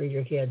what's best for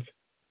your kids.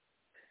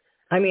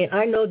 I mean,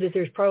 I know that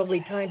there's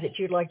probably times that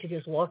you'd like to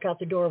just walk out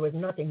the door with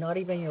nothing, not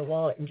even your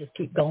wallet, and just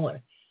keep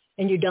going.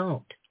 And you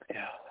don't.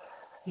 Yeah.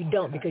 You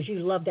don't, because you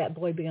love that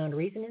boy beyond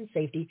reason and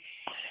safety.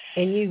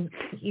 And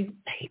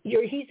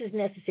he's as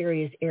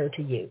necessary as air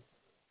to you.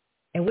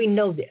 And we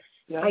know this.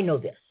 Yeah. I know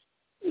this.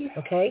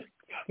 Okay?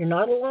 You're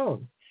not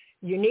alone.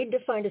 You need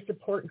to find a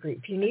support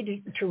group. You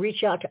need to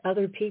reach out to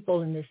other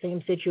people in the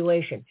same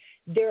situation.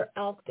 They're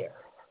out there.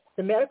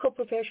 The medical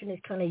profession is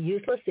kind of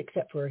useless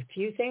except for a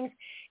few things.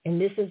 And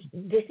this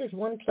is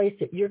one place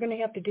that you're going to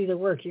have to do the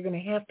work. You're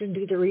going to have to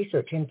do the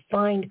research and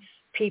find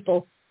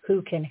people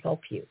who can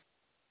help you.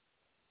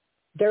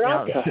 They're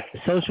out there.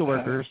 Social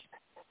workers.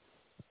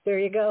 There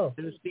you go.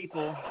 Those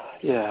people.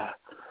 Yeah.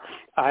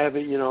 I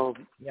haven't,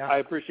 I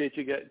appreciate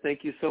you guys.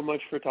 Thank you so much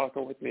for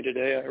talking with me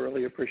today. I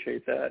really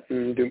appreciate that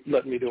and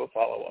letting me do a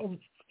follow-up.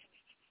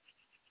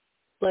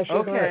 Bless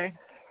your heart.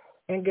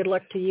 And good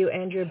luck to you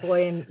and your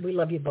boy, and we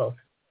love you both.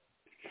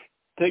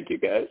 Thank you,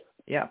 guys.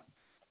 Yeah.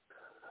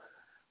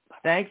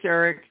 Thanks,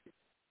 Eric.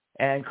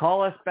 And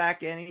call us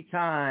back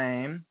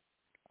anytime.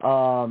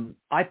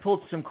 I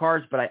pulled some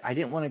cards, but I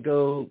didn't want to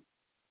go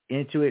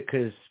into it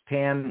because,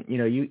 Pam,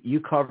 you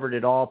covered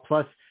it all.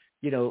 Plus,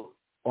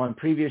 on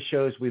previous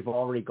shows, we've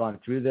already gone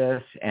through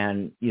this,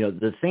 and,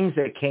 the things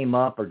that came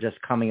up are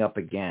just coming up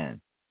again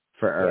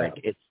for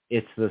Eric. Yeah.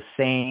 It's the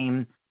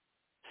same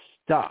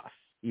stuff,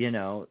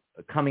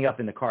 coming up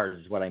in the cards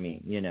is what I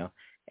mean,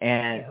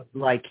 and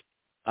like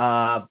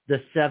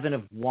the 7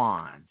 of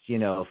Wands,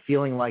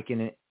 feeling like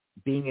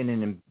being in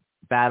an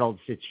embattled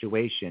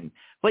situation,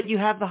 but you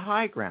have the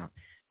high ground.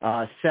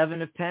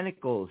 7 of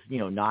Pentacles,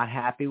 not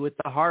happy with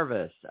the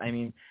harvest. I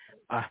mean,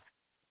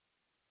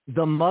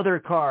 the Mother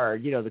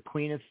card, the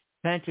Queen of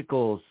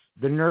Pentacles,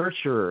 the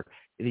nurturer.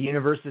 The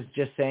universe is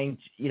just saying,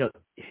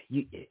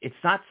 it's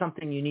not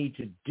something you need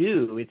to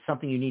do. It's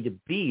something you need to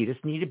be. You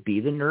just need to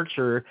be the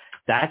nurturer.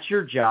 That's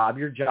your job.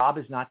 Your job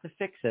is not to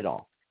fix it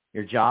all.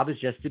 Your job is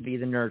just to be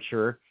the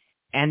nurturer.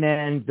 And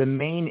then the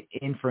main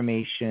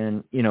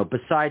information,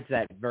 besides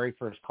that very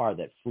first card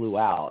that flew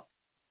out,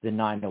 the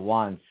 9 of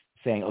Wands,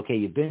 saying, okay,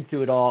 you've been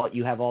through it all.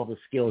 You have all the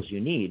skills you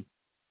need,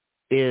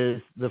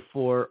 is the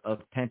 4 of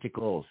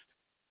Pentacles.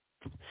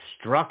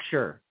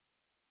 Structure.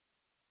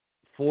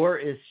 4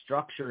 is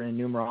structure in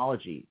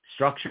numerology,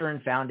 structure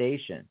and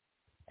foundation.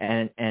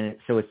 And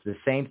so it's the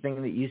same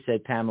thing that you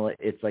said, Pamela.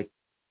 It's like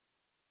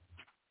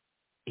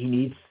he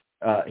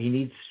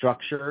needs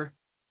structure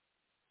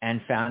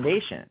and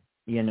foundation,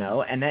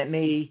 and that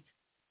may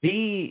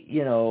be,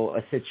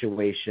 a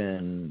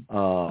situation,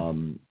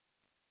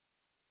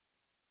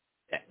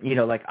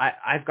 like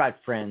I've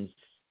got friends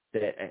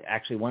that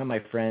actually one of my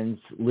friends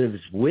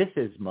lives with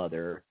his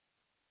mother,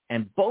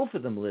 and both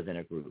of them live in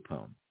a group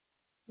home.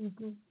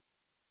 Mm-hmm.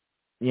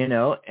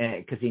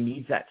 Because he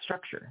needs that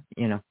structure,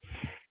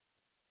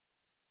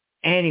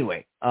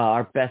 Anyway,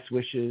 our best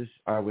wishes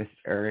are with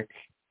Eric,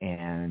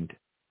 and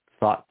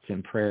thoughts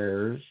and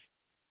prayers.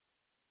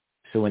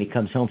 So when he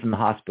comes home from the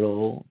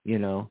hospital,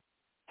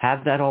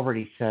 have that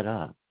already set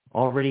up.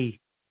 Already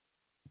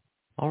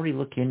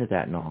look into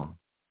that and all.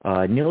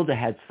 Nilda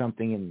had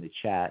something in the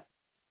chat,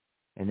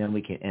 and then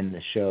we can end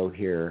the show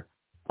here.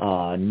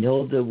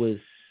 Nilda was,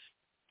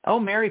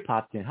 Mary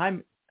popped in.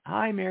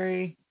 Hi,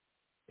 Mary.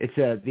 It's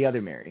the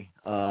other Mary.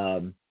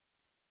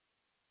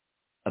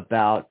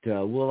 About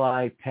will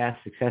I pass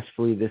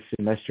successfully this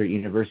semester at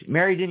university?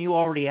 Mary, didn't you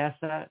already ask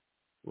that,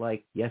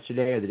 like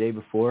yesterday or the day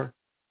before?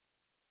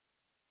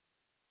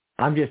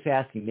 I'm just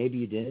asking. Maybe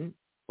you didn't,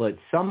 but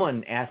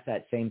someone asked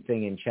that same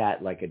thing in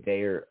chat like a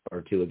day or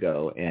two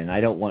ago, and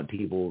I don't want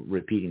people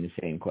repeating the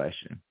same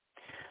question.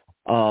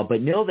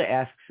 But Nilda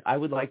asks, I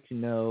would like to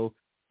know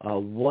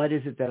what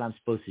is it that I'm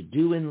supposed to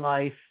do in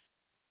life?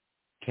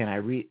 Can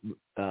I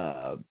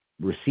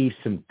receive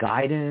some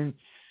guidance?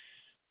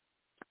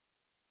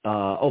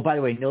 By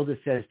the way, Nilda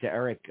says to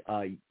Eric,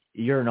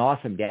 you're an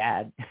awesome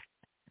dad.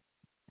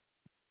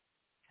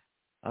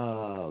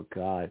 Oh,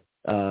 God.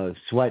 So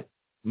what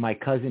my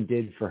cousin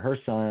did for her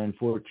son,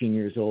 14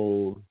 years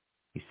old.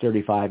 He's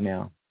 35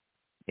 now.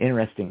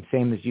 Interesting.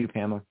 Same as you,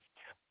 Pamela.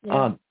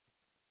 Yeah.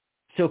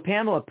 So,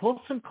 Pamela,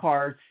 pull some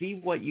cards, see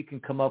what you can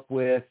come up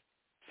with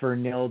for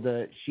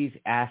Nilda. She's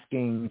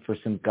asking for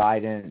some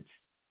guidance.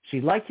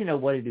 She'd like to know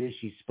what it is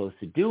she's supposed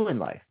to do in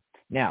life.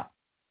 Now,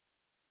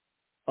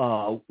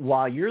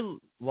 while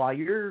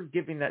you're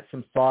giving that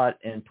some thought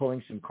and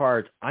pulling some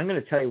cards, I'm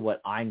going to tell you what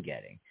I'm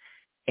getting.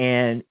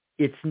 And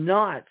it's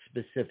not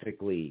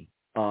specifically,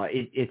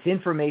 it's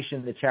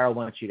information that Tarot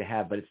wants you to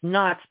have, but it's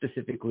not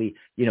specifically,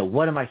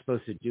 what am I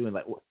supposed to do in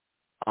life?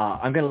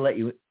 I'm going to let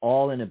you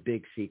all in a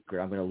big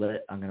secret. I'm going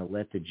to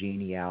let the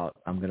genie out.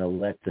 I'm going to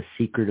let the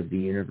secret of the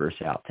universe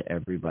out to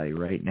everybody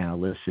right now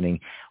listening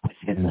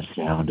within the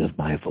sound of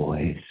my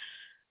voice.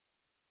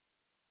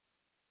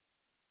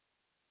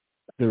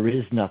 There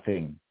is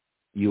nothing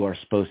you are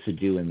supposed to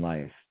do in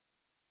life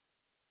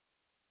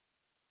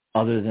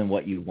other than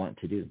what you want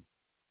to do.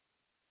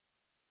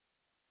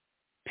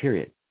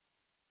 Period.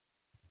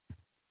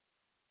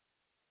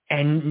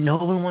 And no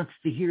one wants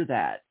to hear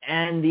that.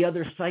 And the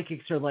other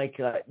psychics are like,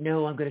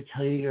 no, I'm going to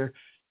tell you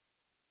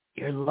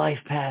your life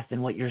path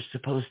and what you're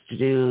supposed to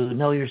do.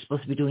 No, you're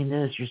supposed to be doing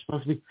this. You're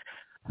supposed to be...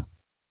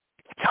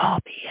 It's all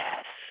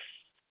BS.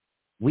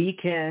 We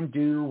can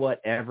do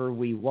whatever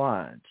we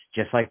want,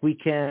 just like we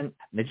can,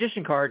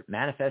 Magician card,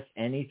 manifest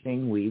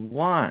anything we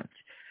want.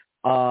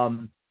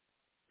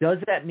 Does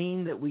that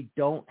mean that we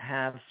don't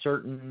have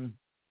certain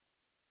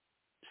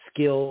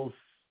skills,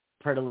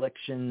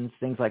 predilections,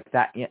 things like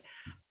that? Yeah.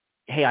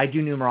 Hey, I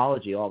do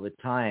numerology all the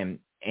time,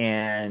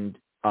 and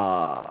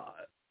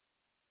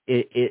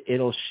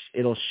it'll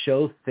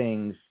show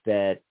things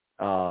that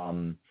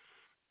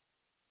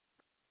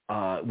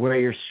where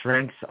your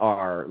strengths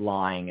are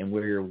lying and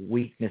where your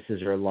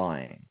weaknesses are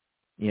lying,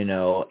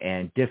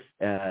 and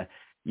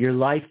your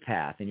life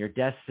path and your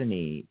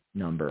destiny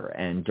number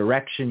and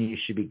direction you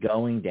should be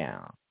going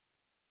down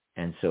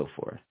and so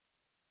forth.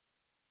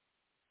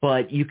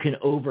 But you can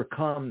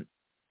overcome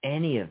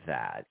any of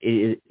that.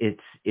 It's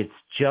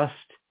just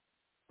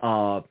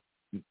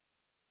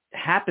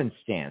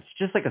happenstance,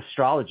 just like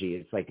astrology.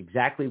 It's like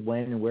exactly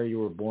when and where you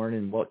were born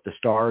and what the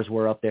stars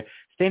were up there.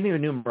 Same thing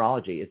with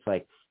numerology. It's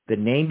like the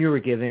name you were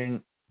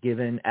given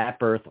at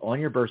birth on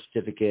your birth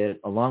certificate,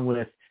 along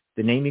with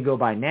the name you go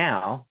by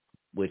now,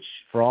 which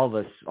for all of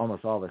us,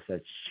 almost all of us,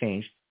 that's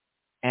changed,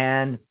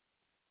 and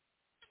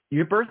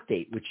your birth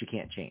date, which you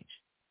can't change.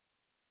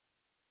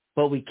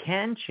 But we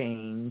can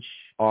change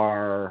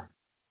our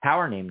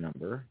power name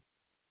number,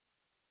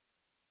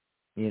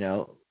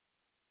 the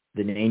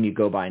name you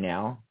go by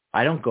now.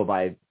 I don't go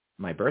by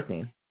my birth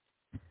name,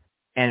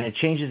 and it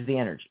changes the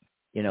energy,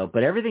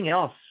 but everything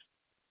else,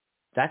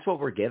 that's what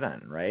we're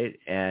given, right?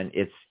 And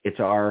it's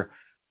our,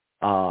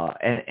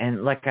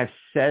 and like I've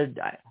said,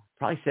 I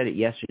probably said it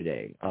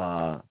yesterday,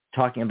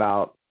 talking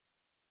about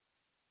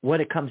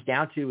what it comes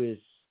down to is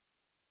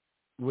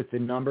with the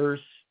numbers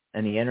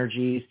and the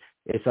energies,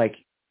 it's like,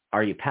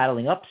 are you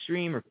paddling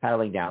upstream or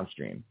paddling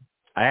downstream?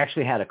 I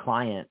actually had a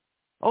client.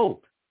 Was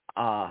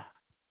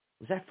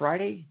that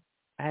Friday?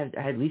 I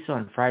had Lisa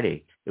on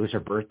Friday. It was her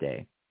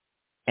birthday.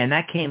 And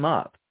that came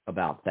up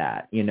about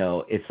that.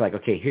 It's like,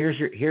 okay, here's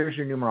your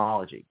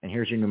numerology, and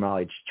here's your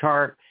numerology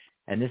chart,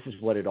 and this is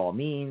what it all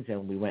means.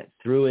 And we went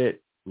through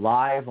it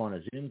live on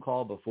a Zoom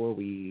call before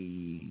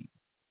we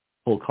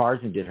pulled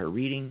cards and did her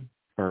reading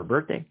for her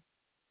birthday.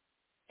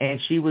 And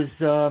she was,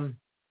 a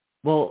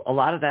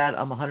lot of that,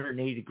 I'm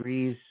 180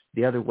 degrees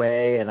the other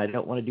way, and I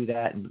don't want to do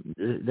that, and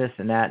this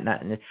and that and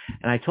that. And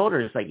I told her,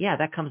 it's like, yeah,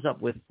 that comes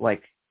up with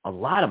like a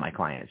lot of my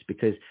clients,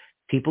 because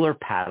people are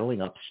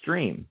paddling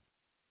upstream.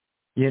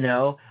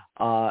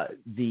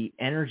 The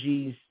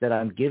energies that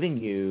I'm giving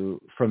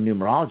you from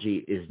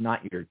numerology is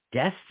not your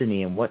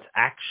destiny, and what's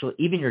actually,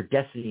 even your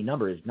destiny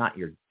number is not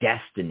your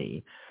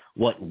destiny,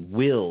 what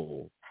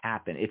will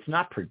happen. It's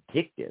not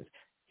predictive.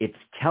 It's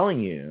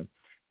telling you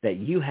that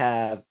you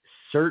have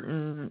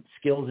certain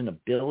skills and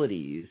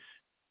abilities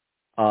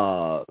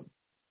that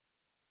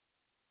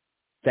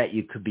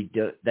you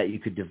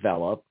could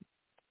develop,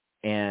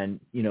 and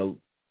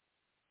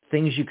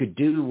things you could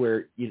do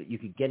where you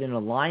could get in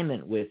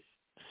alignment with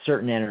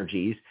certain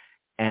energies,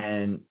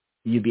 and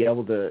you'd be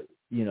able to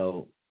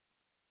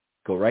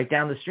go right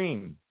down the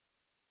stream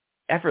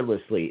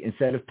effortlessly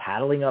instead of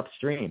paddling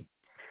upstream.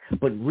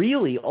 But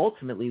really,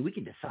 ultimately, we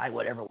can decide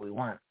whatever we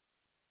want.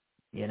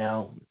 We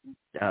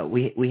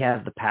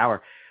have the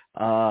power.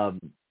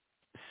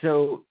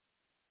 So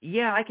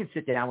yeah, I can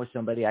sit down with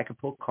somebody. I can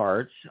pull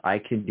cards. I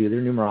can do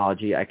their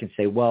numerology. I can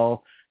say,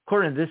 well,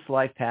 according to this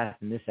life path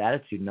and this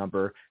attitude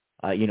number,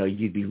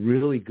 you'd be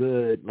really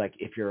good. Like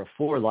if you're a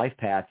 4 life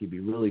path, you'd be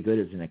really good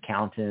as an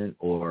accountant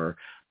or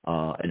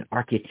an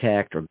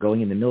architect or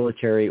going in the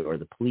military or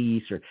the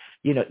police or,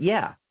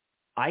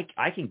 I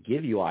can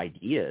give you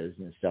ideas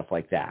and stuff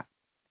like that.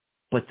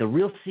 But the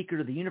real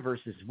secret of the universe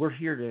is we're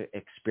here to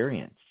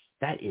experience.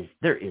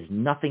 There is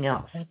nothing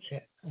else. That's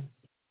it.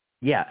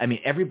 Yeah. I mean,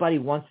 everybody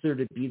wants there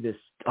to be this,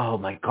 oh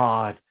my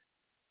God,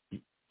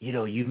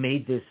 you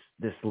made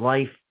this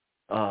life,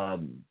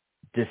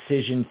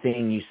 decision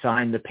thing. You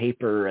signed the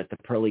paper at the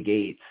pearly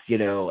gates,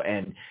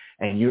 and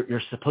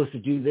you're supposed to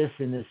do this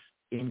in this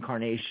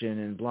incarnation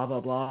and blah,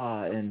 blah,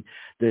 blah. And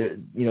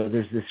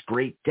there's this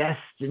great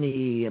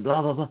destiny and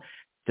blah, blah, blah.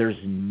 There's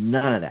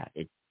none of that.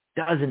 It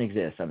doesn't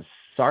exist. I'm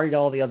sorry to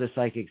all the other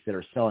psychics that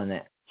are selling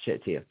that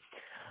shit to you.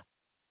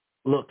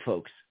 Look,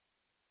 folks,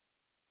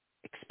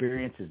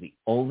 experience is the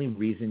only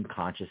reason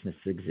consciousness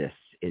exists.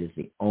 It is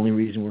the only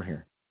reason we're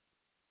here.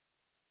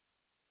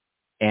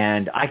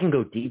 And I can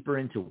go deeper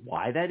into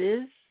why that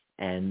is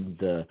and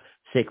the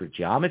sacred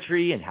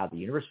geometry and how the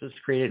universe was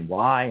created and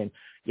why. And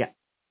yeah,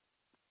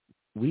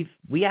 we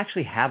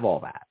actually have all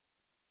that.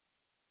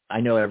 I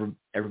know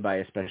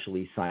everybody,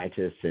 especially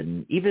scientists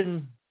and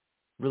even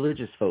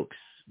religious folks,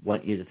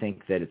 want you to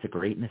think that it's a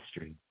great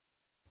mystery.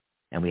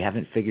 And we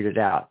haven't figured it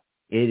out.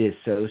 It is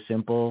so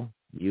simple.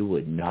 You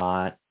would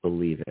not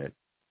believe it.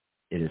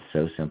 It is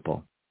so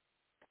simple.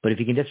 But if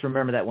you can just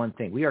remember that one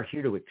thing, we are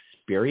here to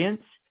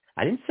experience.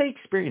 I didn't say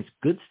experience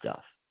good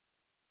stuff.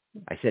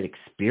 I said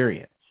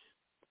experience.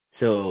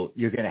 So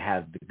you're going to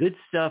have the good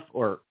stuff,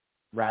 or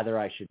rather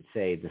I should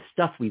say the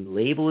stuff we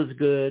label as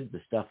good, the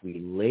stuff we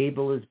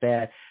label as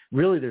bad.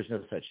 Really, there's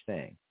no such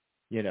thing.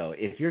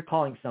 If you're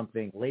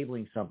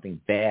labeling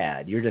something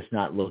bad, you're just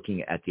not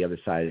looking at the other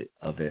side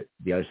of it,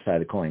 the other side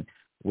of the coin,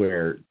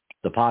 where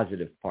the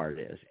positive part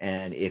is.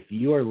 And if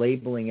you are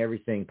labeling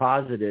everything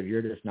positive,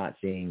 you're just not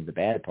seeing the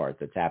bad part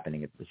that's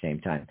happening at the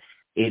same time.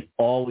 It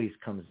always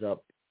comes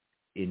up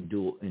in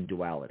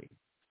duality,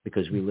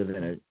 because we live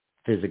in a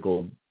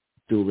physical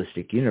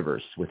dualistic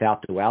universe.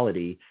 Without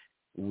duality,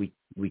 we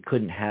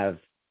couldn't have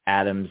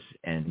atoms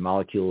and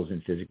molecules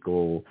and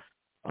physical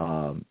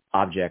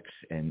objects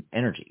and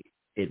energy.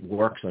 It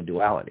works on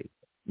duality.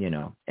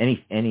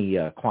 Any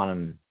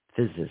quantum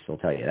physicist will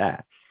tell you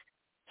that.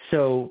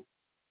 So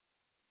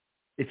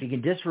if you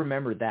can just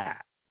remember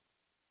that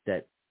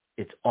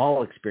it's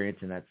all experience,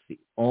 and that's the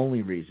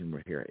only reason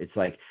we're here. It's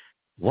like,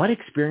 what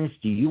experience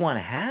do you want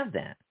to have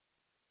then?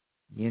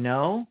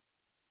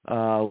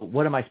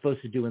 What am I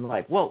supposed to do in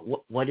life?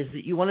 Well, what is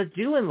it you want to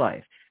do in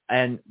life?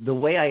 And the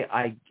way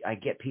I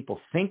get people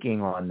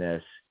thinking on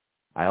this,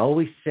 I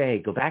always say,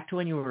 go back to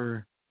when you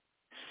were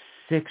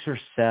 6 or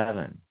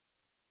 7,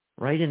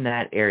 right in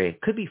that area.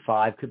 Could be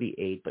 5, could be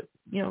 8, but,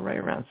 right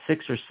around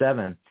 6 or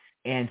 7.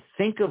 And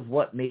think of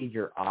what made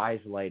your eyes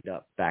light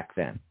up back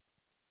then.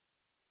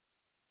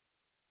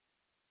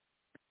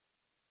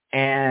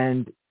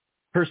 And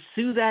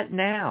pursue that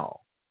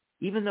now,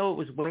 even though it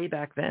was way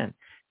back then.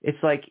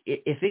 It's like,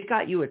 if it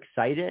got you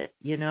excited,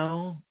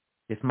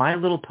 if My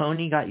Little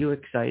Pony got you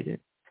excited,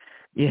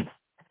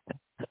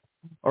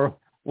 or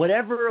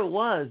whatever it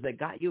was that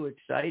got you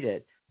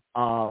excited,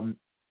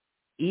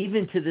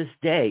 even to this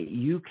day,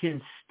 you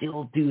can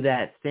still do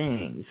that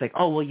thing. It's like,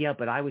 oh, well, yeah,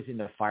 but I was in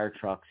the fire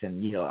trucks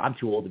and, I'm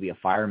too old to be a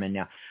fireman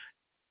now.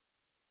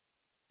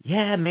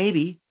 Yeah,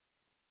 maybe.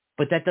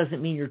 But that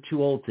doesn't mean you're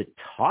too old to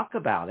talk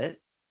about it,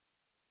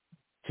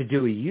 to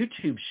do a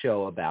YouTube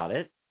show about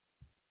it,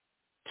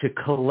 to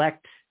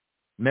collect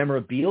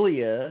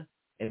memorabilia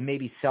and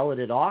maybe sell it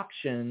at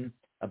auction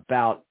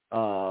about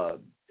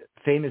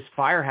famous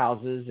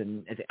firehouses.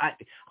 And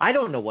I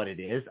don't know what it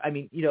is. I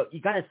mean, you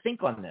got to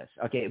think on this,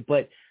 okay?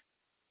 But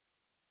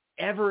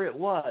ever it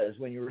was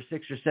when you were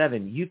 6 or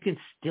 7, you can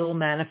still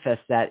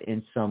manifest that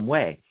in some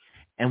way.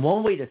 And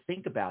one way to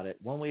think about it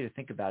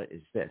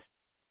is this.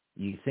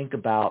 You think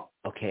about,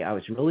 okay, I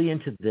was really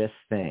into this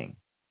thing.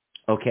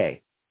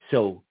 Okay,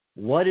 so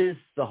what is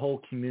the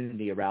whole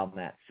community around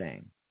that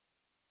thing?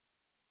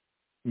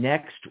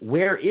 Next,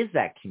 where is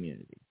that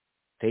community?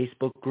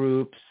 Facebook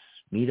groups,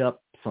 meetups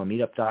on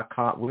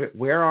meetup.com.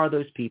 Where are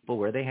those people?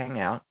 Where they hang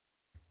out?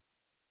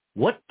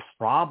 What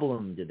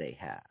problem do they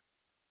have?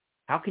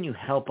 How can you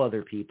help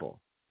other people?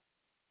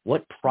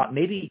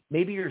 Maybe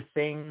your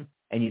thing,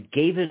 and you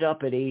gave it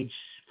up at age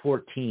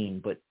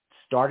 14, but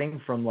starting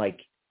from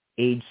like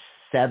age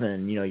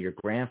 7, your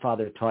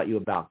grandfather taught you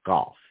about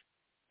golf,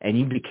 and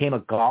you became a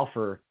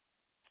golfer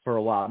for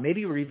a while.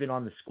 Maybe you were even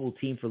on the school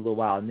team for a little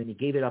while, and then you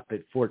gave it up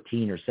at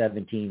 14 or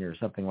 17 or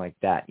something like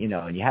that,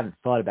 and you haven't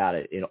thought about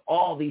it in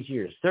all these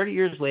years. 30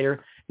 years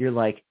later, you're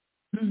like,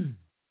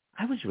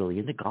 I was really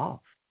into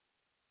golf.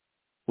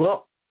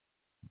 Well,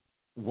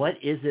 what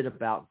is it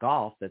about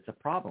golf that's a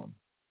problem?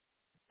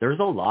 There's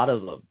a lot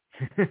of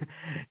them.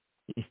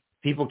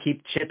 People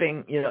keep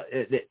chipping,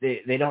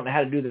 they don't know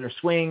how to do their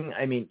swing.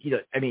 I mean,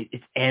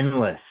 it's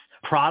endless.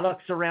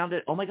 Products around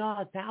it. Oh my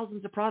God,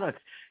 thousands of products.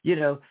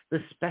 The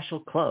special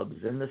clubs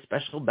and the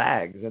special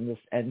bags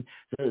and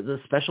the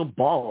special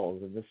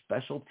balls and the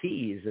special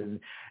tees and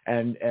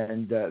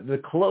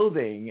the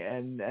clothing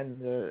and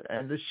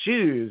the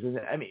shoes. And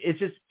I mean, it's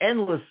just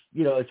endless,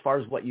 as far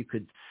as what you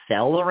could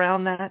sell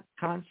around that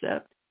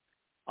concept.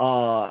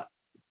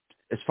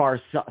 As far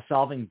as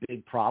solving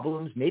big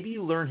problems, maybe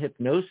you learn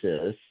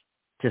hypnosis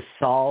to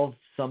solve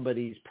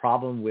somebody's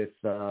problem with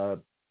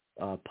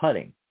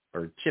putting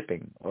or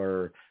chipping,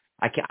 or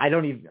I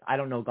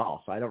don't know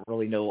golf, so I don't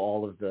really know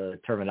all of the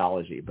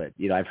terminology, but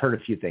I've heard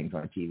a few things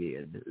on TV,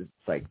 and it's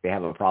like they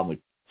have a problem with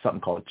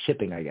something called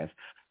chipping, I guess.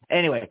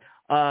 Anyway,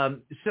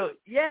 so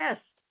yes,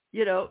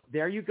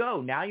 there you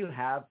go. Now you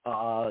have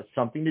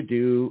something to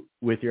do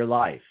with your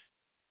life,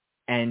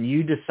 and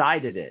you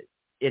decided it.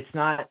 It's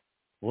not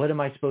what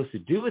am I supposed to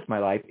do with my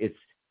life? It's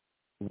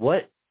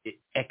what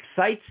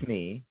excites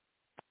me.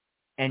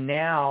 And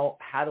now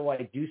how do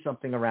I do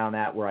something around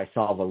that where I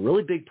solve a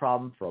really big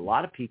problem for a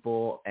lot of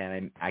people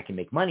and I can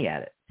make money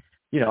at it?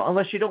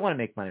 Unless you don't want to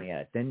make money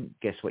at it, then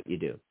guess what you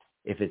do?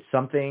 If it's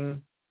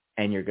something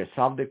and you're going to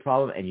solve a big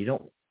problem and you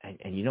don't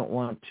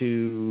want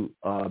to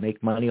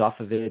make money off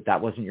of it,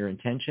 that wasn't your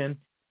intention,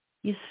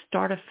 you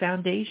start a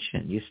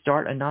foundation. You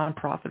start a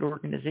nonprofit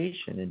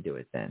organization and do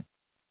it then.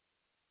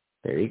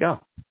 There you go.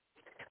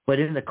 But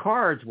in the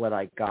cards, what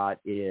I got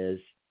is,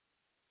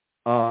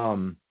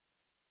 oh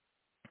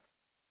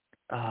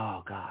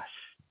gosh,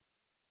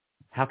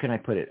 how can I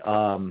put it?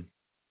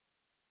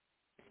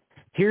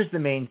 Here's the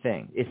main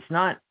thing. It's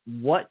not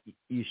what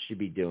you should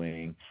be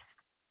doing.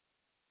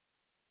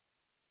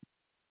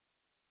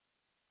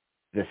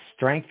 The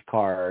strength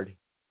card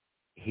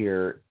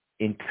here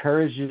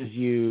encourages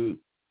you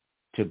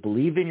to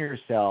believe in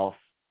yourself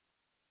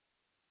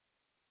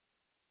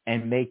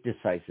and make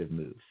decisive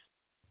moves.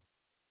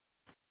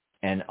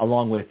 And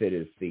along with it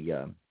is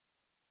the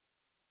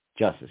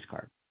justice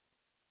card.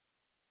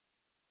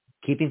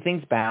 Keeping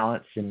things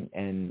balanced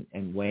and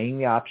weighing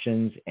the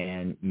options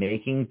and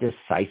making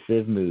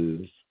decisive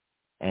moves.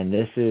 And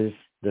this is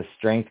the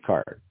strength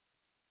card.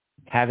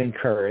 Having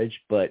courage,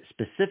 but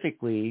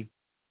specifically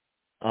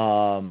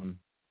believing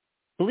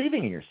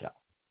in yourself.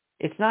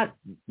 It's not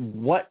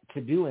what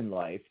to do in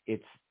life.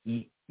 It's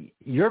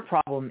your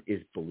problem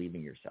is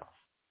believing yourself.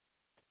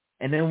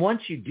 And then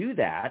once you do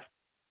that,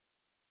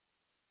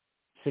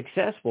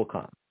 success will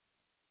come.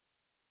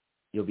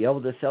 You'll be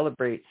able to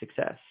celebrate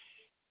success.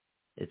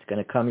 It's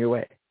going to come your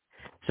way.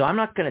 So I'm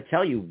not going to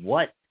tell you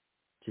what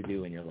to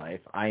do in your life.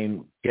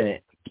 I'm going to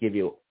give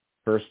you,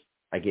 first,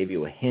 I gave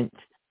you a hint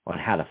on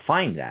how to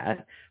find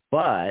that,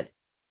 but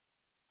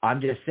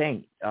I'm just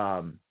saying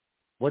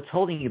what's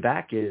holding you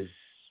back is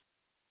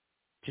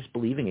just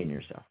believing in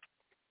yourself.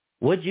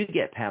 What'd you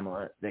get,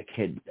 Pamela, that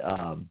could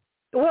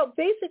well,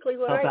 basically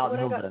what help I out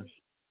Nilda?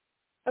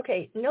 got.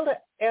 Okay, Nilda,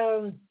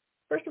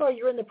 first of all,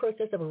 you're in the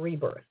process of a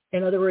rebirth.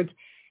 In other words,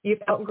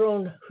 you've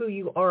outgrown who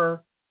you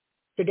are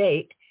to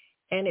date,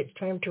 and it's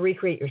time to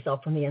recreate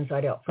yourself from the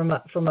inside out, from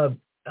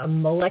a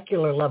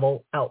molecular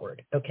level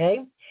outward, okay?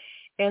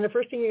 And the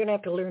first thing you're going to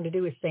have to learn to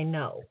do is say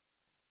no.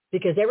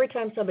 Because every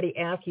time somebody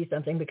asks you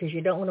something because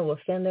you don't want to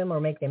offend them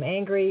or make them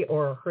angry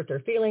or hurt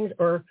their feelings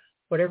or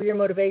whatever your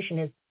motivation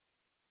is,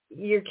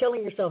 you're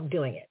killing yourself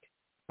doing it,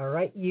 all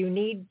right? You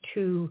need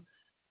to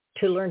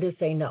learn to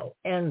say no.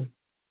 And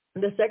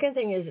The second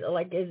thing is,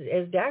 like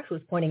as Dax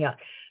was pointing out,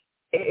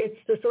 it's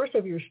the source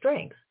of your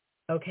strength.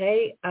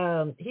 Okay,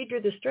 he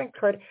drew the strength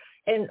card,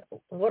 and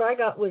what I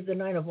got was the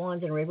Nine of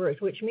Wands in reverse,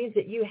 which means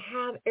that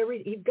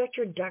you've got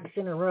your ducks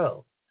in a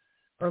row,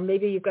 or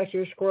maybe you've got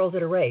your squirrels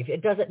at a rave.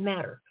 It doesn't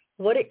matter.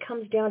 What it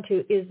comes down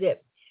to is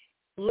that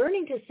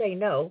learning to say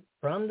no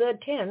from the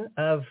 10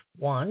 of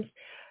Wands,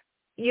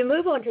 you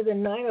move on to the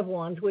Nine of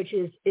Wands, which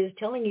is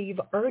telling you you've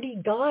already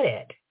got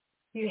it.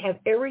 You have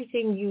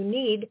everything you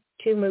need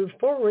to move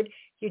forward.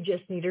 You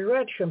just need a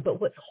direction.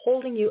 But what's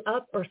holding you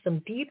up are some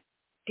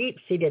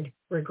deep-seated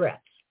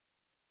regrets.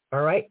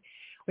 All right?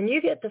 When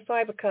you get the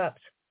Five of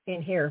Cups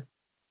in here,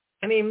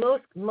 I mean,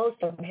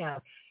 most of them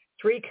have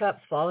 3 cups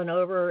fallen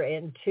over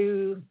and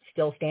 2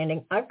 still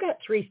standing. I've got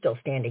 3 still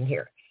standing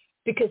here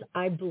because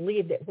I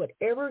believe that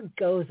whatever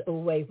goes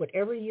away,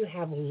 whatever you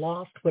have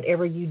lost,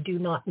 whatever you do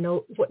not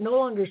know, what no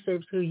longer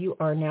serves who you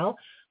are now,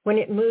 when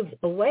it moves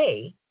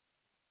away,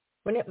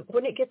 when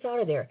it gets out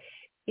of there,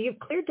 you've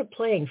cleared the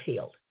playing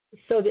field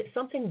so that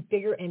something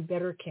bigger and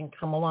better can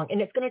come along.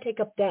 And it's going to take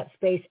up that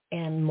space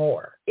and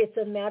more. It's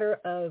a matter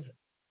of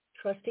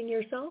trusting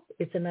yourself.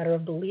 It's a matter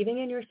of believing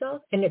in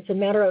yourself. And it's a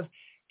matter of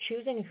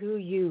choosing who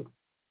you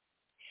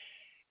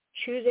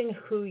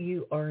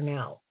are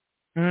now.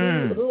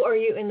 Who are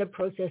you in the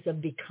process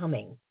of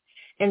becoming?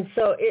 And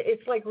so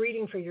it's like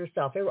reading for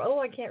yourself. Oh,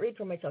 I can't read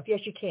for myself.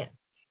 Yes, you can.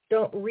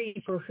 Don't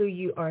read for who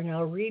you are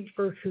now. Read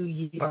for who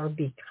you are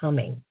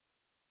becoming.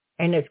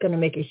 And it's going to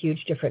make a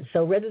huge difference.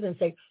 So rather than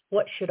say,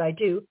 what should I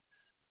do?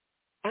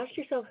 Ask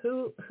yourself,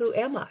 who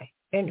am I?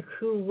 And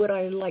who would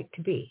I like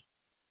to be?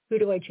 Who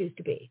do I choose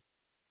to be?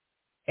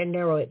 And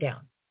narrow it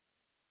down.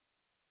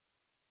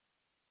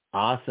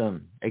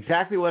 Awesome.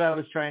 Exactly what I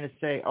was trying to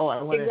say. Oh,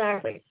 I want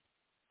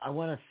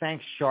to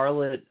thank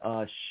Charlotte.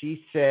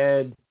 She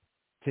said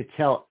to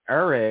tell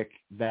Eric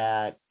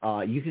that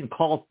you can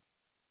call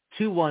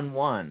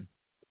 211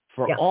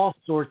 for all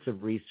sorts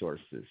of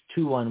resources.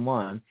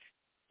 211.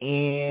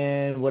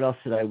 And what else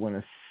did I want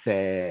to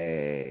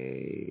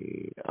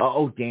say?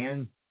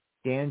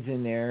 Dan's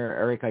in there.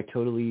 Eric, I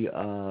totally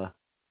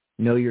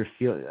know your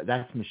feel.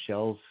 That's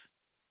Michelle's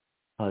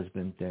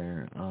husband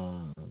there.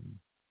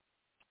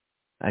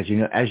 As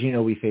you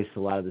know, we face a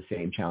lot of the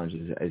same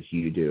challenges as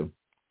you do.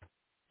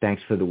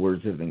 Thanks for the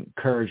words of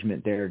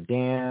encouragement there,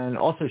 Dan.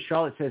 Also,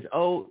 Charlotte says,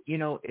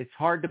 it's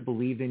hard to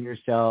believe in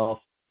yourself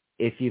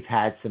if you've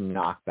had some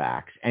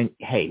knockbacks. And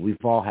hey,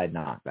 we've all had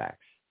knockbacks.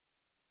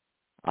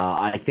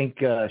 I think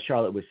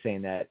Charlotte was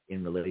saying that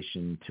in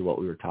relation to what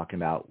we were talking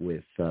about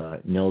with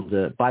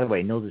Nilda. By the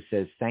way, Nilda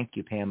says, thank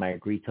you, Pam. I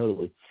agree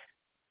totally.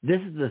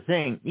 This is the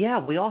thing. Yeah,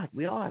 we all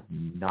have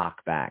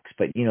knockbacks,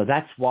 but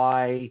that's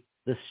why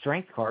the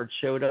strength card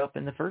showed up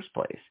in the first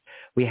place.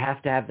 We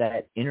have to have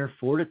that inner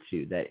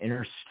fortitude, that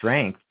inner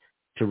strength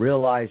to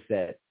realize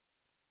that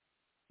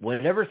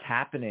whatever's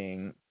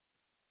happening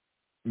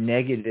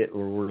negative,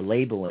 or we're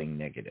labeling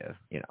negative,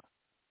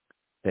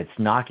 that's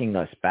knocking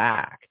us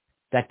back,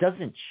 that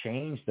doesn't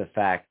change the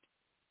fact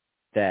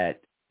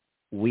that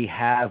we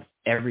have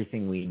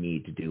everything we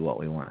need to do what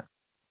we want.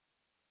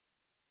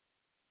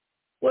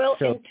 Well,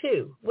 and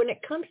 2, when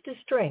it comes to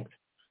strength,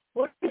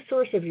 what's the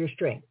source of your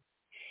strength?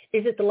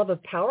 Is it the love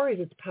of power? Is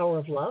it the power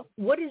of love?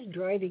 What is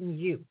driving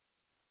you?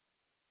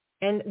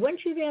 And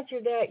once you've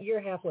answered that, you're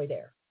halfway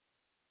there.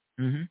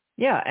 Mm-hmm.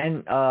 Yeah,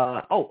 and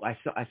I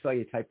saw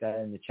you type that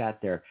in the chat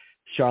there.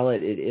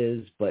 Charlotte, it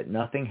is, but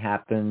nothing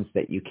happens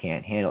that you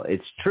can't handle.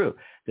 It's true.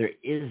 There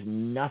is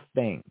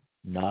nothing,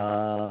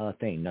 not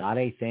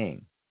a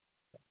thing.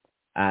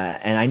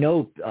 And I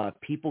know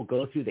people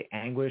go through the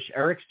anguish.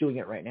 Eric's doing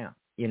it right now,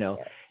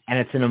 and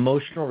it's an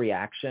emotional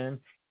reaction.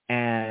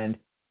 And,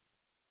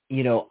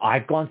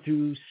 I've gone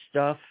through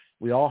stuff.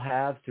 We all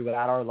have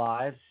throughout our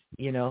lives,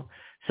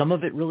 some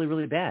of it really,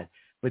 really bad.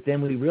 But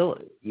then we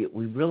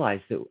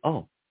realize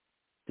that,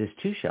 this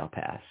too shall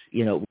pass.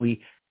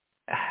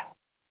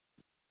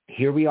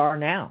 Here we are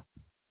now,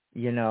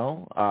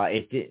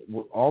 it did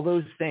all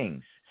those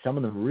things, some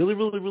of them really,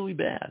 really, really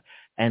bad.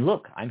 And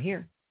look, I'm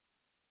here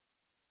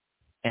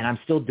and I'm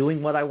still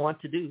doing what I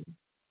want to do,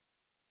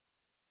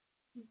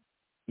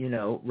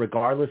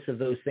 regardless of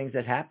those things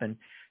that happen.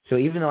 So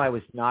even though I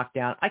was knocked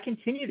down, I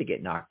continue to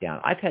get knocked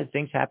down. I've had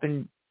things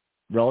happen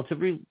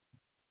relatively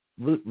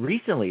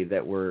recently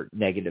that were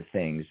negative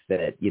things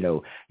that,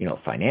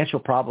 financial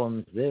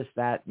problems, this,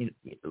 that,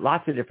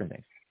 lots of different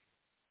things.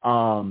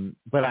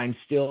 But I'm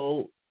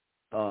still,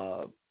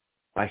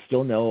 I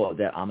still know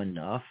that I'm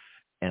enough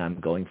and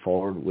I'm going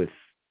forward with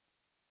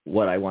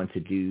what I want to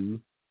do.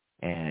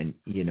 And,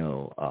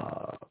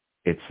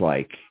 it's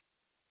like,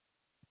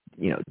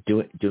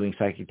 doing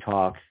Psychic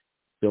Talks,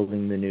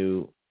 building the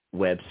new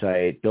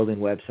website, building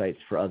websites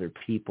for other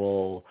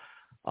people,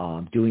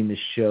 doing the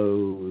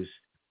shows,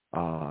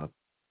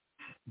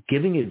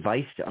 giving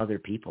advice to other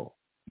people.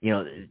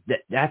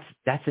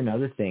 That's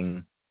another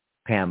thing,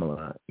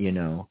 Pamela,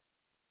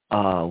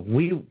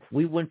 we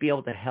wouldn't be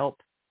able to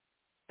help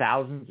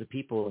thousands of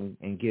people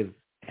and give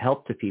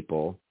help to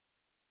people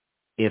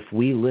if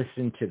we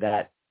listened to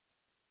that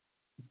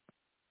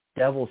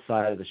devil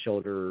side of the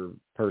shoulder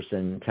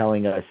person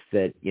telling us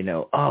that,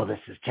 oh, this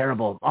is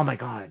terrible. Oh my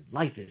God,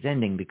 life is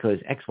ending because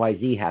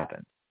XYZ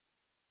happened.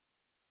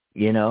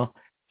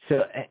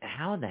 So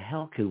how in the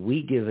hell could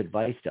we give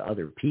advice to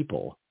other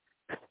people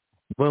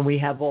when we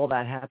have all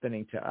that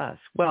happening to us?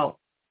 Well,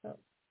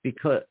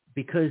 because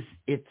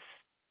it's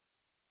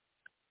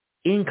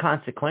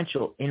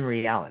inconsequential in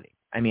reality.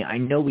 I mean, I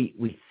know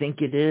we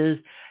think it is,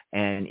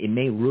 and it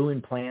may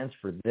ruin plans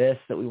for this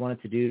that we wanted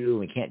to do.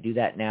 We can't do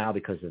that now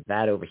because of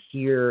that over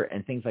here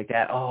and things like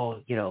that. Oh,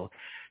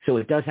 so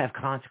it does have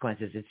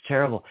consequences. It's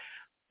terrible.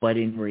 But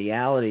in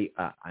reality,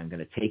 I'm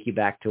going to take you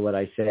back to what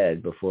I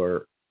said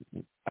before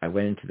I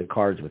went into the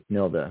cards with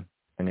Nilda.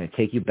 I'm going to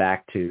take you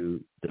back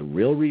to the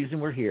real reason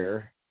we're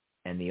here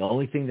and the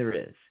only thing there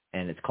is,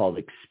 and it's called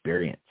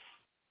experience.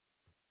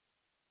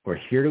 We're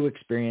here to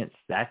experience.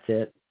 That's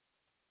it.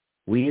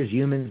 We as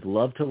humans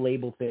love to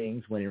label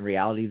things when in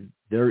reality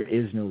there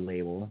is no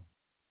label.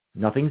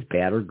 Nothing's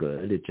bad or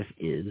good. It just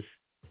is.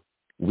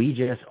 We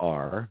just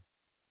are.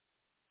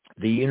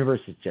 The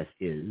universe just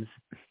is.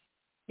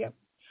 Yep.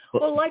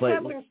 Well, life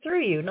happens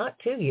through you, not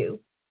to you.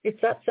 It's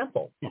that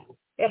simple.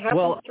 It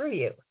happens through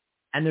you.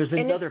 And there's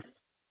another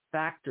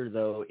factor,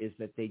 though, is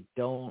that they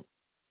don't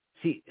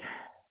see.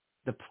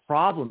 The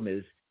problem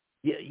is,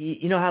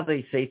 you know how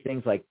they say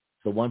things like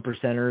the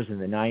 1%ers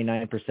and the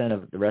 99%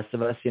 of the rest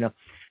of us,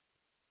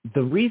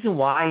 the reason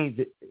why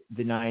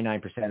the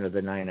 99% or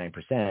the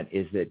 99%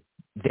 is that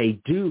they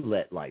do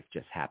let life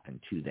just happen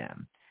to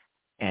them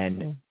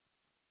and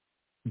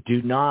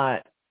do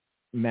not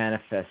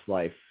manifest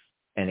life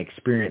and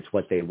experience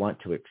what they want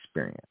to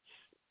experience.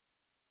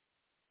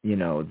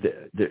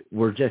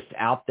 We're just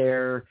out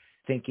there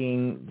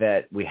thinking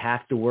that we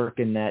have to work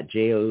in that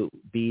job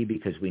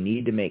because we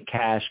need to make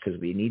cash, because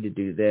we need to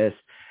do this,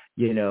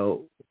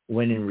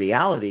 when in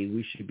reality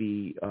we should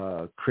be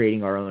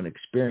creating our own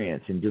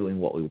experience and doing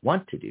what we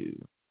want to do.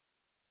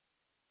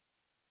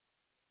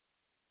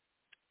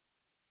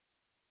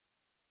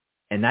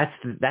 And that's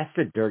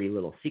the dirty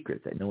little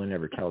secret that no one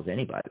ever tells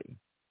anybody.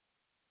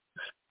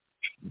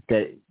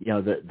 That,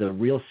 the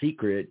real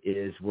secret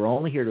is we're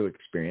only here to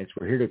experience.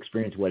 We're here to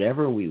experience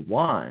whatever we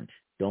want.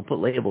 Don't put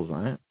labels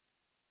on it.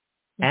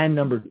 And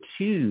number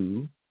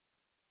two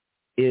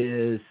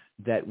is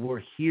that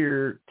we're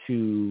here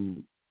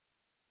to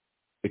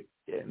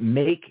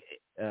make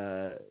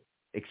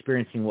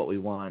experiencing what we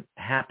want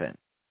happen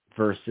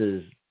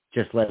versus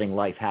just letting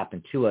life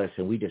happen to us,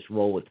 and we just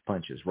roll with the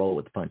punches.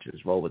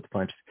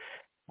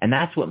 And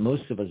that's what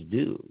most of us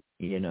do,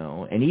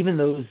 And even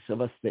those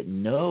of us that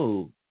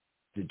know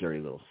the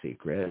dirty little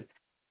secret,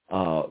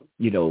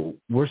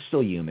 we're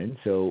still human,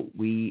 so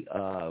we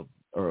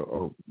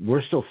or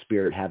we're still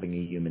spirit having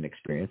a human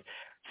experience.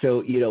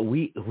 So,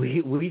 we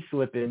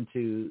slip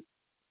into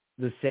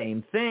the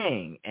same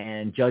thing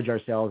and judge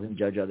ourselves and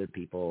judge other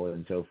people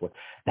and so forth.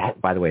 That,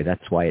 by the way,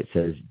 that's why it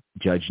says,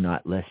 judge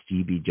not lest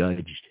ye be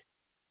judged.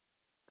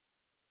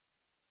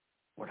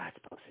 We're not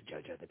supposed to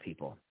judge other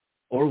people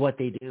or what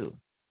they do,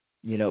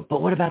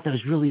 but what about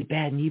those really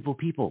bad and evil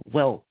people?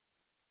 Well,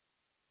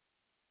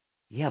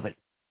 yeah, but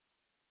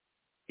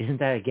isn't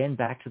that again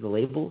back to the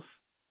labels?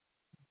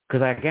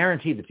 Because I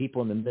guarantee the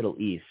people in the Middle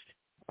East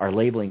are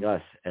labeling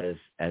us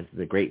as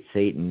the great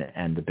Satan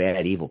and the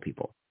bad evil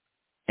people.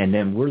 And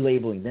then we're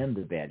labeling them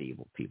the bad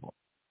evil people.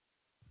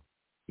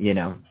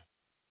 And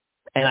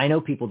I know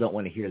people don't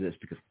want to hear this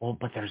because,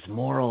 but there's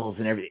morals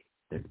and everything.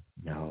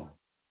 No.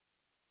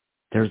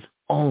 There's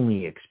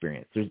only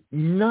experience. There's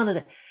none of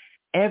that.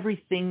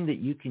 Everything that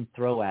you can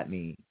throw at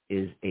me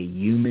is a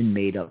human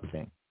made up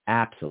thing.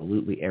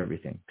 Absolutely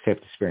everything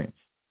except experience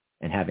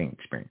and having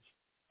experience.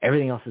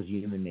 Everything else is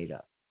human made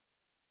up.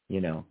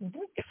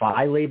 If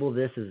I label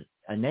this as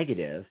a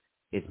negative,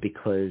 it's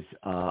because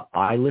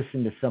I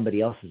listened to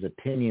somebody else's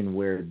opinion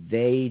where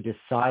they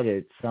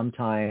decided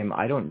sometime,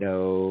 I don't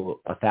know,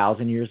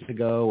 1,000 years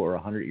ago or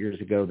 100 years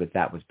ago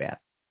that was bad,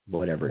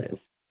 whatever it is.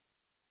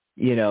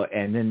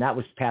 And then that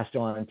was passed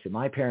on to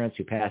my parents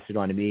who passed it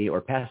on to me, or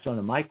passed on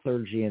to my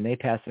clergy and they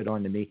passed it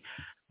on to me,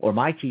 or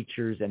my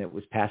teachers, and it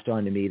was passed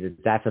on to me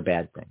that's a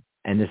bad thing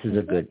and this is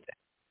a good thing.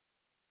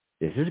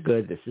 This is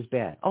good. This is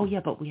bad. Oh,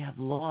 yeah, but we have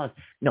laws.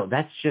 No,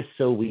 that's just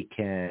so we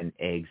can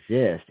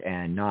exist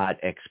and not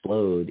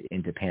explode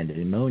into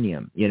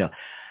pandemonium.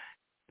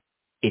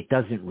 It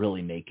doesn't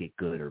really make it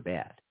good or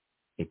bad.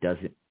 It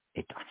doesn't.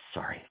 I'm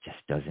sorry, it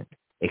just doesn't.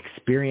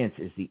 Experience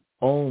is the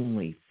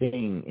only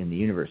thing in the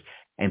universe.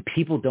 And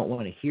people don't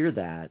want to hear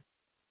that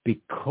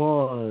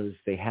because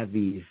they have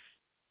these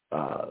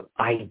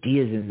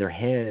ideas in their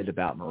head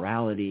about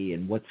morality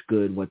and what's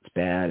good, what's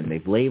bad, and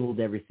they've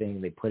labeled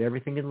everything. They put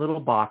everything in little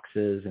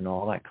boxes and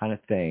all that kind of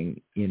thing,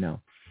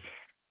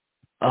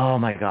 Oh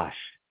my gosh,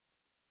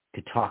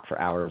 could talk for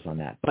hours on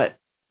that, but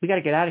we got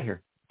to get out of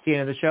here. See you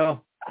end of the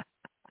show.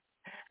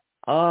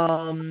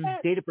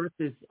 Date of birth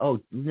is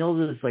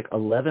Nilda is like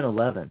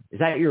 11/11. Is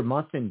that your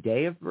month and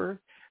day of birth?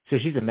 So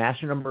she's a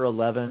master number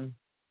 11,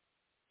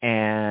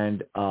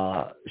 and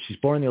she's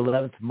born the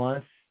 11th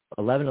month.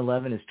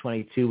 11/11 is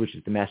 22, which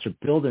is the master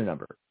builder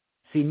number.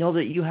 So you know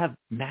that you have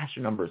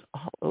master numbers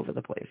all over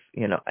the place.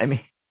 I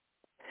mean,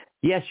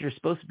 yes, you're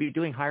supposed to be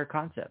doing higher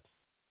concepts.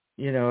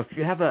 If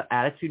you have an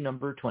attitude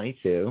number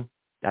 22,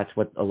 that's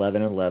what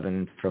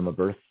 11 from a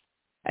birth,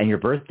 and your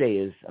birthday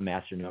is a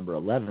master number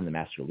 11, the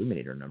master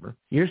illuminator number.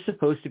 You're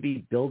supposed to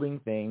be building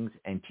things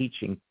and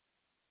teaching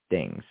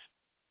things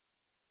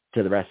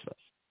to the rest of us.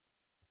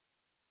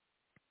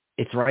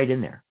 It's right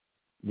in there,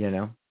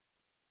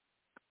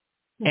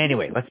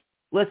 Anyway,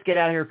 let's get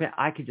out of here.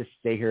 I could just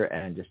stay here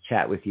and just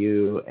chat with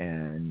you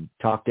and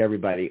talk to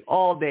everybody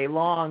all day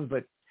long,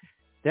 but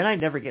then I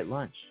never get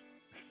lunch.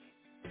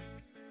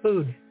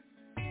 Food's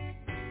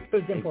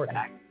important.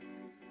 Exactly.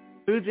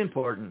 Food's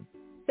important.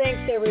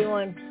 Thanks,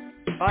 everyone.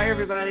 Bye,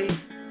 everybody.